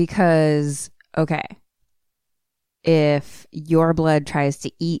do it? Because, okay, if your blood tries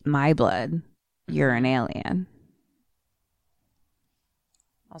to eat my blood, you're an alien.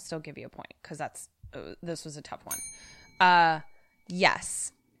 I'll still give you a point because this was a tough one.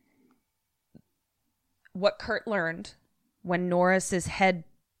 Yes. What Kurt learned when Norris's head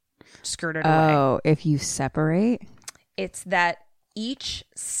skirted away. Oh, if you separate? It's that each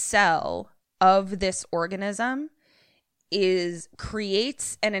cell of this organism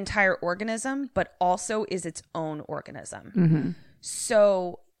creates an entire organism, but also is its own organism. Mm-hmm.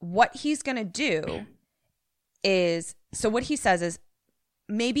 So what he's going to do is, so what he says is,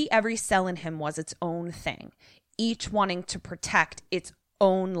 maybe every cell in him was its own thing, each wanting to protect its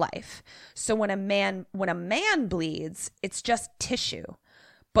own life. So when a man bleeds, it's just tissue.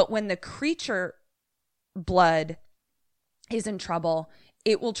 But when the creature blood is in trouble,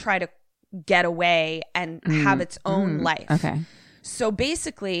 it will try to get away and have its own life. Okay. So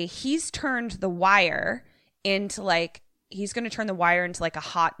basically, he's turned the wire into he's going to turn the wire into like a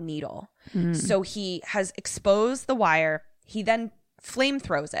hot needle. So he has exposed the wire. He then flame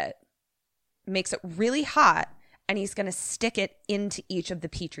throws it, makes it really hot, and he's going to stick it into each of the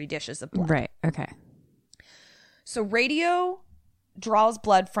petri dishes of blood. Right. Okay. So Radio draws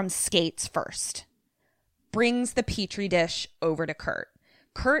blood from Skates first, brings the petri dish over to Kurt.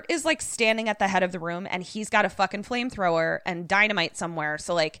 Kurt is like standing at the head of the room and he's got a fucking flamethrower and dynamite somewhere.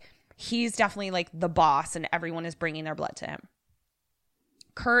 So like he's definitely like the boss and everyone is bringing their blood to him.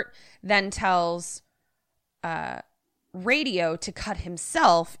 Kurt then tells Radio to cut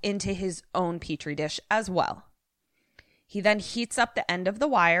himself into his own petri dish as well. He then heats up the end of the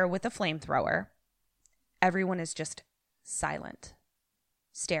wire with a flamethrower. Everyone is just silent,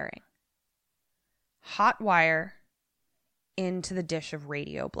 staring. Hot wire into the dish of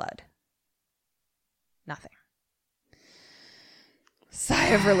radio blood. Nothing. Sigh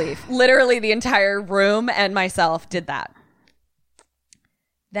of relief. Literally the entire room and myself did that.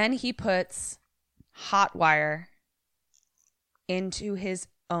 Then he puts hot wire into his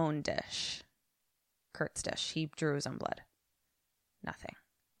own dish. Kurt's dish. He drew his own blood. Nothing.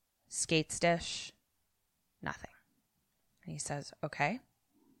 Skate's dish. Nothing. And he says, okay,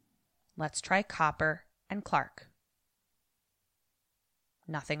 let's try Copper and Clark.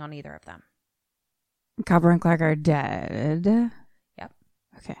 Nothing on either of them. Copper and Clark are dead. Yep.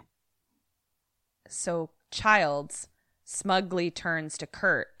 Okay. So Childs smugly turns to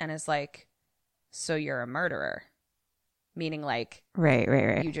Kurt and is like, so you're a murderer? Meaning like,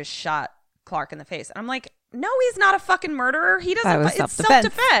 right. You just shot Clark in the face. And I'm like, no, he's not a fucking murderer. He doesn't. That was It's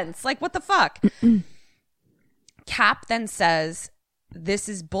self-defense. self-defense. Like, what the fuck? Cap then says, this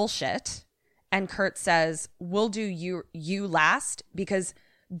is bullshit. And Kurt says, we'll do you last because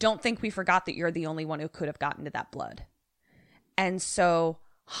don't think we forgot that you're the only one who could have gotten to that blood. And so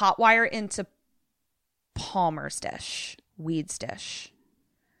hot wire into Palmer's dish, Weed's dish.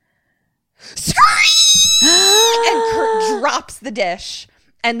 And Kurt drops the dish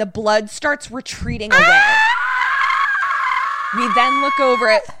and the blood starts retreating away. We then look over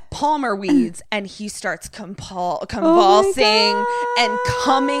at Palmer Weeds and he starts convulsing and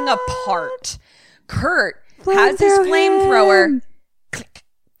coming apart. Kurt has his flamethrower. Click,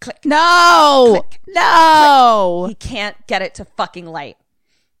 click. No. Click, no. click. He can't get it to fucking light.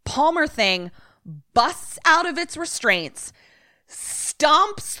 Palmer thing busts out of its restraints,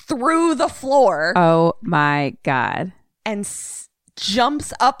 stomps through the floor. Oh my God. And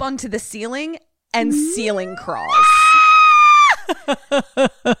jumps up onto the ceiling and ceiling crawls.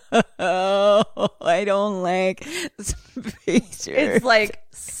 Oh, I don't like spacers. It's like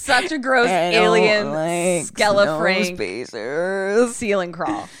such a gross alien like skeleton spacers. ceiling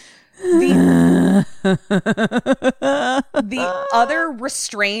crawl. The other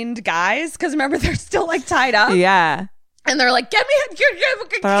restrained guys, because remember they're still like tied up. Yeah. And they're like, get me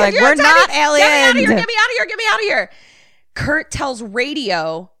like, we're not aliens. Get me out of here. Get me out of here. Kurt tells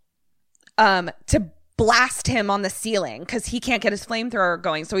Radio to blast him on the ceiling because he can't get his flamethrower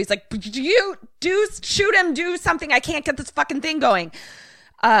going. So he's like, shoot him, do something. I can't get this fucking thing going.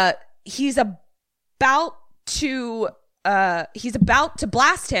 He's about to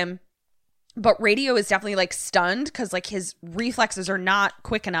blast him, but Radio is definitely like stunned because like his reflexes are not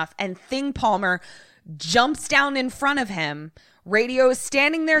quick enough. And Thing Palmer jumps down in front of him. Radio is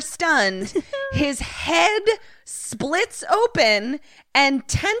standing there stunned. His head splits open and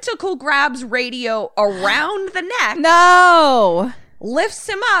Tentacle grabs Radio around the neck. No. Lifts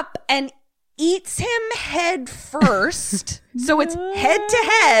him up and eats him head first. So it's head to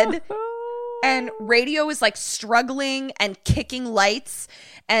head. And Radio is like struggling and kicking lights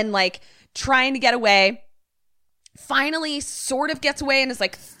and like trying to get away. Finally sort of gets away and is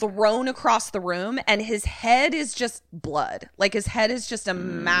like thrown across the room, and his head is just blood. Like his head is just a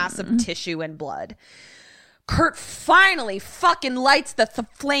mass of tissue and blood. Kurt finally fucking lights the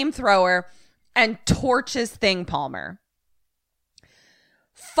flamethrower and torches Thing Palmer.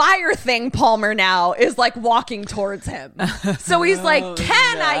 Fire Thing Palmer now is like walking towards him. So he's like,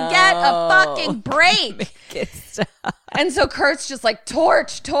 can I get a fucking break? And so Kurt's just like,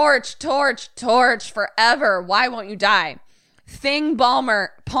 torch forever. Why won't you die? Thing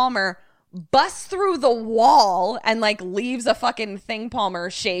Palmer busts through the wall and like leaves a fucking Thing Palmer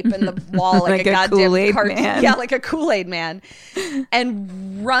shape in the wall like, like a goddamn Kool-Aid cartoon. man. Yeah, like a Kool-Aid man.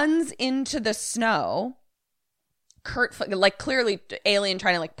 And runs into the snow. Kurt, like clearly alien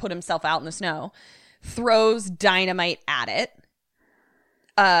trying to like put himself out in the snow, throws dynamite at it.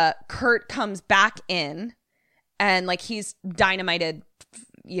 Kurt comes back in and like he's dynamited,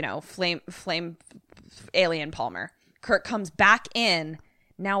 flame alien Palmer. Kurt comes back in.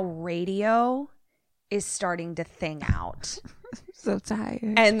 Now Radio is starting to thing out. So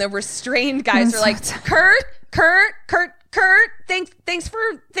tired. And the restrained guys are like, Kurt, thanks for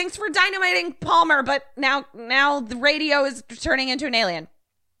dynamiting Palmer, but now the Radio is turning into an alien.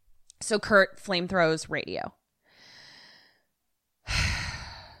 So Kurt flamethrows Radio.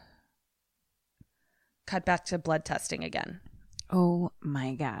 Cut back to blood testing again. Oh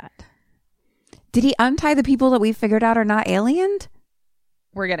my God. Did he untie the people that we figured out are not aliened?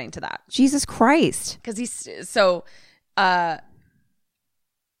 We're getting to that. Jesus Christ. Because I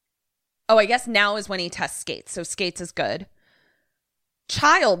guess now is when he tests Skates. So Skates is good.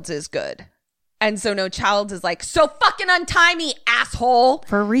 Childs is good. And so no, Childs is like, so fucking untie me, asshole.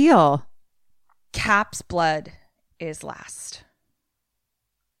 For real. Cap's blood is last.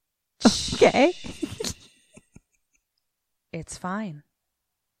 Okay. It's fine.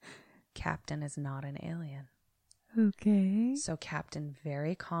 Captain is not an alien. Okay. So Captain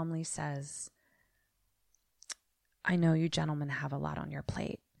very calmly says, I know you gentlemen have a lot on your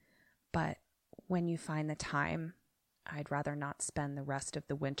plate, but when you find the time, I'd rather not spend the rest of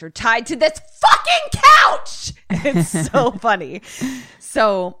the winter tied to this fucking couch. It's so funny.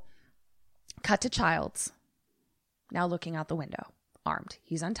 So cut to Childs, now looking out the window, armed.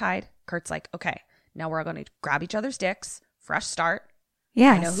 He's untied. Kurt's like, okay, now we're all going to grab each other's dicks. Fresh start.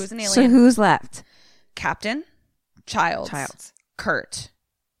 Yes. I know who's an alien. So who's left? Captain, Childs. Kurt.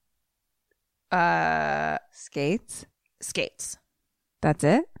 Skates. That's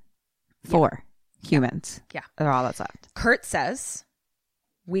it? 4 humans. Yeah. They're all that's left. Kurt says,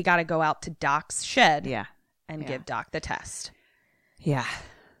 we got to go out to Doc's shed Yeah. and give Doc the test. Yeah.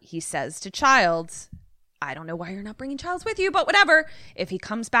 He says to Childs, I don't know why you're not bringing Childs with you, but whatever. If he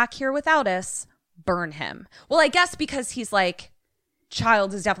comes back here without us, burn him. Well, I guess because he's like,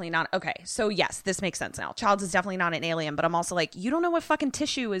 Childs is definitely not. Okay, so yes, this makes sense now. Childs is definitely not an alien, but I'm also like, you don't know what fucking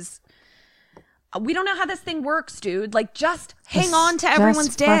tissue is. We don't know how this thing works, dude. Like, just hang on to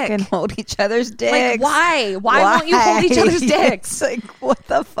everyone's dick. Fucking hold each other's dicks. Like, why? Why won't you hold each other's dicks? It's like, what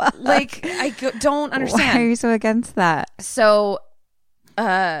the fuck? Like, don't understand. Why are you so against that? So,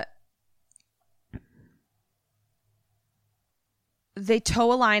 they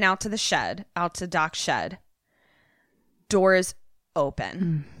tow a line out to the shed, out to Doc's shed. Door is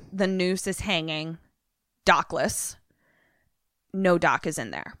open. The noose is hanging, dockless. No Doc is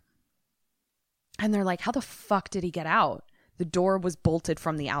in there. And they're like, how the fuck did he get out? The door was bolted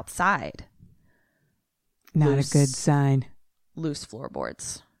from the outside. Not a good sign. Loose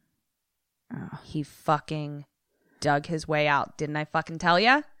floorboards. Oh. He fucking dug his way out. Didn't I fucking tell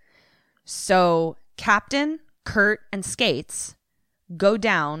ya? So Captain, Kurt, and Skates go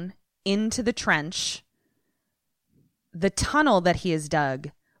down into the trench. The tunnel that he has dug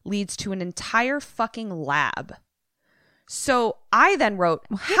leads to an entire fucking lab. So I then wrote,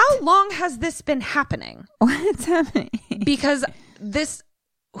 how long has this been happening? What's happening? Because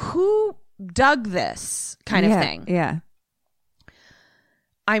who dug this kind of thing? Yeah.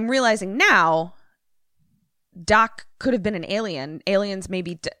 I'm realizing now, Doc could have been an alien. Aliens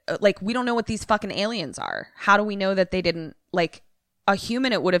maybe, like, we don't know what these fucking aliens are. How do we know that they didn't, like, a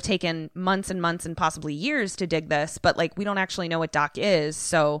human, it would have taken months and months and possibly years to dig this, but like, we don't actually know what Doc is.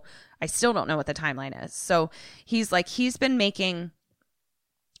 So I still don't know what the timeline is. So he's like, he's been making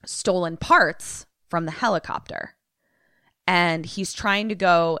stolen parts from the helicopter and he's trying to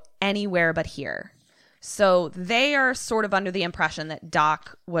go anywhere but here. So they are sort of under the impression that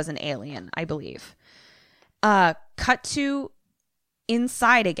Doc was an alien, I believe. Cut to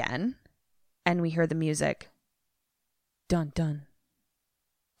inside again, and we hear the music. Dun, dun.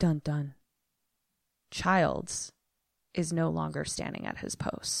 Dun, dun. Childs is no longer standing at his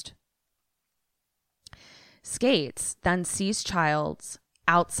post. Skates then sees Childs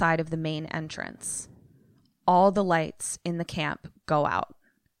outside of the main entrance. All the lights in the camp go out.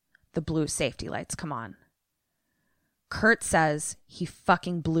 The blue safety lights come on. Kurt says he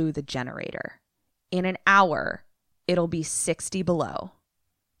fucking blew the generator. In an hour, it'll be 60 below.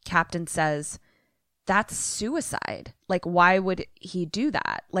 Captain says, that's suicide. Like, why would he do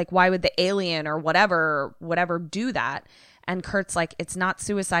that? Like, why would the alien or whatever do that? And Kurt's like, it's not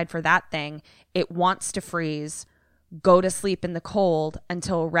suicide for that thing. It wants to freeze, go to sleep in the cold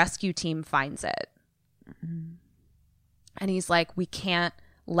until a rescue team finds it. Mm-hmm. And he's like, we can't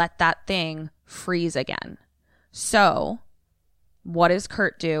let that thing freeze again. So what does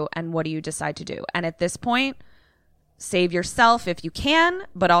Kurt do and what do you decide to do? And at this point, save yourself if you can,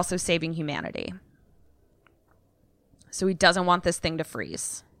 but also saving humanity. So he doesn't want this thing to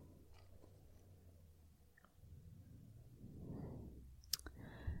freeze.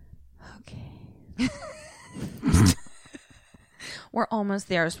 Okay. We're almost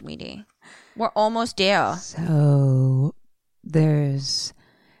there, sweetie. We're almost there. So there's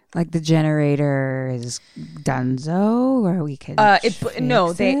like the generator is donezo, or we can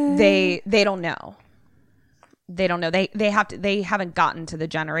no, they don't know. They don't know. They haven't gotten to the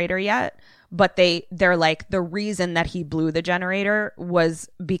generator yet, but they're like, the reason that he blew the generator was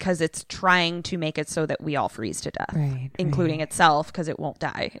because it's trying to make it so that we all freeze to death, right, including itself, because it won't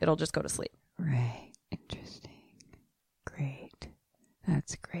die. It'll just go to sleep. Right. Interesting. Great.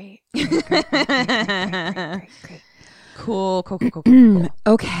 That's great. Great. Cool.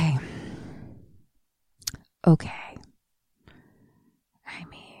 Okay. I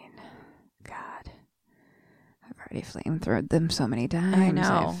mean, God, I've already flamethrowed them so many times. I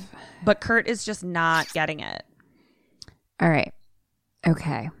know. But Kurt is just not getting it. All right.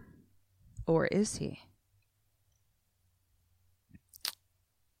 Okay. Or is he?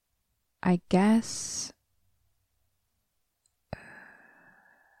 I guess.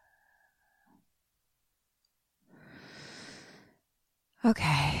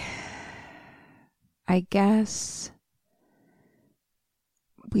 Okay. I guess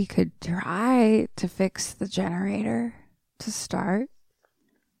we could try to fix the generator to start.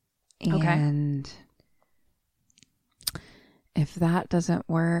 Okay. And if that doesn't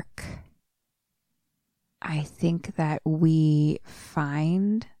work, I think that we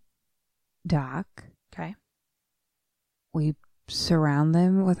find Doc. Okay. We surround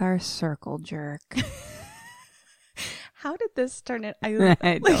them with our circle jerk. How did this turn it? I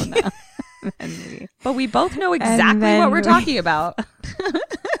don't know. But we both know exactly what we're talking about.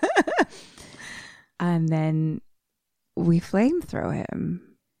 And then we flamethrow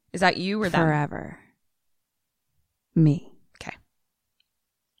him. Is that you or them? Forever. Me. Okay.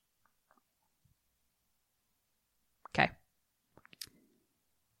 Okay.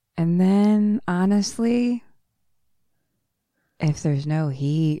 And then, honestly, if there's no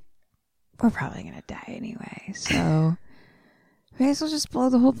heat, we're probably going to die anyway. So, we may as well just blow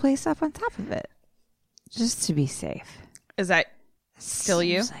the whole place up on top of it. Just to be safe. Is that still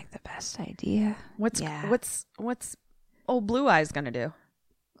you? Seems like the best idea. What's old Blue Eyes gonna do?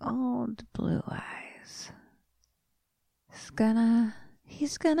 Old Blue Eyes.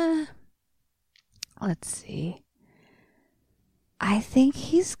 He's gonna, let's see. I think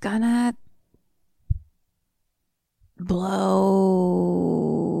he's gonna blow.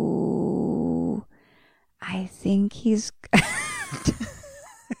 I think he's.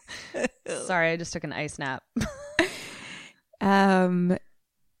 Sorry, I just took an ice nap.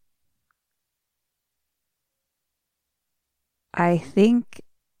 I think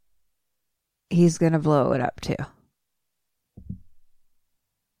he's gonna blow it up too.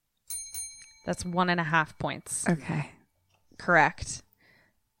 That's 1.5 points. Okay. Correct.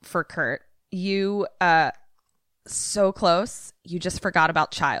 For Kurt. You, so close. You just forgot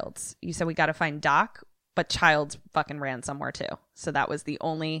about Childs. You said we got to find Doc, but Childs fucking ran somewhere too. So that was the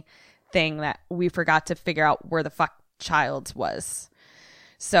only thing that we forgot to figure out where the fuck Childs was.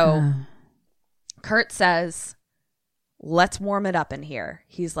 So Kurt says, let's warm it up in here.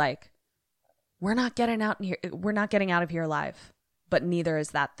 He's like, we're not getting out of here alive, but neither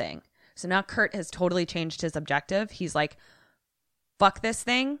is that thing. So now Kurt has totally changed his objective. He's like, fuck this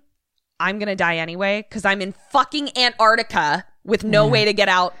thing. I'm going to die anyway because I'm in fucking Antarctica with no way to get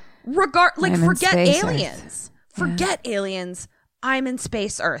out. Forget aliens. Earth. Forget aliens. I'm in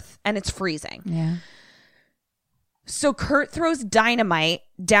space Earth and it's freezing. Yeah. So Kurt throws dynamite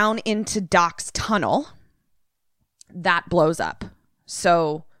down into Doc's tunnel. That blows up.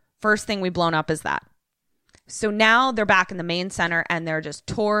 So first thing we blown up is that. So now they're back in the main center and they're just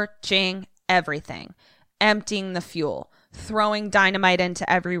torching everything, emptying the fuel, throwing dynamite into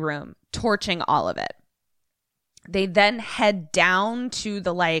every room, torching all of it. They then head down to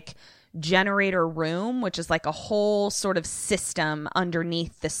the generator room, which is like a whole sort of system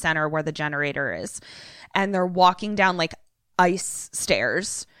underneath the center where the generator is. And they're walking down ice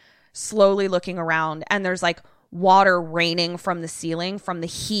stairs, slowly looking around. And there's water raining from the ceiling from the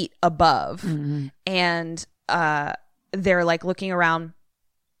heat above. Mm-hmm. And they're looking around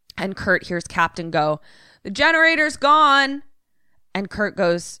and Kurt hears Captain go, the generator's gone. And Kurt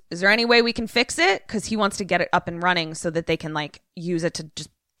goes, is there any way we can fix it? Because he wants to get it up and running so that they can use it to just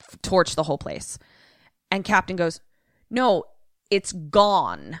torch the whole place. And Captain goes, no, it's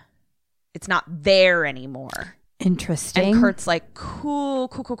gone. It's not there anymore. Interesting. And Kurt's like, cool.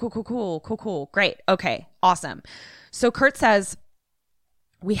 Great. Okay. Awesome. So Kurt says,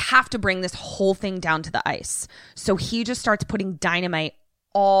 we have to bring this whole thing down to the ice. So he just starts putting dynamite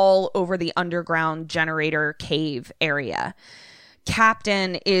all over the underground generator cave area.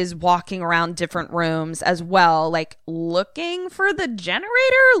 Captain is walking around different rooms as well, looking for the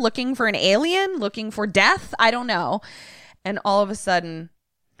generator, looking for an alien, looking for death. I don't know. And all of a sudden,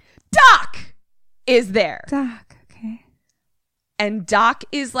 Doc is there. Doc, okay. And Doc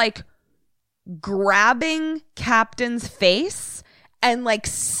is grabbing Captain's face and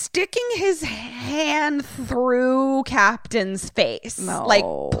sticking his hand through Captain's face.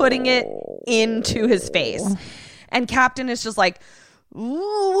 No. Putting it into his face. And Captain is just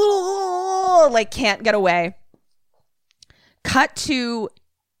can't get away. Cut to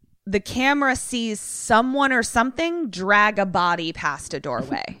the camera sees someone or something drag a body past a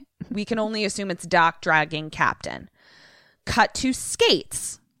doorway. We can only assume it's Doc dragging Captain. Cut to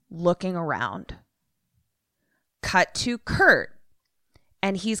Skates looking around. Cut to Kurt.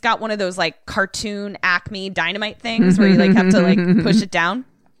 and he's got one of those like cartoon Acme dynamite things where you like have to like push it down.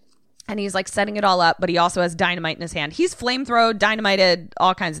 And he's like setting it all up, but he also has dynamite in his hand. He's flamethrowed, dynamited,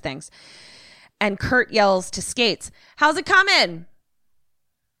 all kinds of things. And Kurt yells to Skates, "How's it coming?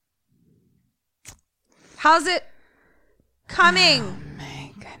 How's it coming?" Oh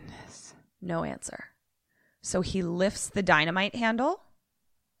my goodness. No answer. So he lifts the dynamite handle,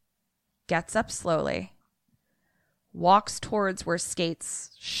 gets up slowly, walks towards where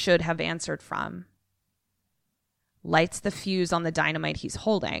Skates should have answered from, lights the fuse on the dynamite he's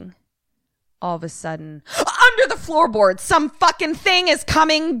holding. All of a sudden, under the floorboard, some fucking thing is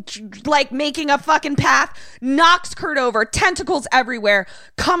coming, like making a fucking path, knocks Kurt over, tentacles everywhere,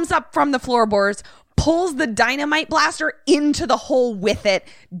 comes up from the floorboards, pulls the dynamite blaster into the hole with it,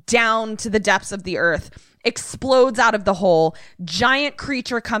 down to the depths of the earth, explodes out of the hole, giant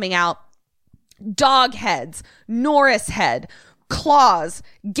creature coming out, dog heads, Norris head, claws,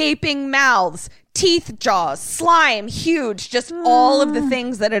 gaping mouths, teeth, jaws, slime, huge, just all of the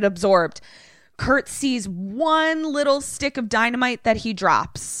things that it absorbed. Kurt sees one little stick of dynamite that he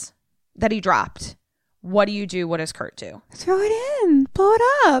dropped. What do you do? What does Kurt do? Throw it in. Blow it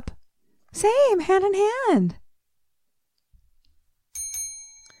up. Same, hand in hand.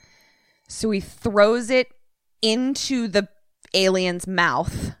 So he throws it into the alien's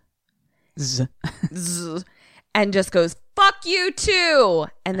mouth. Z. And just goes, "Fuck you too."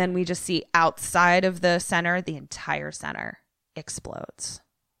 And then we just see outside of the center, the entire center explodes.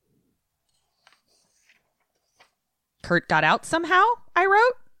 Kurt got out somehow, I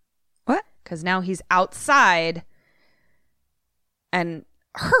wrote. What? Because now he's outside and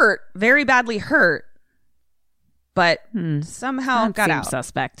hurt, very badly hurt, but somehow That got seems out.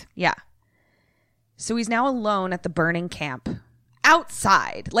 Suspect. Yeah. So he's now alone at the burning camp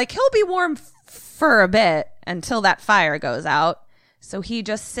outside. Like he'll be warm for a bit until that fire goes out. So he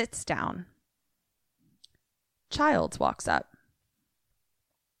just sits down. Childs walks up.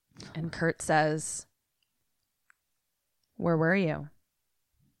 And Kurt says, "Where were you?"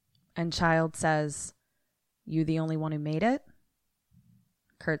 And Child says, "You the only one who made it?"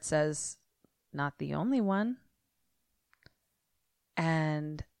 Kurt says, "Not the only one."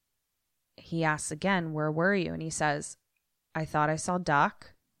 And he asks again, "Where were you?" And he says, "I thought I saw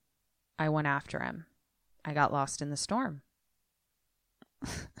Doc. I went after him. I got lost in the storm."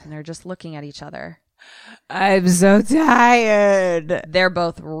 And they're just looking at each other. I'm so tired. They're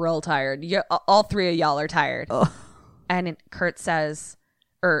both real tired. All three of y'all are tired. Oh. And Kurt says,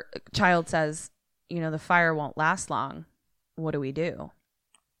 or Child says, "The fire won't last long. What do we do?"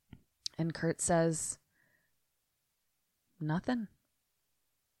 And Kurt says, "Nothing.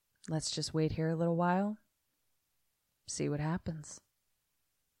 Let's just wait here a little while. See what happens."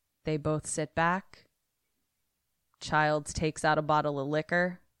 They both sit back. Childs takes out a bottle of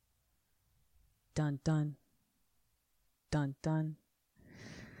liquor. Dun, dun. Dun, dun.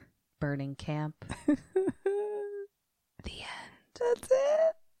 Burning camp. The end.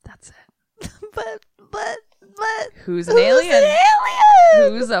 That's it. But Who's an alien?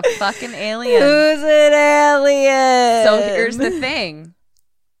 Who's a fucking alien? Who's an alien? So here's the thing.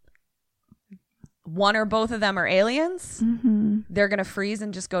 One or both of them are aliens. Mm-hmm. They're going to freeze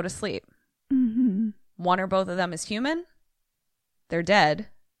and just go to sleep. Mm-hmm. One or both of them is human. They're dead.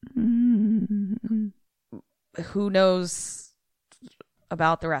 Mm-hmm. Who knows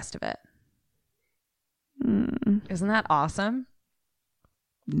about the rest of it? Isn't that awesome?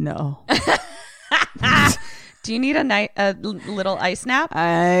 No. Do you need a little ice nap?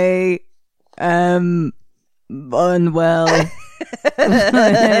 I am unwell.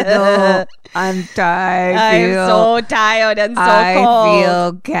 No, I'm tired. I'm so tired and so cold. I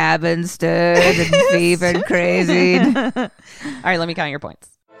feel cabin stirred and fevered crazy. All right, let me count your points.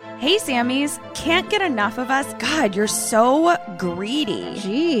 Hey, Sammys. Can't get enough of us? God, you're so greedy.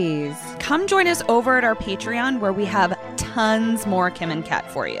 Jeez. Come join us over at our Patreon where we have tons more Kim and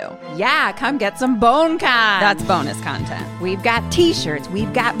Kat for you. Yeah, come get some bone con. That's bonus content. We've got t-shirts,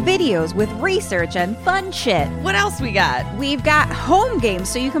 we've got videos with research and fun shit. What else we got? We've got home games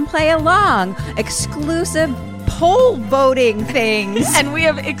so you can play along, exclusive poll voting things. And we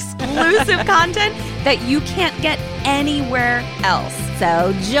have exclusive content that you can't get anywhere else.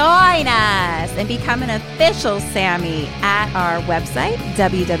 So join us and become an official Sammy at our website,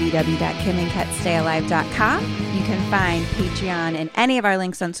 www.kimandkatstayalive.com. You can find Patreon and any of our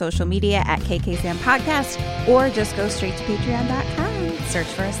links on social media at KKSam Podcast, or just go straight to patreon.com. Search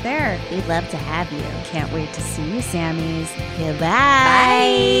for us there. We'd love to have you. Can't wait to see you, Sammys.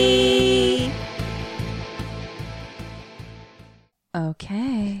 Goodbye. Bye.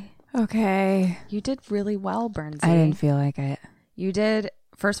 Okay. Okay. You did really well, Burnsy. I didn't feel like it. You did,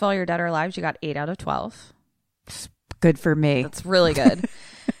 first of all, your Dead or Alive, you got 8 out of 12. Good for me. That's really good.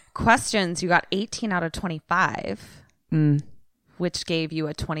 Questions, you got 18 out of 25, which gave you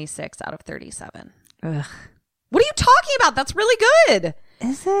a 26 out of 37. Ugh. What are you talking about? That's really good.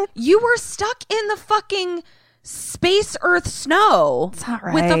 Is it? You were stuck in the fucking space Earth snow. It's not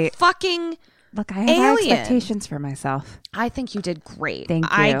right. With a fucking Look, I have alien. expectations for myself. I think you did great. Thank you.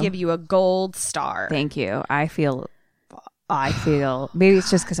 I give you a gold star. Thank you. I feel maybe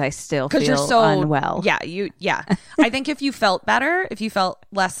it's just because I still feel you're so unwell. Yeah. I think if you felt better, if you felt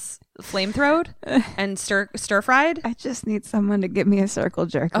less flame-throwed and stir-fried. I just need someone to give me a circle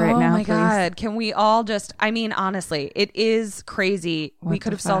jerk right now. Oh my please. God. Can we all just, I mean, honestly, it is crazy. We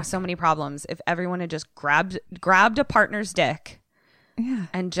could have solved so many problems if everyone had just grabbed a partner's dick. Yeah.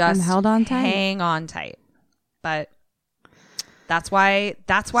 And just held on tight. Hang on tight. But that's why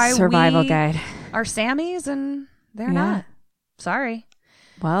survival we guide are Sammys and they're not. Sorry.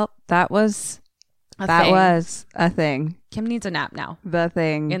 Well, that was a thing. Kim needs a nap now. The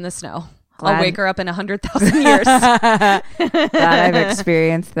thing in the snow. Glad. I'll wake her up in 100,000 years. Glad I've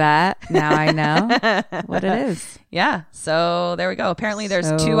experienced that. Now I know what it is. Yeah. So there we go. Apparently there's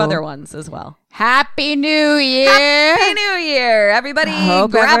 2 other ones as well. Happy New Year. Happy New Year. Everybody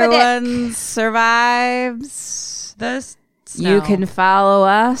hope grab everyone a dick. survives this. You can follow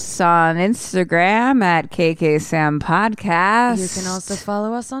us on Instagram at KKSam Podcast. You can also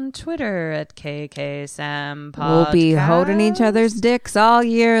follow us on Twitter at KKSam Podcast. We'll be holding each other's dicks all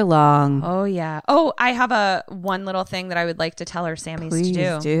year long. Oh, yeah. Oh, I have one little thing that I would like to tell our Sammys Please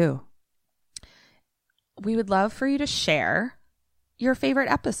to do. We would love for you to share your favorite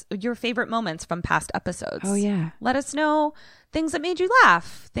moments from past episodes. Oh, yeah. Let us know things that made you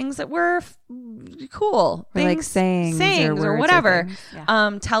laugh, things that were cool, or like sayings or whatever.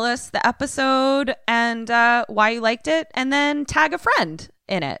 Yeah. Tell us the episode and why you liked it, and then tag a friend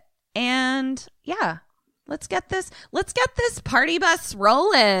in it. And yeah, let's get this party bus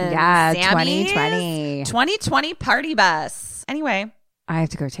rolling. Yeah, Sammys. 2020 party bus. Anyway, I have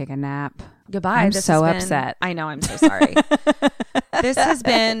to go take a nap. Goodbye. I'm so upset. I know. I'm so sorry. This has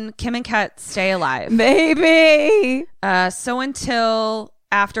been Kim and Kat Stay Alive. Baby. So until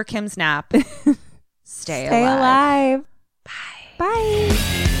after Kim's nap, stay alive. Bye. Bye.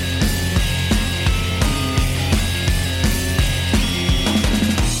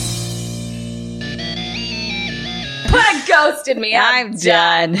 Ghosted me. I'm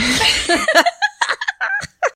done.